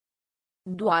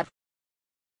 Doar.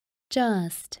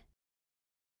 just,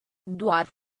 Doar.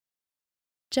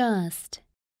 just,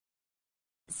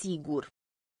 Sigur.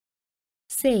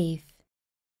 safe,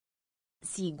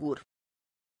 Sigur.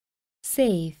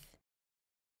 safe,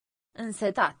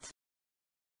 Însetat.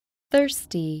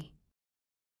 thirsty,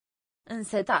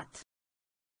 Însetat.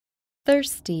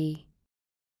 thirsty,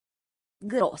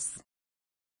 Gros.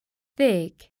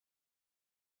 thick,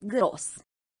 Gros.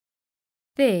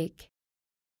 thick,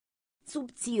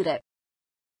 Subțire.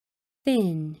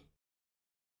 thin,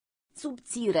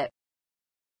 Subțire.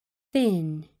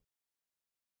 thin,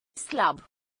 Slab.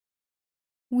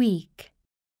 weak,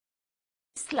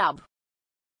 Slab.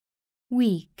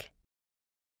 weak,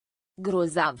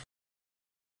 Grozav.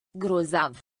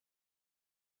 Grozav.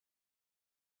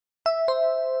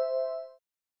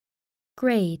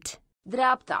 great,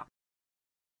 Dreapta.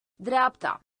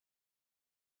 Dreapta.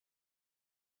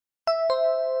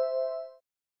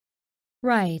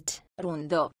 right,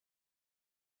 Rundă.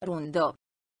 Rundă.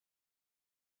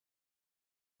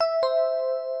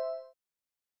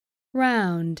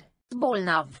 round,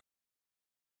 Bolnav.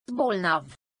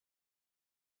 Bolnav.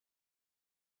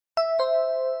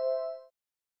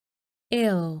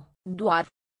 ill, Doar.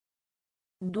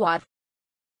 Doar.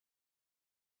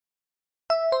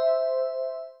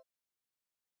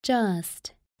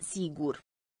 just, Sigur.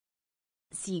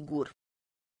 Sigur.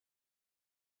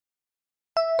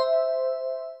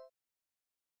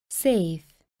 safe,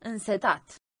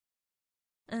 Însetat.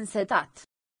 Însetat.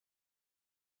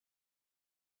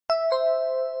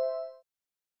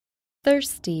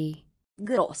 thirsty,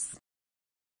 Gros.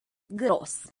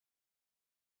 Gros.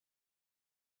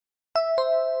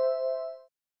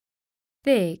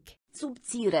 thick,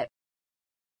 Subțire.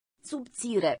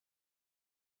 Subțire.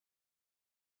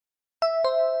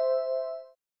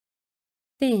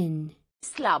 thin,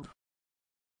 Slab.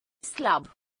 Slab.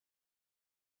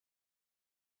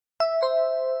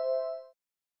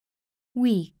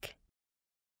 weak,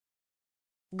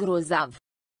 Grozav.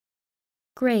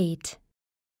 great,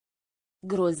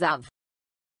 Grozav.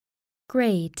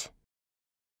 great,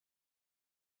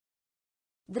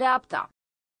 Dreapta.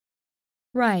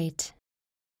 right,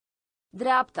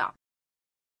 Dreapta.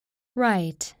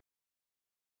 right,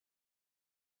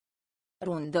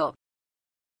 Rundă.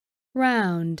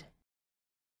 round,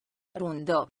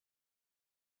 Rundă.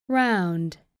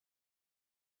 round,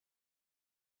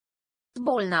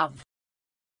 Bolnav.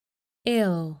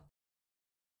 ill,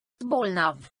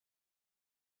 Bolnav.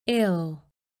 ill,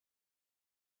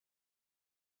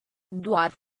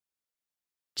 Doar.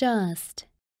 just,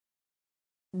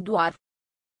 Doar.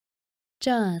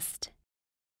 just,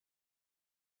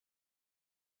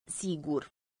 Sigur.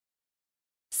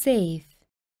 safe,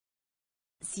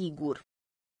 Sigur.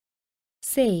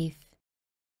 safe,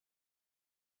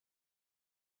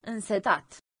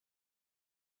 Însetat.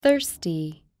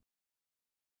 thirsty,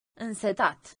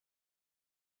 Însetat.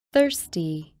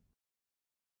 thirsty,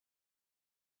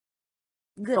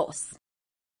 Gros.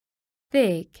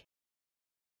 thick,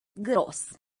 Gros.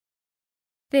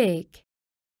 thick,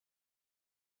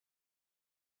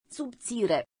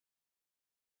 Subțire.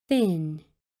 thin,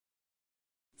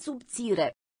 Subțire.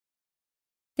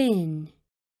 thin,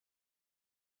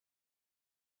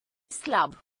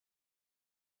 Slab.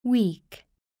 weak,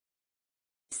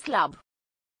 Slab.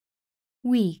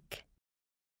 weak,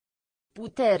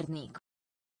 Puternic.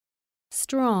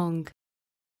 strong,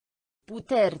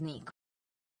 Puternic.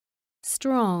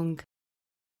 strong,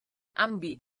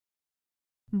 Ambi.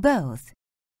 both,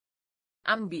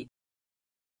 Ambi.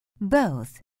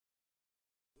 both,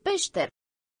 Peșter.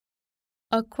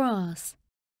 across,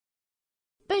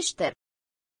 Peșter.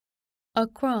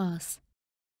 across,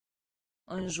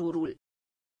 În jurul.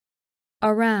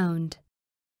 around,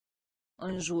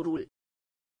 În jurul.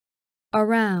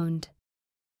 around,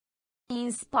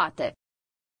 În spate.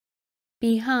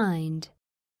 behind,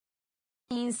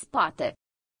 În spate.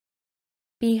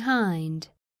 behind,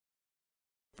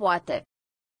 Poate.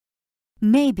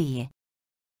 maybe,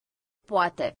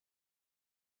 Poate.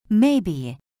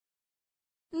 maybe,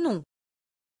 Nu.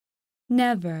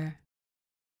 never,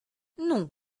 Nu.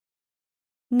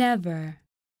 never,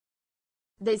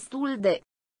 Destul de.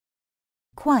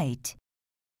 quite,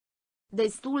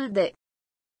 Destul de.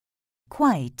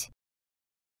 quite,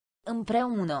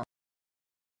 Împreună.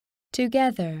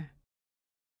 together,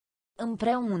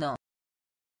 Împreună.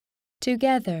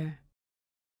 together,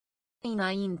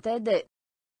 Înainte de.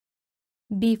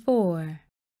 before,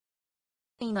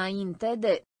 Înainte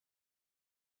de.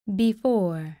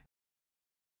 before,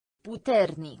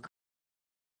 Puternic.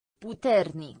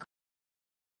 Puternic.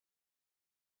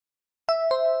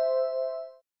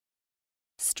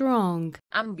 strong,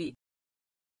 Ambi.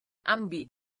 Ambi.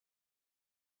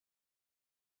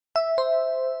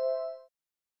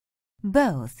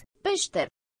 both, Peșter.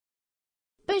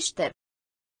 Peșter.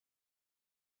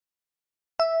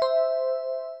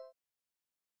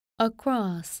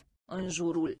 across, În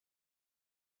jurul.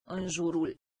 În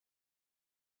jurul.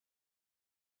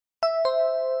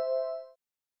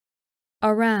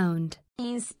 around,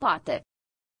 În spate.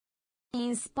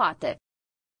 În spate.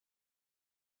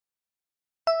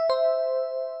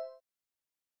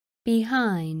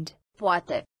 behind,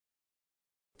 Poate.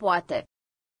 Poate.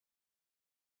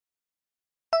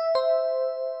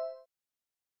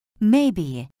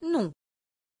 maybe, Nu.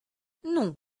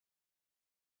 Nu.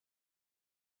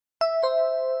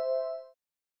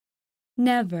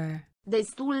 never,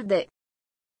 Destul de.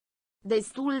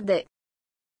 Destul de.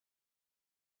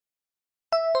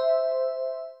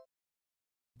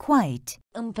 quite,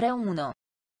 Împreună.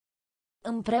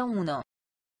 Împreună.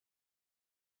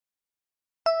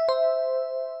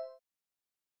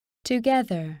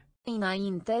 together,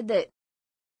 Înainte de.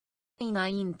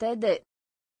 Înainte de.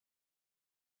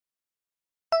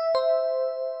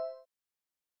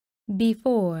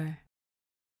 before,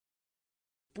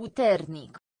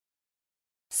 Puternic.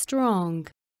 strong,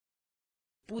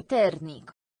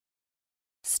 Puternic.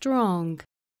 strong,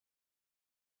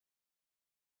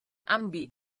 Ambi.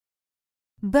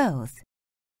 both,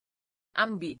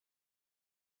 Ambi.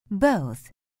 both,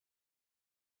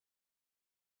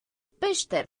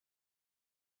 Peșter.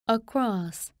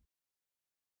 across,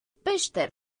 Peșter.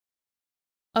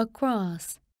 across,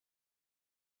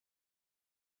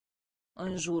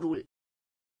 În jurul.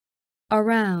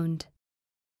 around,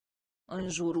 În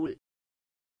jurul.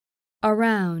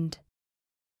 around,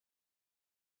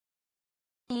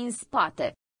 În spate.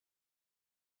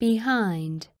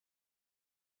 behind,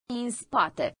 În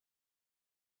spate.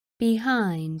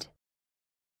 behind,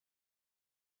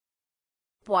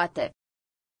 Poate.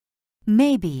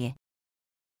 maybe,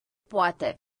 Poate.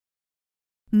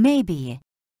 maybe,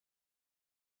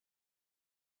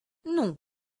 Nu.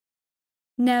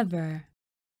 never,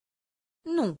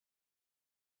 Nu.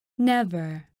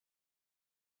 never,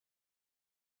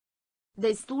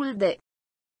 Destul de.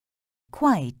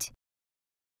 quite,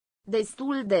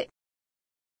 Destul de.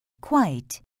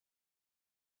 quite,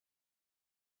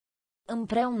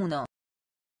 Împreună.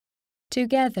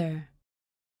 together,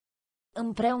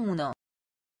 Împreună.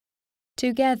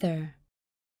 together,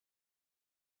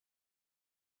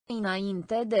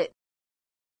 Înainte de.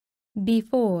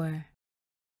 before,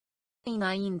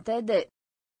 Înainte de.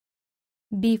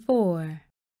 before,